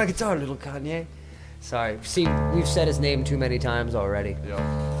back in my guitar, little Kanye. Sorry. See, we've said his name too many times already. Yeah.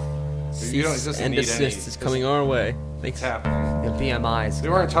 You don't. It Cease doesn't and need any. desist is coming our way. It's Thanks. happening. The BMIs. We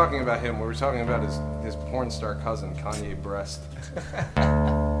weren't talking about him. We were talking about his porn star cousin, Kanye Breast.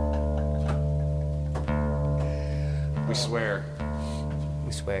 We swear.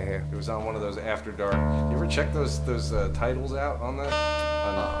 We swear here. It was on one of those After Dark. You ever check those titles out on that?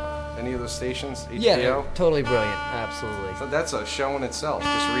 On any of those stations? HBO? Yeah, they're totally brilliant. Absolutely. So that's a show in itself,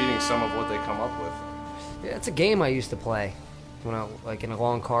 just reading some of what they come up with. Yeah, it's a game I used to play when I in a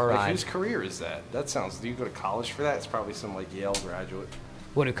long car Like, ride. whose career is that? That sounds. Do you go to college for that? It's probably some like Yale graduate.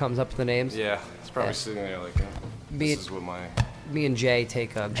 What it comes up with the names? Yeah, it's probably Yeah. sitting there like, Me- this is what my. Me and Jay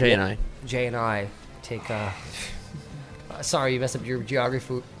take a. Jay and I. Jay and I take a. Sorry, you messed up your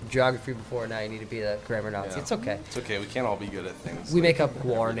geography before. Now you need to be a grammar Nazi. Yeah. It's okay. It's okay. We can't all be good at things. We make up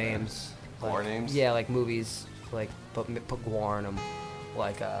Gwar names. Gwar names? Yeah, like movies. Like put Gwar in them.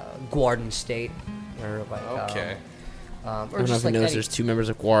 Like Garden State, or like Okay. Or I don't know just if like you noticed any- there's 2 members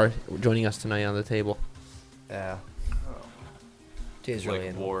of GWAR joining us tonight on the table. Yeah. Jay's Like really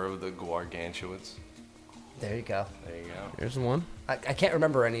in. War of the Gargantuans. There you go. There you go. There's one. I can't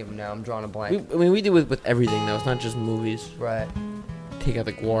remember any of them now. I'm drawing a blank. We do it with everything, though. It's not just movies. Right. Take out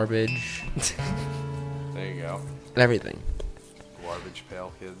the garbage. There you go. Everything. Garbage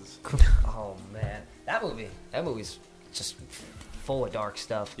Pail Kids. Oh man, that movie's just full of dark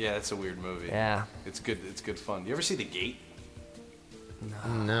stuff. Yeah, it's a weird movie. Yeah. It's good. It's good fun. You ever see The Gate?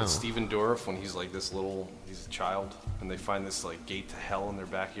 No. With Stephen Dorff when he's like he's a child, and they find this like gate to hell in their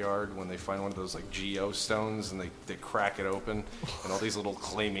backyard when they find one of those like geostones, and they crack it open, and all these little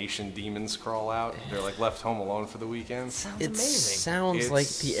claymation demons crawl out. They're like left home alone for the weekend. Sounds It amazing. sounds like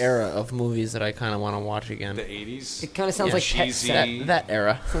the era of movies that I kind of want to watch again. The 80s. It kind of sounds Yeah, like cheesy. That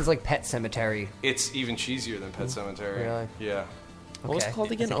era. Sounds like Pet Cemetery. It's even cheesier than Pet Cemetery. Really? Yeah. What was it Okay.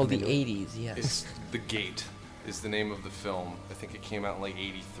 called again? I think Oh, I'm the into it. 80s, yes. It's The Gate is the name of the film. I think it came out in like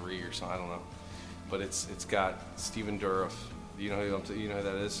 '83 or something. I don't know. But it's got Stephen Dorff. You know who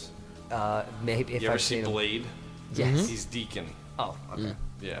that is? Maybe if You ever I've see seen him. Blade? Yes. He's Deacon. Oh, okay.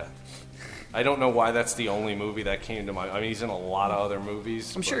 Yeah. I don't know why that's the only movie that came to mind. I mean, he's in a lot of other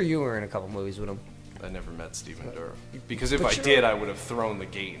movies. I'm but sure you were in a couple movies with him. I never met Stephen Dorff. Because if I did, I would have thrown the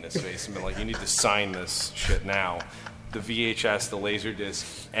gate in his face and been like, you need to sign this shit now. The VHS, the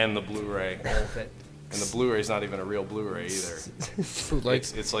Laserdisc, and the Blu-ray. All of it. And the Blu-ray's not even a real Blu-ray either. Bootleg.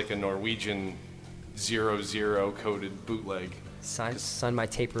 It's like a Norwegian 00 coded bootleg. Sign my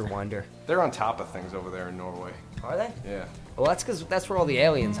tape rewinder. They're on top of things over there in Norway. Are they? Yeah. Well, that's because that's where all the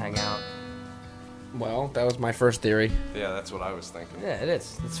aliens hang out. Well, that was my first theory. Yeah, that's what I was thinking. Yeah, it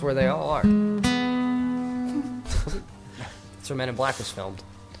is. That's where they all are. That's where Men in Black was filmed.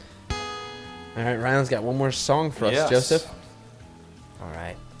 All right, Ryan's got one more song for us, Yes. Joseph. All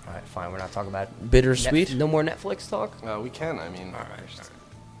right, fine. We're not talking about Bittersweet. No more Netflix talk. We can, I mean. All right.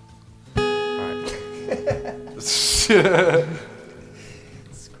 This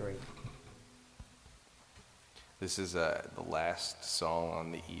It's great. is the last song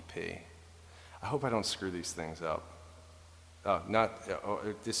on the EP. I hope I don't screw these things up.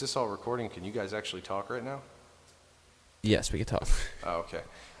 Is this all recording? Can you guys actually talk right now? Yes, we could talk. Oh, okay.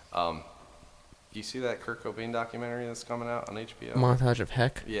 Do you see that Kurt Cobain documentary that's coming out on HBO? Montage of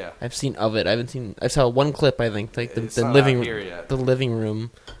Heck. Yeah. I've seen of it. I haven't seen. I saw one clip. I think like It's the not living out here yet. the living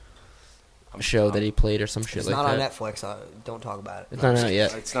room show that he played or some shit It's like not on that. Netflix. Don't talk about it. It's not out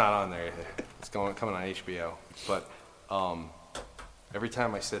yet. It's not on there either. It's coming on HBO. But every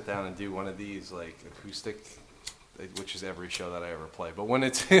time I sit down and do one of these like acoustic, which is every show that I ever play, but when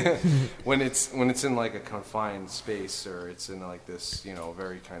it's when it's in like a confined space or it's in like this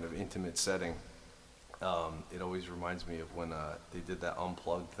very kind of intimate setting, it always reminds me of when they did that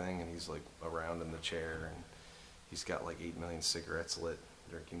Unplugged thing and he's like around in the chair and he's got like 8 million cigarettes lit,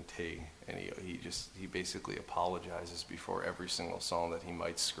 drinking tea, and he basically apologizes before every single song that he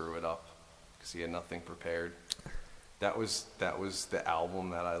might screw it up because he had nothing prepared. That was the album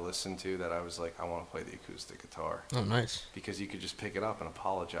that I listened to that I was like, I want to play the acoustic guitar. Oh, nice. Because you could just pick it up and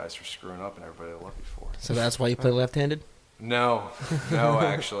apologize for screwing up and everybody will love you for it. So that's why you play left-handed? No,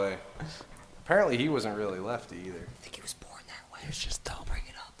 actually. Apparently he wasn't really lefty either. I think he was born that way. It's just don't bring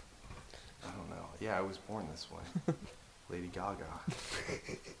it up. I don't know. Yeah, I was born this way. Lady Gaga.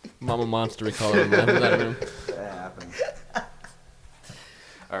 Mama Monster, we call her in that room. That happened.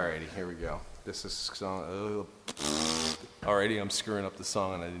 Alrighty, here we go. This is song. Alrighty, I'm screwing up the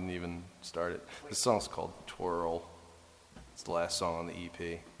song and I didn't even start it. This song's called Twirl. It's the last song on the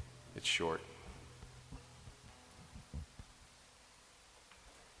EP. It's short.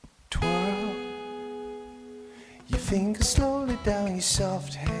 Twirl your fingers slowly down your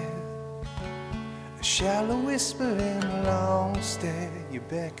soft hair. A shallow whisper in a long stare. You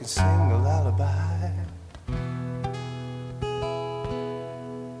beck and sing a lullaby.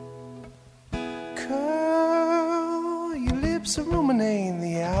 Curl your lips and ruminate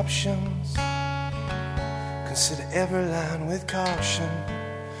the options. Consider every line with caution.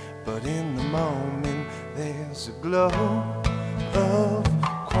 But in the moment there's a glow of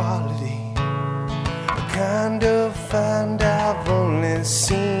quality, a kind of find I've only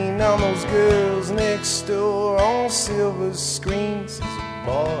seen on those girls next door on silver screens. As a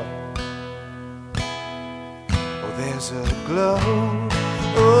boy, oh, there's a glow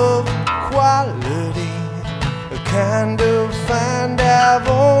of quality, a kind of find I've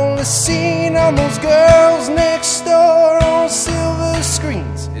only seen on those girls next door on silver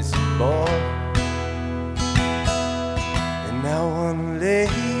screens. As a boy, and now one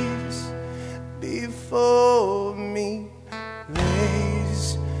lays before me,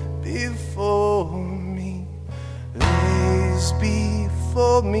 lays before me, lays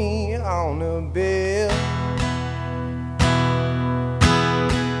for me on a bed.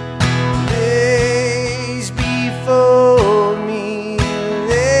 Lays before me,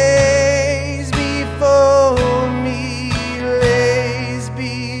 lays before me, lays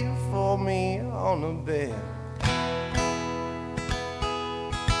before me on a bed.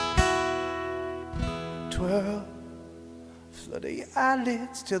 12 flooding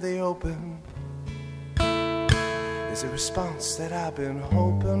eyelids till they open. Is a response that I've been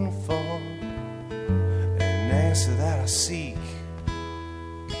hoping for, an answer that I seek.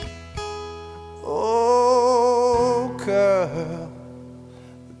 Oh, curl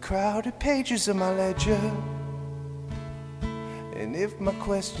the crowded pages of my ledger, and if my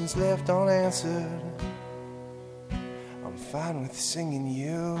question's left unanswered, I'm fine with singing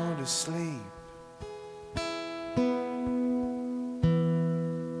you to sleep.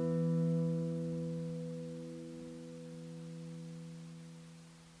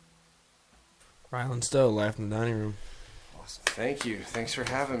 Ryland Stowe, live from the dining room. Awesome. Thank you. Thanks for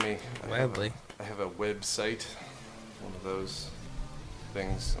having me. Gladly. I have a website, one of those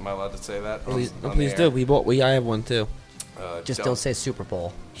things. Am I allowed to say that? Please, on please the do. air? I have one too. Just don't say Super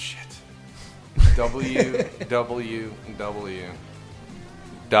Bowl. Shit.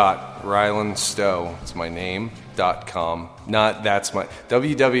 www.rylandstowe. It's my name. .com. Not that's my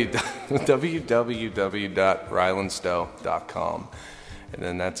www.rylandstowe.com. And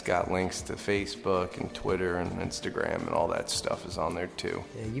then that's got links to Facebook and Twitter and Instagram, and all that stuff is on there too.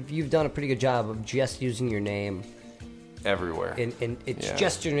 Yeah, you've done a pretty good job of just using your name everywhere. And it's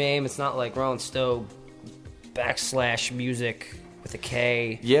just your name. It's not like Ryland Stowe / music with a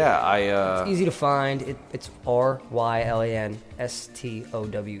K. Yeah, it's easy to find. It's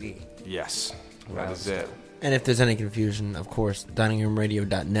RYLANSTOWE. Yes, that is it. And if there's any confusion, of course,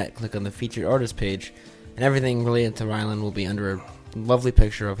 diningroomradio.net. Click on the featured artist page, and everything related to Ryland will be under a lovely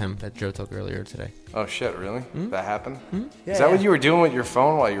picture of him that Joe took earlier today. Oh shit! Really? That happened? Yeah, is that what you were doing with your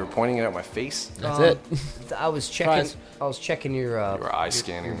phone while you were pointing it at my face? That's it. I was checking. I was checking your. You were eye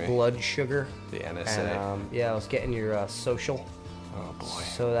scanning your me. blood sugar. The NSA. And, I was getting your social. Oh boy.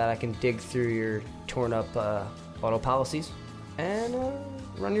 So that I can dig through your torn up auto policies and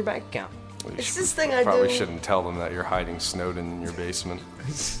run your bank account. Well, It's this thing I probably do. shouldn't tell them that you're hiding Snowden in your basement.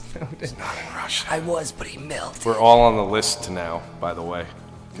 He's not in Russia. I was, but he melted. We're all on the list now, by the way.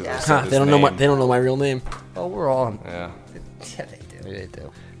 'cause I said his They don't know name. they don't know my real name. Oh, we're all on. Yeah. Yeah, they do. They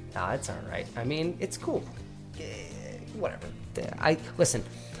do. Nah, it's all right. I mean, it's cool. Whatever. Listen.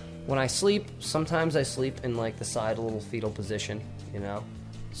 When I sleep, sometimes I sleep in like the side, a little fetal position, you know.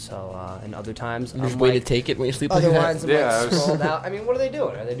 So, and other times, There's a I'm way like, to take it when you sleep like that. otherwise, I'm Yeah, I like was- sprawled out. I mean, what are they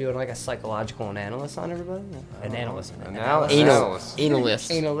doing? Are they doing like a psychological analysis on everybody? An analyst. Analyst.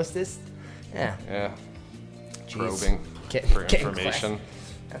 Analyst. Analyst. Yeah. Yeah. Jeez. Probing Get- for get in information.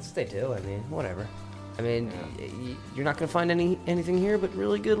 That's what they do. I mean, whatever. I mean, you're not going to find anything here but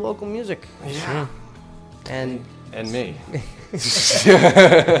really good local music. Yeah. And me.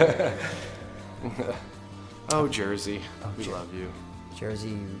 Oh, Jersey. We love you.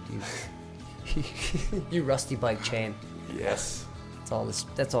 Jersey, you rusty bike chain. Yes.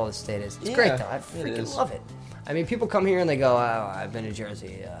 That's all this state is. It's Yeah, great though. I it freaking is. love it. I mean, people come here and they go, "Oh, I've been to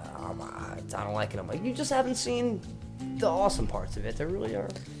Jersey. I don't like it." I'm like, you just haven't seen the awesome parts of it. There really are.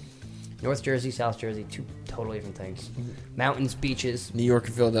 North Jersey, South Jersey, two totally different things. Mountains, beaches. New York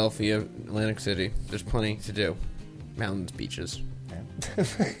and Philadelphia, Atlantic City. There's plenty to do. Mountains, beaches.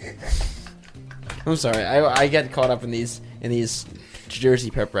 I'm sorry. I get caught up in these Jersey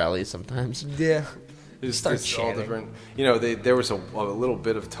pep rallies sometimes. Yeah. It's all chanting. different. You know, there was a little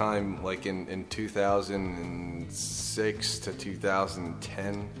bit of time, like in 2006 to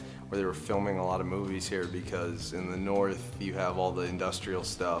 2010, where they were filming a lot of movies here, because in the north you have all the industrial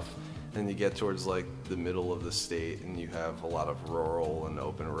stuff, and you get towards like the middle of the state and you have a lot of rural and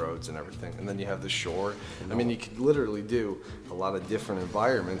open roads and everything, and then you have the shore. I mean, you could literally do a lot of different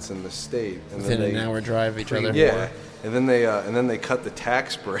environments in the state. And Within then an hour drive of each other. Yeah, and then they cut the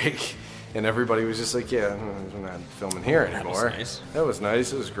tax break. And everybody was just like, yeah, we're not filming here anymore. That was nice. That was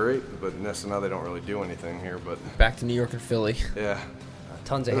nice. It was great. But so now they don't really do anything here. But Back to New York and Philly. yeah,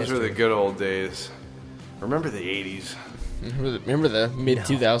 Tons of those history. were the good old days. Remember the 80s. Remember the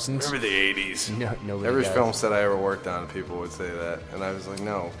mid-2000s? Remember the 80s. No, nobody Every does. film set I ever worked on, people would say that. And I was like,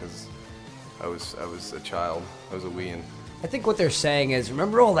 no, because I was a child. I was a weein'. I think what they're saying is,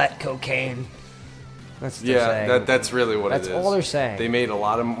 remember all that cocaine? That's what they're saying. Yeah, that's really what That's it is. all they're saying. They made a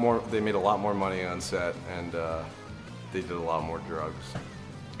lot more money on set, and they did a lot more drugs.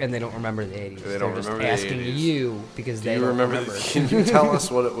 And they don't remember the 80s. They don't They're just remember the asking 80s. you because Do they you don't remember? remember. Can you tell us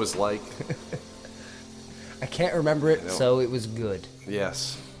what it was like? I can't remember it, so it was good.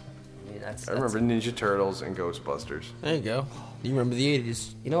 Yes. I mean, I remember Ninja Turtles and Ghostbusters. There you go. You remember the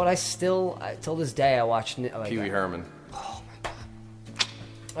 80s. You know what? Till this day, I watch. Pee Wee Herman.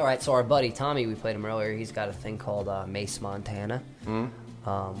 All right, so our buddy Tommy, we played him earlier. He's got a thing called Mace Montana,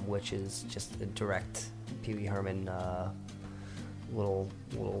 which is just a direct Pee Wee Herman little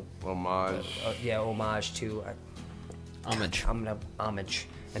homage. Homage to homage. I'm gonna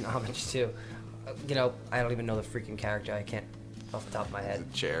homage to. I don't even know the freaking character. I can't off the top of my head.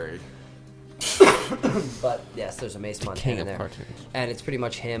 Jerry. But yes, there's a Mace Montana King of there, cartoons. and it's pretty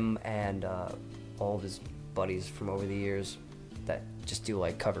much him and all of his buddies from over the years that just do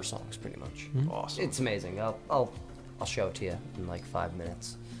like cover songs, pretty much. Awesome. It's amazing. I'll show it to you in like 5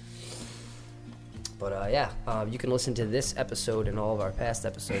 minutes. But you can listen to this episode and all of our past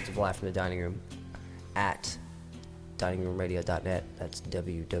episodes of Live from the Dining Room at diningroomradio.net. That's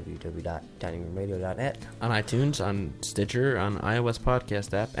www.diningroomradio.net. On iTunes, on Stitcher, on iOS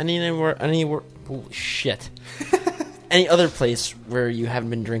podcast app, anywhere. Holy shit! Any other place where you haven't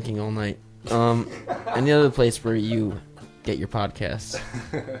been drinking all night. Any other place where you get your podcasts.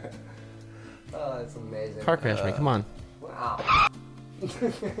 Oh, that's amazing. Car crash, man! Come on. Wow.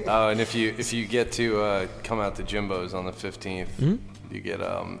 And if you get to come out to Jimbo's on the 15th, you get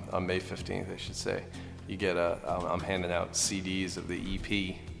on May 15th, I should say. You get I'm handing out CDs of the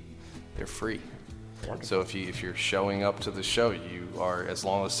EP. They're free. So if you're showing up to the show, you are, as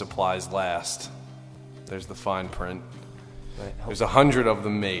long as supplies last. There's the fine print. There's 100 of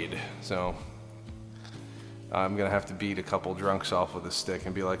them made. So I'm gonna have to beat a couple drunks off with a stick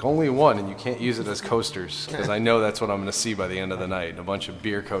and be like, only one, and you can't use it as coasters, because I know that's what I'm gonna see by the end of the night. A bunch of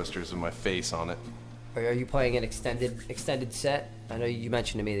beer coasters with my face on it. Are you playing an extended set? I know you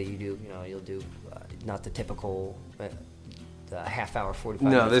mentioned to me that you do. You'll do not the typical the half hour, 45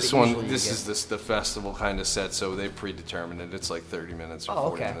 minutes. No, this is the festival kind of set, so they predetermined it. It's like 30 minutes or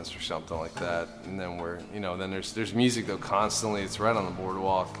 40 minutes or something like that. And then then there's music though constantly. It's right on the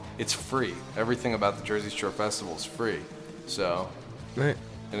boardwalk. It's free. Everything about the Jersey Shore Festival is free. So, right.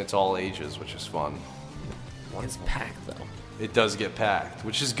 And it's all ages, which is fun. It's packed though. It does get packed,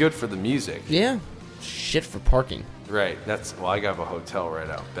 which is good for the music. Yeah. Shit for parking. Right. I got a hotel right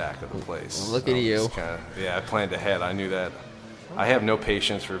out back of the place. Look at you. I planned ahead. I knew that. I have no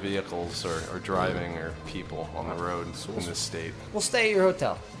patience for vehicles or driving or people on the road in this state. We'll stay at your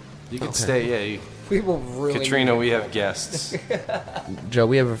hotel. You can stay, we will ruin Katrina, we have guests. Joe,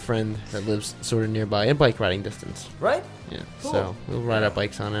 we have a friend that lives sort of nearby, in bike riding distance. Right? Yeah. Cool. So we'll ride our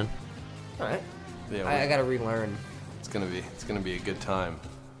bikes on in. All right. Yeah, I got to relearn. It's gonna be a good time.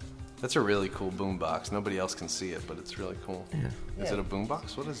 That's a really cool boombox. Nobody else can see it, but it's really cool. Yeah. Is it a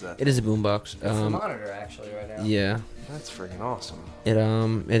boombox? What is that? It is a boombox. It's a monitor actually right now. Yeah. That's freaking awesome.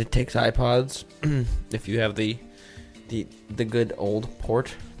 It takes iPods. If you have the good old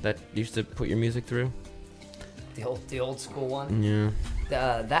port that used to put your music through. The old school one. Yeah.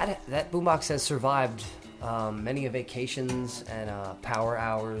 That boombox has survived many vacations and power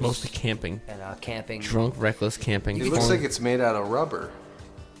hours. Mostly camping. And camping. Drunk, reckless camping. It looks like it's made out of rubber.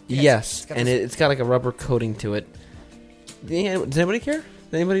 Yes, it's got like a rubber coating to it. Yeah, does anybody care?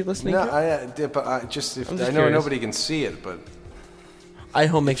 Is anybody listening? No, I know curious. nobody can see it, but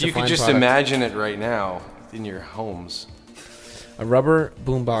iHome makes if you a fine could just product. imagine it right now in your homes. A rubber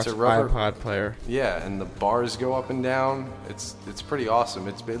boombox It's a rubber- iPod player. Yeah, and the bars go up and down. It's pretty awesome.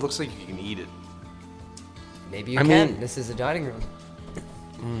 It looks like you can eat it. Maybe you can. This is a dining room.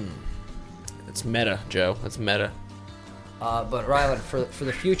 It's meta, Joe. That's meta. But Rylan, for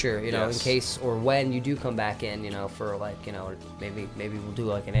the future, in Yes. case or when you do come back in, for maybe we'll do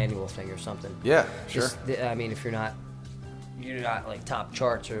like an annual thing or something. Yeah, sure. Just, I mean, if you're not like top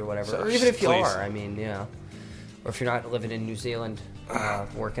charts or whatever, So, or even if you please. are, I mean, or if you're not living in New Zealand,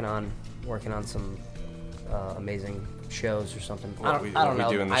 working on some amazing shows or something. I don't know.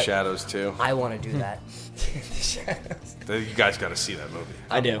 We do in the shadows too. I want to do that. The Shadows. You guys got to see that movie.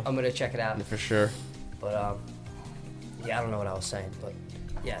 I do. I'm gonna check it out For sure. But yeah, I don't know what I was saying, but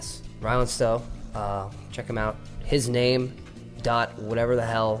yes, Rylan Stowe. Check him out. His name whatever the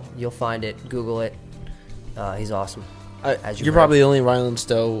hell, you'll find it. Google it. He's awesome. You're probably the only Rylan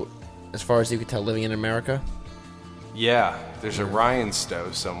Stowe, as far as you could tell, living in America. Yeah, there's a Ryan Stowe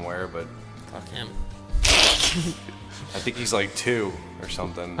somewhere, but Fuck him. I think he's like 2 or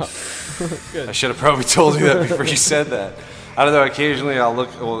something. I should have probably told you that before you said that. I don't know. Occasionally, I'll look.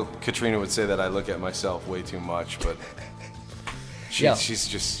 Well, Katrina would say that I look at myself way too much, but she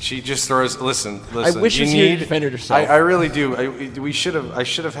just throws. Listen. I wish you she had need. defended herself. I really do. I should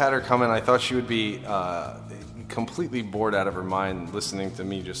have had her come in. I thought she would be completely bored out of her mind listening to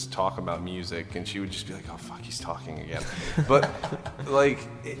me just talk about music, and she would just be like, "Oh fuck, he's talking again." But like,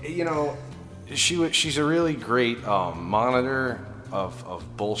 you know, she's a really great monitor of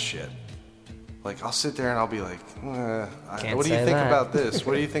bullshit. Like, I'll sit there and I'll be like, what do you think about this?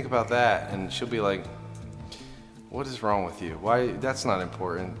 What do you think about that? And she'll be like, what is wrong with you? Why? That's not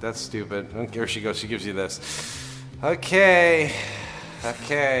important. That's stupid. Or she gives you this. Okay.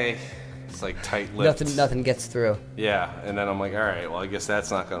 It's like tight-lipped. Nothing gets through. Yeah, and then I'm like, all right, well, I guess that's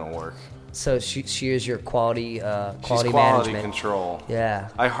not going to work. So she is your quality She's quality quality management control. Yeah.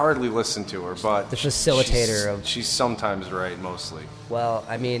 I hardly listen to her, but the facilitator she's sometimes right, mostly. Well,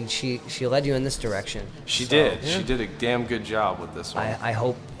 I mean, she led you in this direction. She did. Yeah. She did a damn good job with this one. I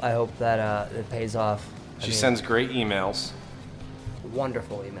hope that it pays off. She sends great emails.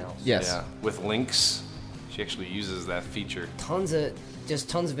 Wonderful emails. Yes. Yeah, with links. She actually uses that feature. Tons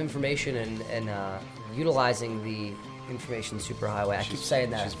of information and utilizing the information superhighway. I keep saying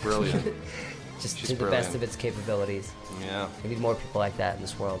that. She's brilliant. Just she's to the brilliant. best of its capabilities. Yeah. We need more people like that in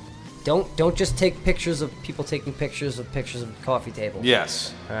this world. Don't just take pictures of people taking pictures of coffee tables.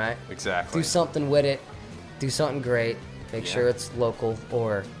 Yes. All right. Exactly. Do something with it. Do something great. Make sure it's local,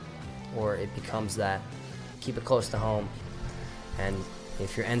 or it becomes that. Keep it close to home. And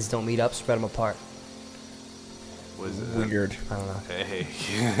if your ends don't meet up, spread them apart. Was it weird? I don't know.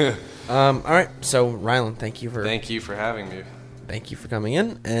 Hey. All right. So Rylan, thank you for having me. Thank you for coming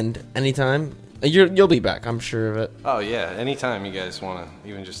in. And anytime you'll be back, I'm sure of it. Oh yeah, anytime you guys want to,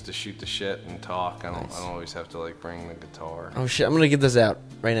 even just to shoot the shit and talk. I don't always have to like bring the guitar. Oh shit! I'm gonna give this out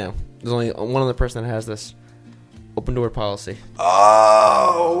right now. There's only one other person that has this open door policy.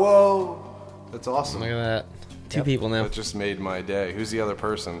 Oh, whoa, that's awesome. Look at that. Two people now. That just made my day. Who's the other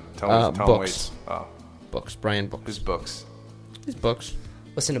person? Tom Books. Waits. Oh. Books. Brian Books. Who's Books? He's Books.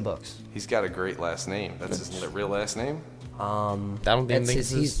 Listen to Books. He's got a great last name. That's his real last name? I don't think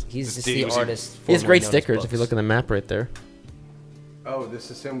he's the artist. He has great formerly known as stickers Books. if you look at the map right there. Oh,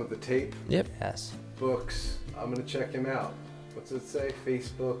 this is him with the tape? Yep. Yes. Books. I'm going to check him out. What's it say?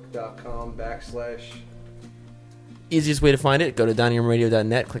 Facebook.com/ Easiest way to find it, go to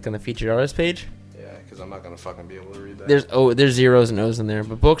diningroomradio.net, click on the featured artist page. Yeah, because I'm not going to fucking be able to read that. There's zeros and O's in there,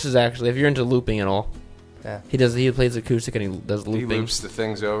 but Books is actually, if you're into looping at all, yeah. He plays acoustic and he does looping. He loops the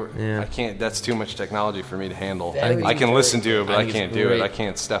things over. Yeah. I can't. That's too much technology for me to handle. Very I can listen to it, but I think can't it's do it. great. I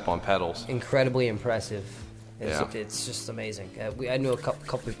can't step on pedals. Incredibly impressive. Yeah. It's just amazing. I knew a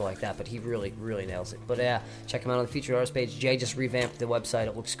couple people like that, but he really nails it. But yeah, check him out on the featured artist page. Jay just revamped the website.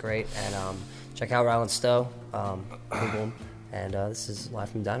 It looks great. And check out Rylan Stowe. Google him. And this is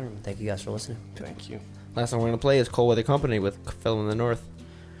Live from the Dining Room. Thank you guys for listening. Thank you. Last song we're going to play is Cold Weather Company with Phil in the North.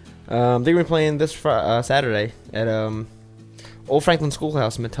 They're going to be playing this Saturday at Old Franklin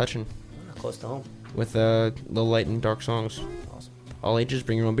Schoolhouse in Metuchen. Close to home. With low light and dark songs. Awesome. All ages,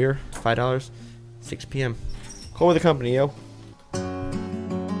 bring your own beer. $5, 6 p.m. Cold Weather Company, yo.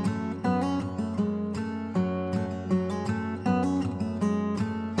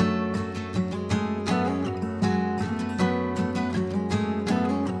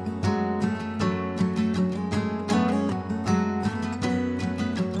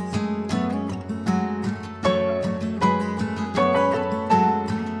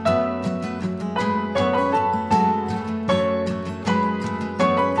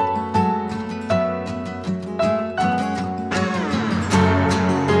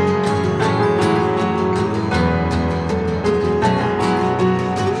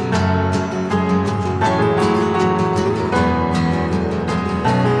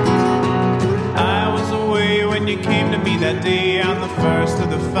 that day on the first of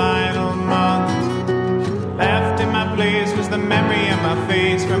the final month. Left in my place was the memory of my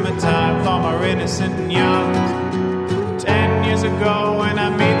face from a time far more innocent and young. 10 years ago when I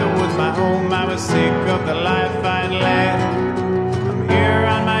made the woods my home, I was sick of the life I'd led. I'm here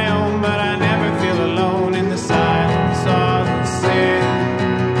on my own, but I never feel alone in the silence of the sin.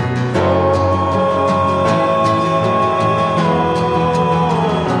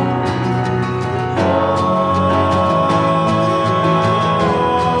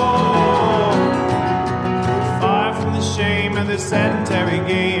 The sedentary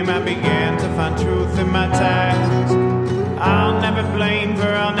game, I began to find truth in my task. I'll never blame, for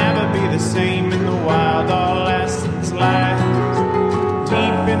I'll never be the same. In the wild, all lessons last.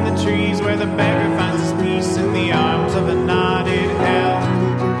 Deep in the trees where the beggar finds his peace, in the arms of a knotted elm,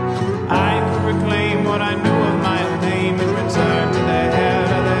 I could reclaim what I knew of my own name and return to the head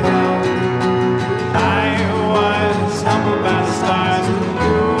of the hill. I was humbled by the stars, and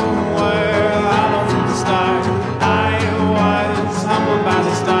you were hollow from the start. Humbled by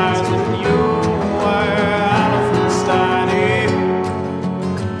the stars, and you were out of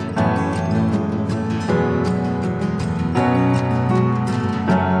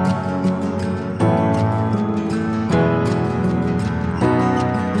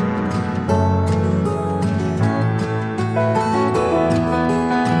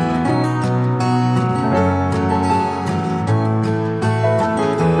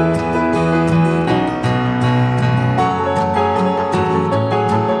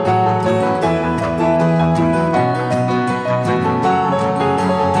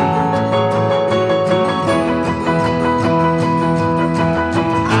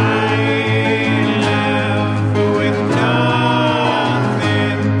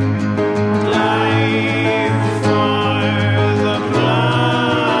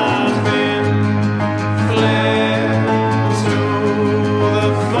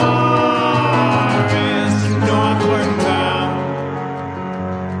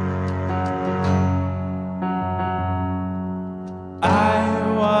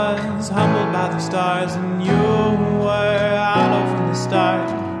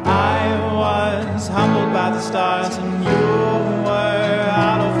by the stars, and you were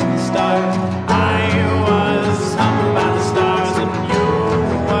hollow from the start. I was humbled by the stars, and you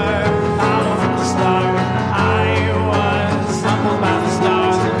were hollow from the start. I was humbled by the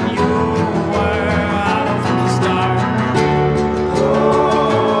stars, and you were hollow from the start.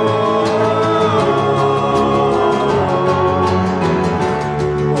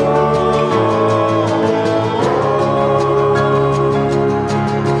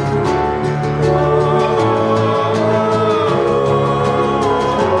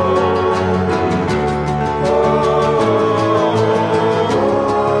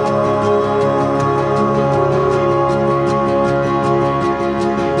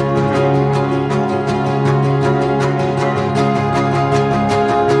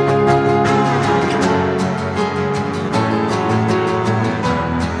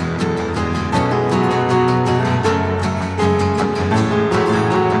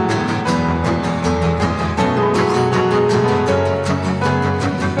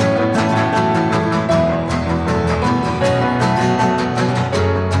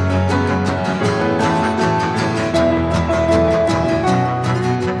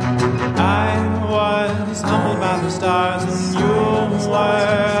 Stars, and you were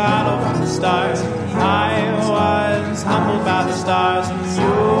hollow from the stars. I was humbled by the stars, and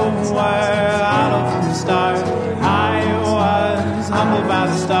you were hollow from the stars. I was humbled by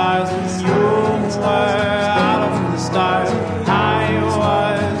the stars, and you were hollow from the stars. I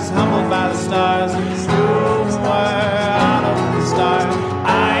was humbled by the stars, and you were hollow from the stars.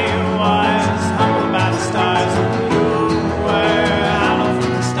 I was humbled by the stars, and you were hollow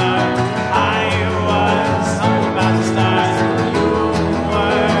from the stars. I was humbled by the stars, and you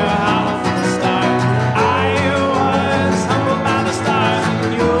were hollow from the stars. I was humbled by the stars,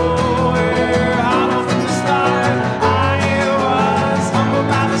 and you were hollow from the stars. I was humbled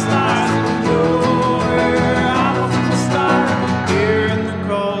by the stars, and you were hollow from the stars. Here in the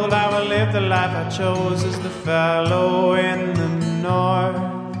cold, I will live the life I chose as the fellow in the